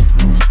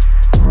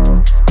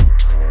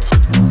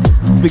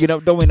 Picking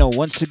up Domino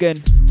once again.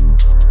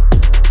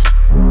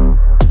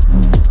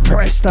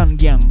 Preston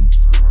Gang.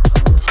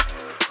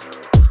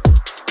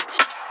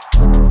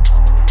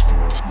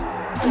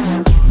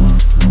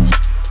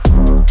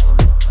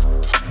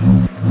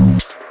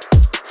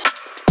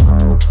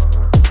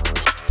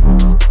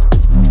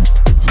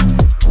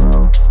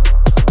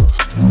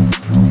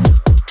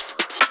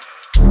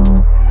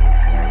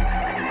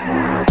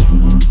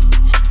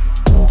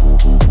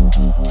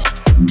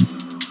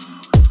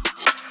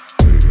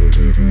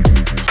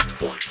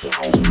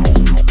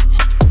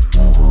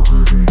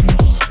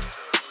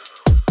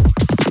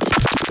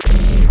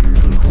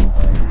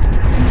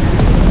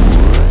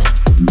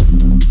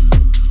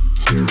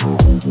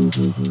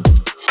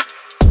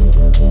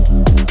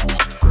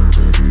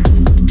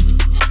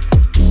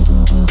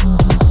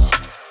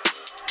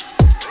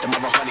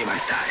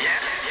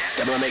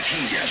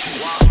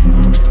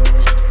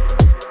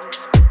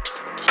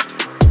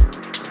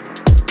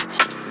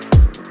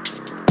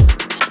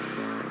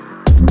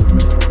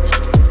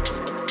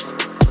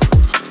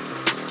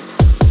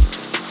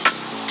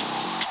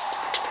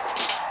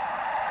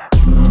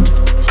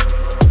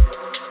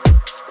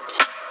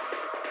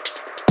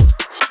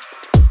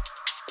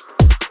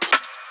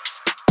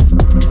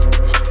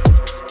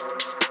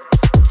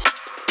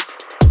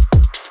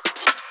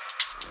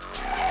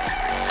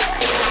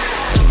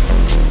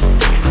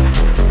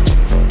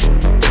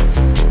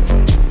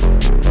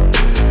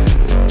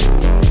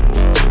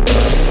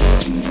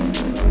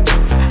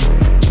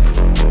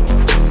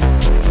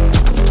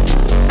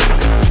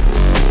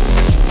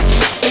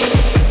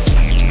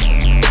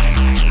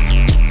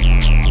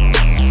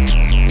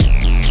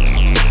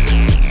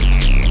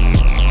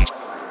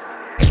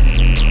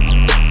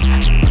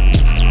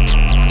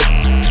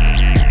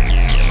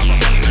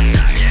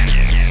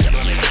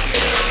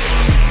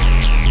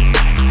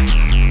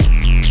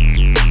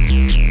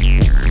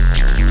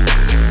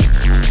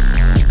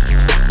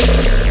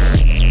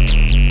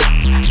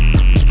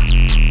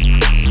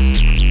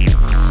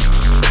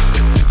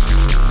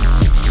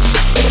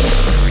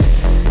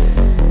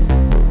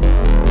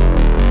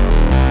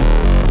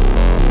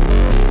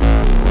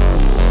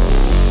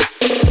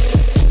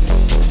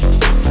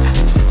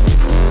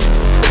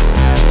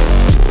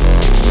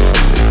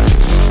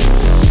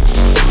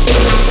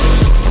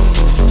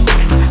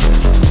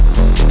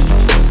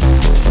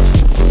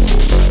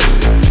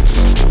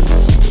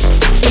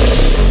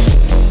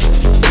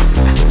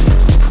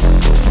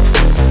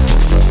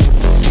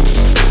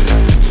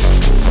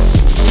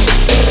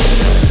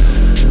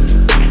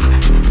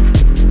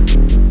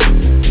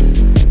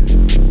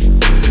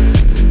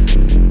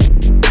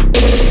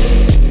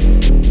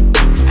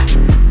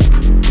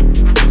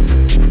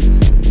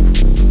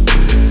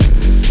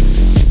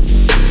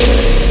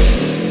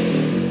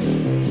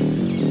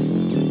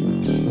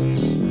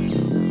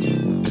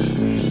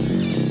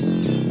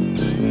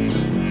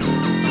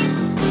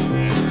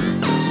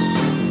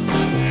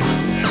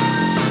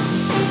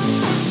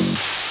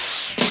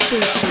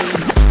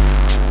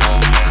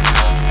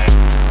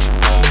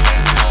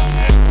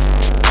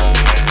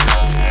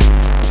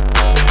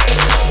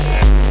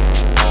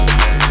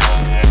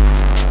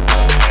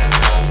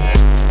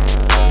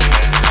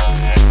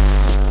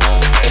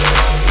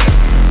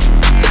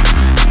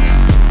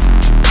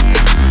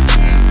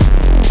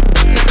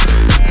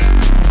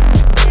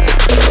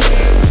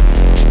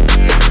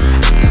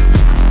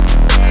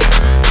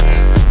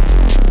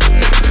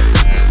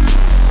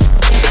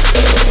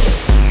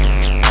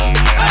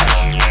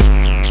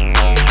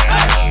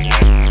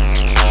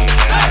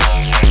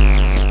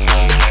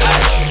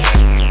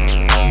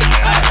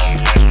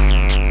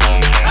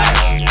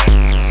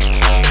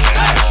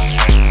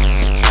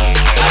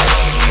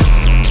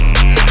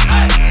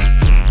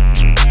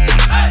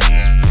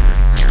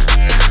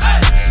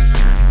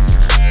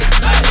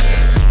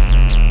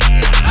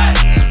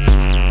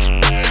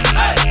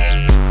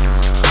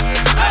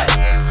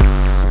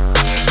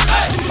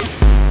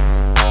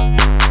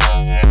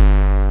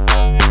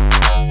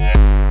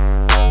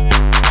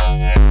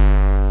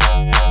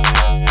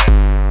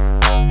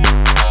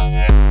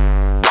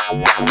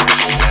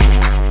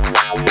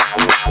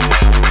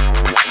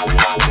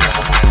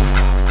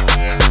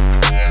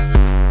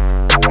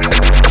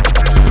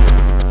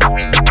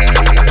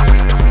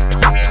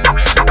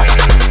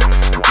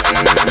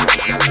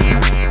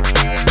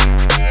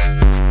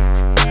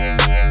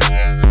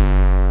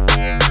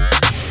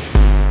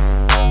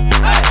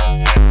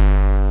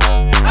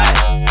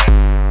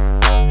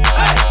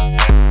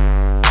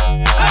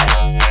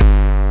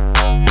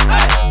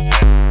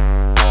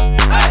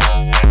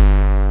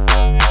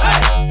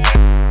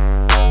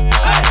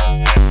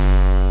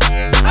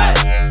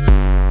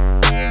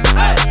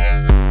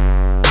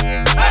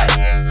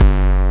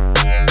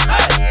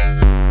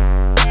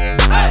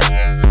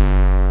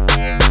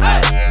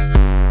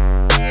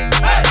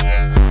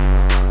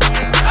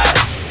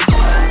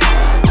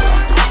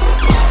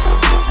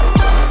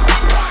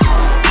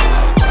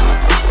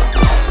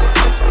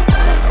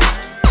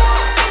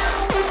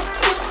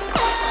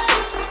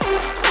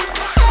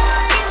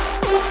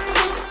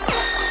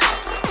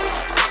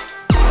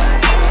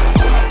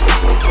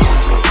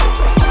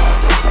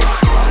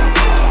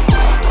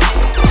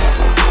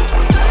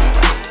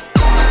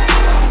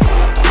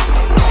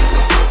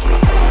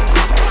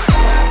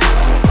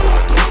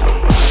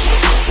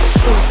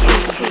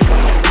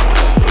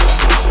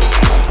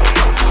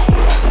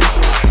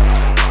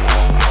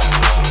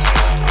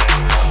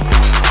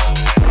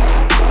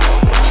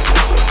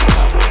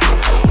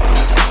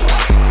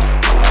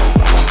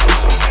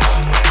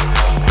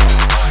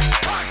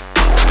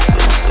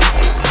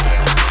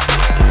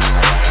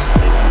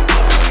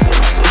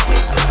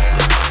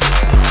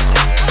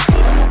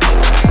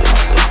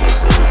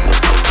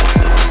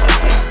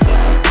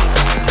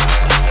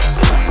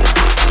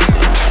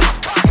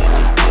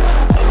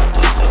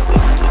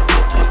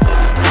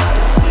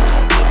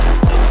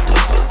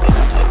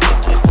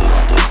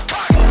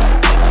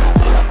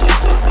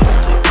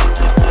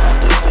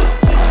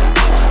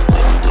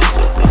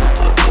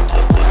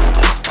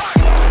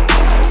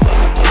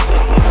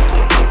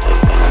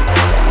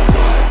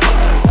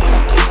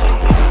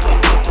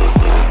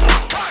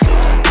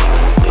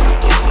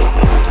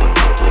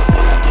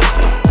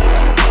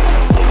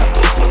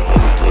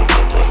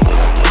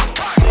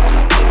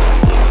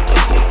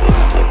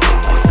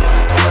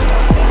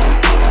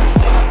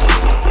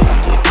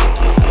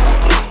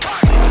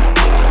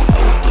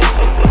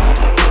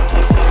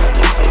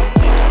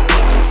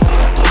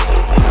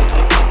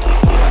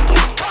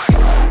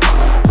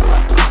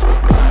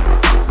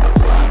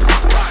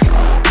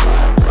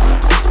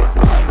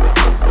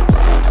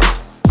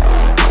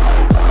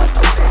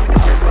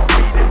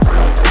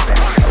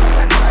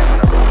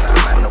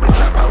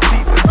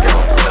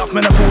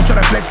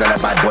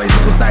 bad boys,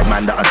 little side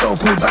man that are so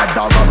cool. Bad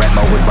dog, I rep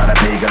my hood by the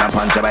pagan. I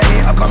punch him, I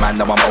hate a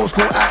commando, I'm old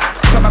school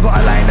act. Come I got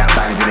a line that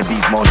bangs in the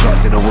beats, more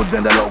shots in the hoods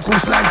than the local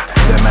slags.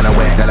 Them men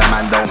aware, tell a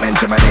man don't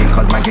mention my name,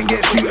 cause man can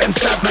get shoot and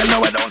stabbed. Man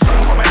know I don't slow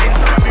for my name,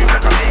 so I move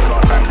like a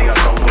A-class family, I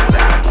so do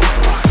that.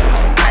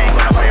 I ain't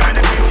gonna fire in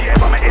the group yet,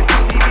 but my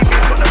SPTV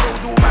been got the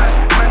road all mad.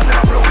 Man said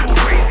I flow too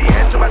crazy,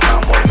 head to my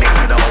sound boy, mix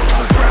with the old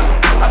school crap.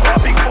 I got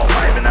a big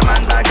 4-5 in the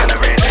man bag and a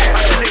red hair.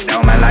 I should lick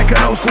down man like an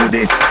old school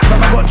this. But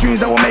I got tunes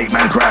that will make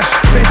man crash.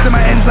 Best of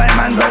my ends like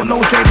man don't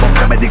know straight box.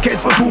 I'm a dickhead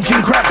for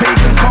talking crap.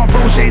 Pagans can't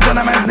throw shade on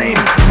a man's name.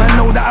 Man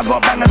know that I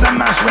got bangers and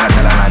mash. When I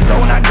tell a man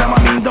don't act dumb, I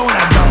mean don't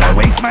act dumb. I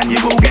waste man, you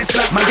go get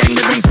slapped. My gang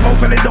they bring smoke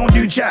but they don't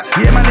do chat.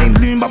 Yeah, my name's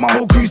Loon but my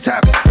whole crew's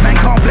tapped. Man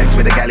can't flex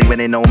with a galley when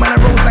they know man I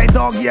rose like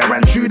dog. Yeah, I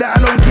ran through that. I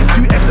don't give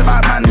 2 F's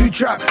about man who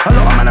trap. A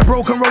lot of man are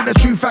broken road, the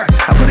true facts.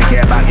 I couldn't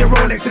care about your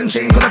Rolex and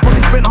chain, cause I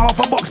probably spent half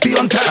a box P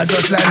on tax. I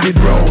just landed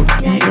road,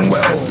 eating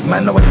well.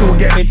 Man know I still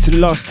get into the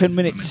last 10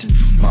 minutes.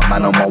 My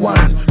man on my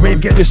ones,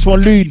 rave get this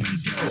one Loon.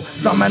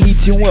 Some man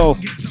eating well.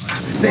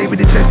 Say with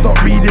the chest,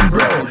 stop reading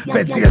braille.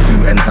 Fed see a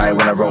suit and tie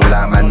when I roll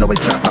out. Man know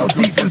it's trap house,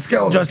 deets and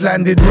scale. Just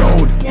landed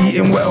road,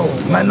 eating well.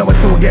 Man know I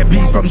still get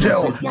peace from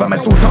jail. Fam I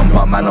still thump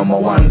up, man on my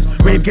ones.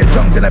 Rave get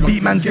jumped in a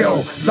beat man's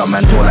girl. Some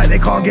man talk like they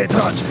can't get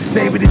touched.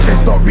 Say with the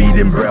chest, stop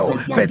reading braille.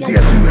 Fed see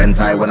a suit and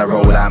tie when I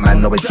roll out. Man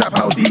know it's trap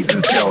house, deets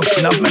and scale.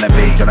 Enough man a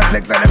fake, tryna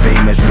flex like the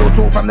famous. Real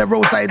talk from the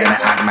roadside and I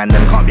act, man.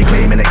 Them can't be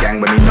claiming the gang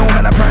when me know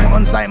man I prang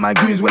on sight. My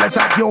goons will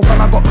attack. Yo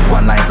fam I got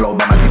one line flow,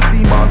 but my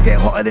 16 bars get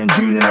hotter than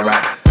June in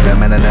Iraq. Them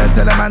men and nerds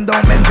tell a man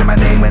don't mention my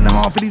name when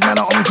half of these men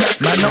are on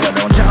crack. Man know I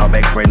don't chat, I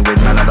beg friend with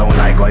man I don't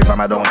like. Or if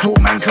I don't talk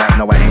man clap.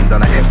 No I ain't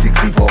done a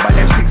F64 but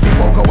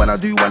F64 go when I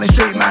do one is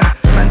straight man.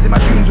 Man see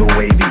my tunes all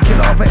wavy, kill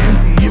off a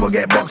MC. You will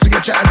get boxed with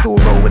your chat, I still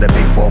roll with a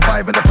big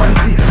 4-5 in the front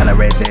seat and a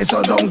red tape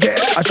so don't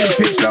get. I should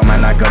pitch down man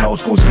like an old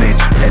school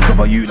snitch. Head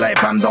top of you like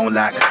fam don't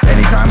lack.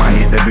 Anytime I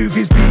hit the booth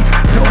is peak.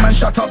 Tell man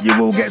shut up you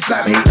will get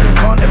slapped. Haters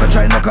can't ever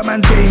try knock a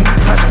man's game.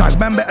 Hashtag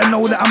man better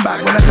know that I'm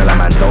back. When I tell a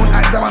man don't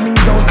act dumb I mean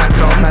don't act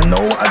dumb. Man know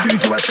what I do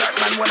to attract.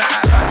 Man wanna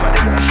act bad but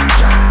they won't shoot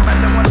jack. Man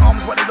them want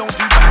arms but they don't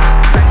do back.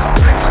 Man can't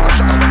flex like a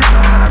shot when they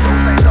know. Man I roll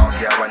side dog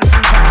yeah I run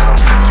through packs. I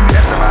don't give 2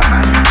 F's about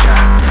man who chat.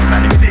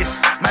 Man who this,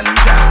 man who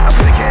that. I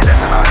couldn't care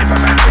less about if a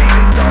man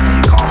failing dog.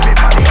 You can't fit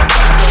money on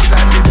that. Just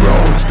landed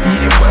road,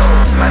 eating well.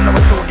 Man know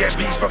I still get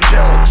peace from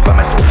jail. But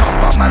I still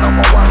thump up man on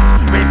my ones.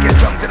 Rave get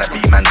jumped in a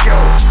beat man's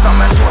girl. Some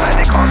man talk like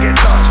they can't get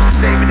touched.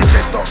 Say with the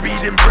chest stop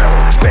reading braille.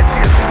 Fed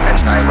see a suit and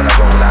tie when I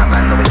roll out.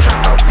 Man know it's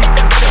trap house deets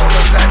and scale.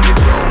 Just landed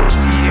road,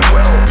 eating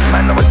well.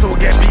 Man know I still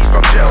get peace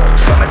from jail.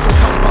 But I still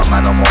thump up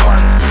man on my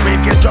ones. Rave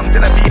get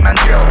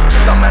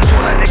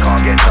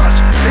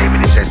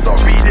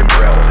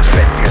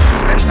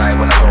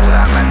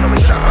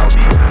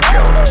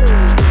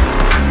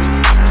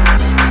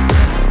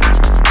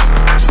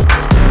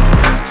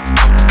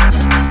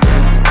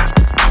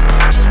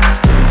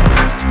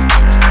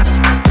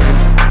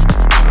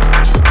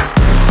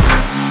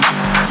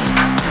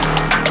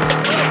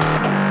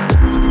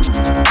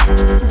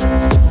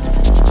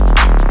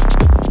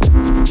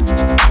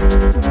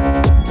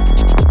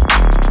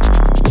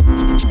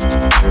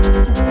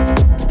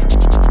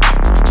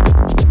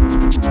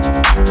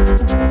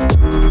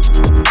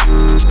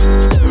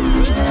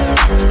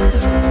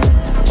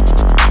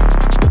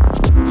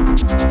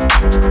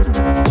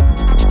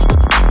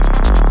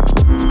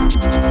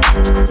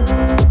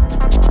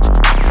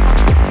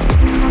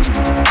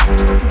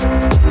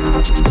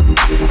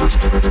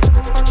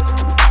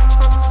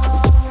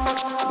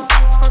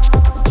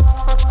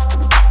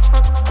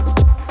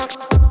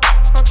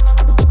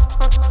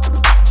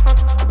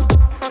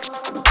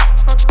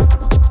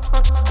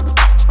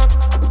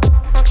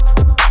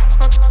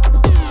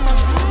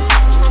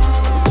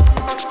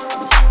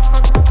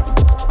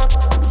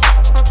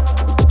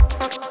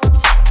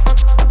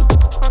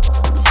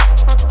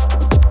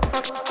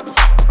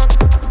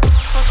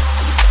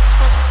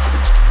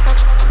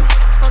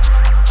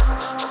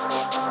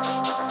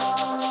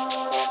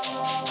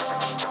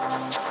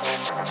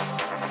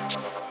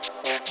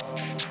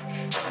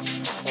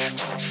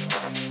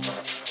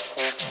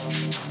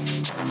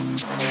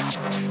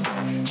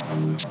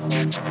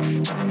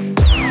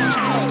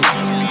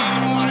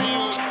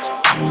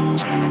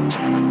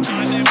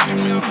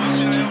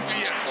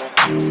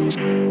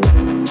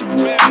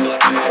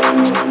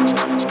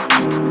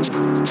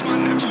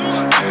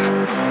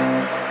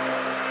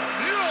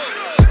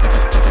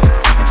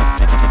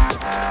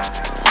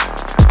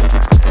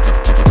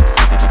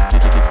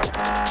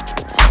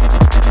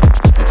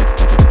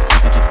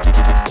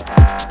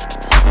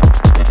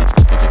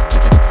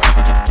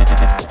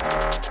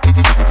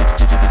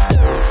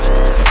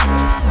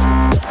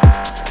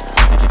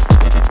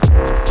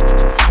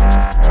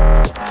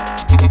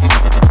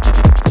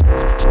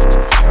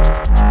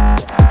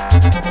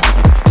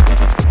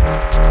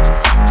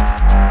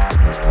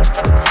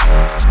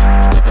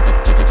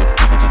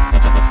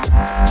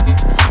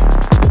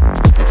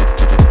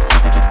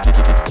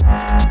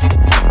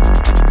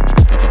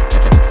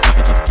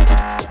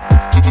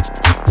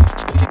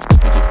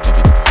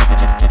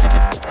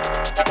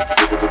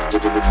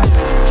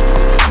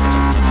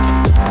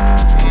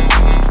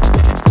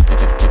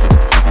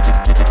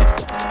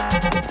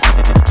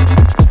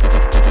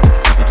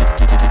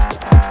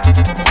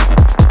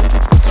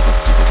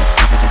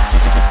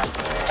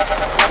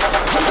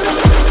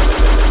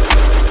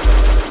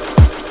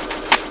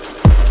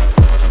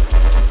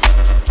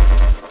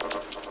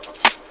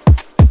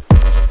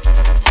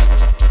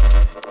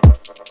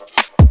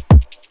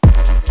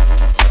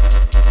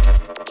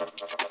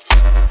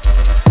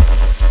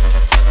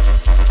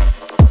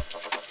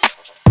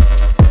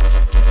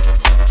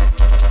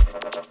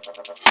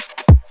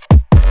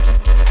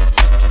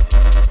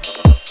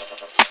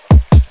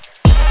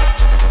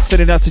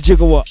Sending out to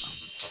Gigawatt.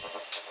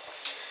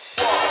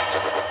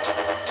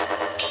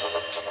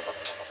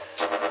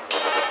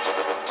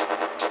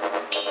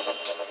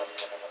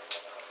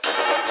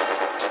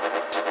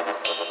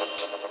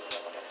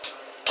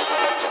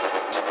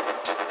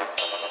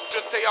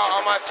 Just stay out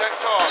of my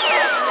sector.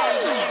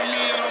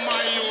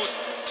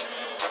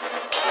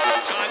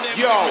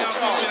 Yo.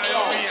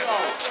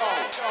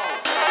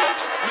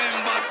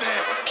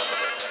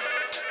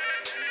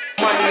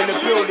 Money in the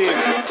building,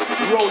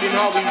 rolling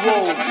how we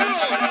roll.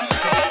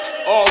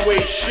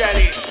 Always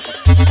shelly,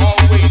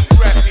 always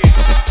repping,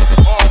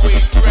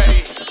 always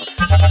ready.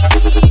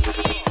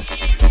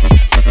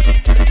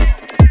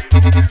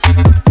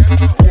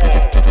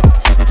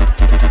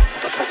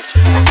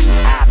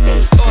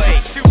 Oi,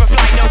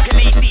 Superfly, no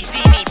Khaleesi,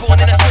 see me, born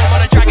in a storm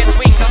on a dragon's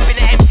wings. I spin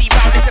an MC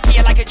round,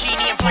 disappear like a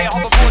genie and fly a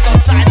hoverboard on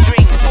Saturn's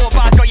rings. 4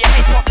 bars, got your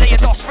head top, layer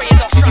dot, spraying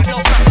off, strap, no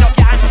snapping off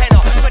your antenna.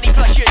 20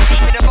 plus years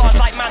deep in the bars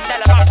like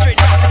Mandela, mastering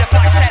rap in a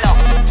black cellar.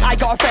 I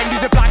got a friend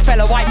who's a black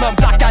fella, white mum,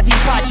 black dad, he's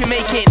part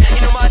Jamaican.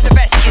 You know my the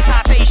best, he is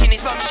half Asian,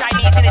 his mum's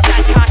Chinese and his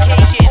dad's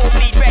Caucasian. All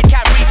bleed red,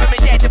 can't breathe from the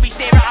dead, that we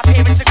stare at our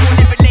parents and call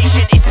it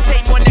relation. It's the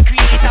same one that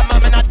created that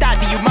mum and that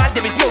dad, are you mad?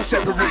 There is no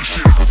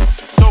separation.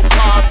 So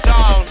calm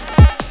down,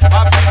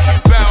 I think you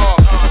better.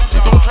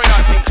 Don't try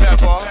acting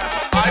clever,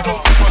 I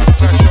don't feel under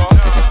pressure.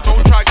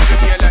 Don't try giving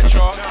me a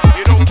lecture.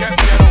 You don't get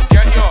me, I don't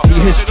get ya. The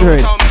history.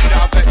 So don't tell me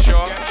that I bet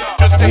ya.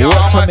 Just stay out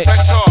of my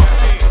sector.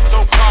 So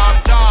calm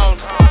down,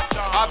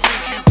 I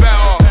think you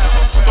better.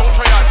 Don't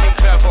try acting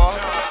clever,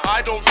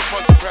 I don't feel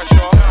under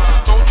pressure.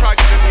 Don't try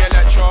giving me a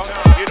lecture.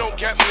 You don't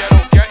get me, I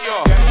don't get ya.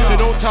 So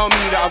don't tell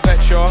me that I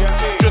bet ya.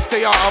 Just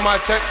stay out of my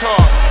sector.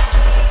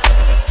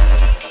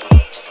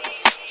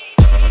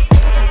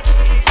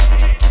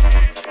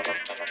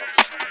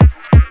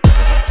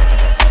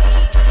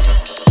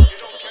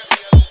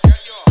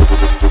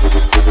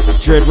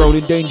 Dread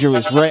rolling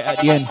dangerous right at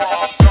the end.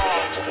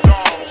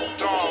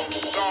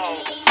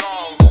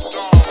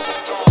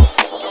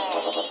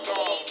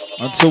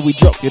 Until we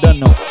drop, you don't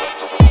know.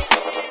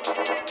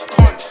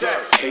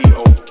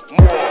 K.O.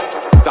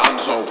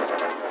 Danzo.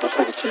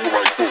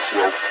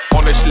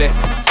 Honestly,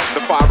 the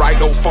far right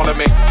don't follow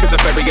me, cause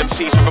if every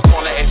MC's with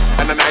equality,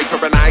 and an eye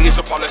for an eye is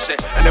a policy,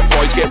 and them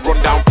boys get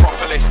run down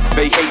properly.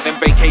 They hate them,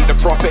 vacate the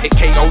property.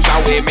 KO's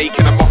out here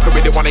making a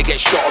mockery, they wanna get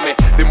shot of me.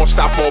 They must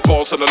have more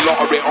balls than the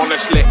lottery,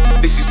 honestly.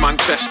 This is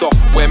Manchester,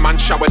 where man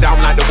shower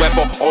down like the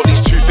weather. All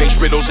these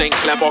two-faced riddles ain't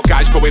clever,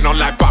 guys going on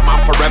like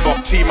Batman forever.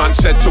 T-Man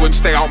said to him,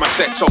 stay out my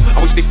sector.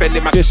 I was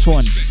defending my This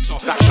one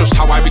that's just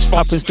how I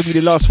respond. happens to be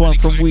the last one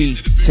from We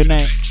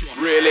tonight.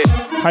 Really?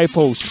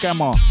 Hypo,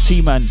 Scammer,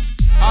 T-Man,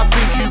 I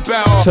think you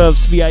better.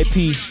 Turbs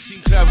VIP.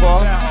 Clever,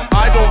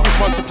 I don't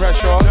respond to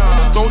pressure.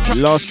 Don't try.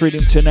 Last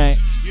reading tonight.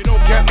 You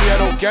don't get me, I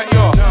don't get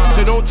ya.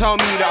 So don't tell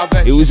me that I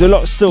bet It was a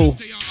lot still.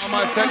 on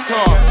my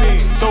sector.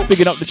 So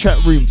Bigging up the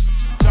chat room.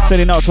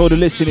 Sending out to all the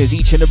listeners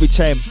each and every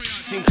time.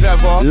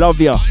 clever,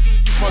 Love ya.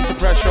 respond to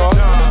pressure.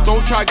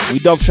 Don't try. We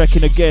dub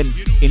tracking again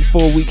in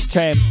 4 weeks'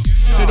 time.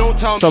 So don't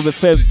tell Sub me.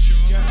 FM,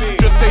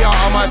 Just stay out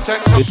of my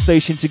sector. the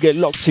station to get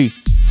locked to.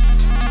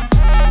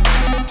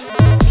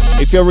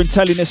 If you're in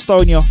Tallinn,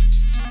 Estonia,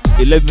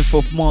 11th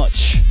of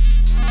March,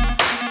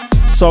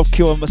 South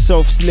Q and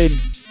myself, Slin.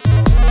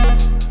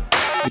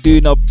 We're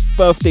doing a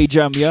birthday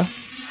jam, yeah?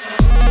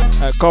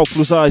 At Carl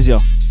Plus Asia.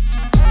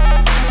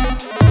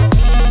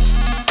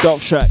 Dub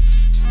track.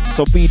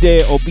 So be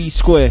there or be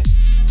square.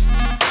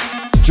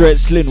 Dread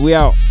Slin, we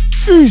out.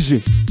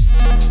 Easy.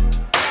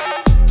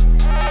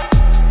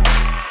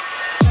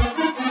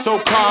 So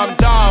calm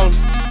down,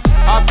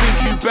 I think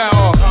you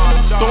better.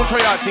 Don't try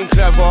acting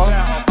clever,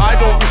 I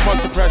don't respond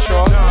to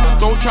pressure.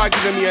 Don't try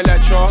giving me a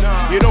lecture.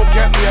 You don't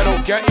get me, I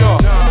don't get ya.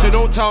 So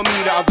don't tell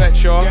me that I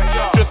vex ya.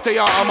 Just stay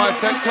out of my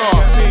sector.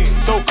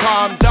 So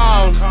calm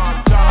down,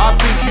 I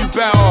think you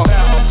better.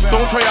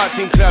 Don't try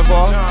acting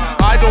clever,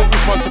 I don't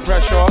respond to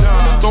pressure.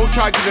 Don't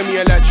try giving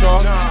me a lecture.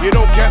 You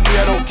don't get me,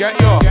 I don't get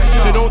ya.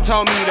 So don't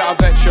tell me that I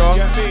vex ya.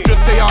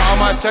 Just stay out of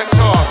my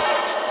sector.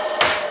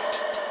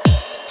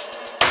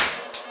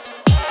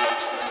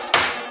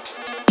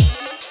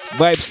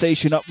 Vibe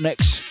Station up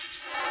next.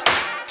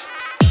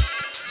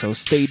 So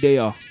stay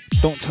there.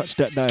 Don't touch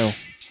that dial.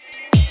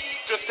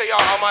 Just stay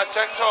out of my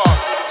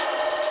sector.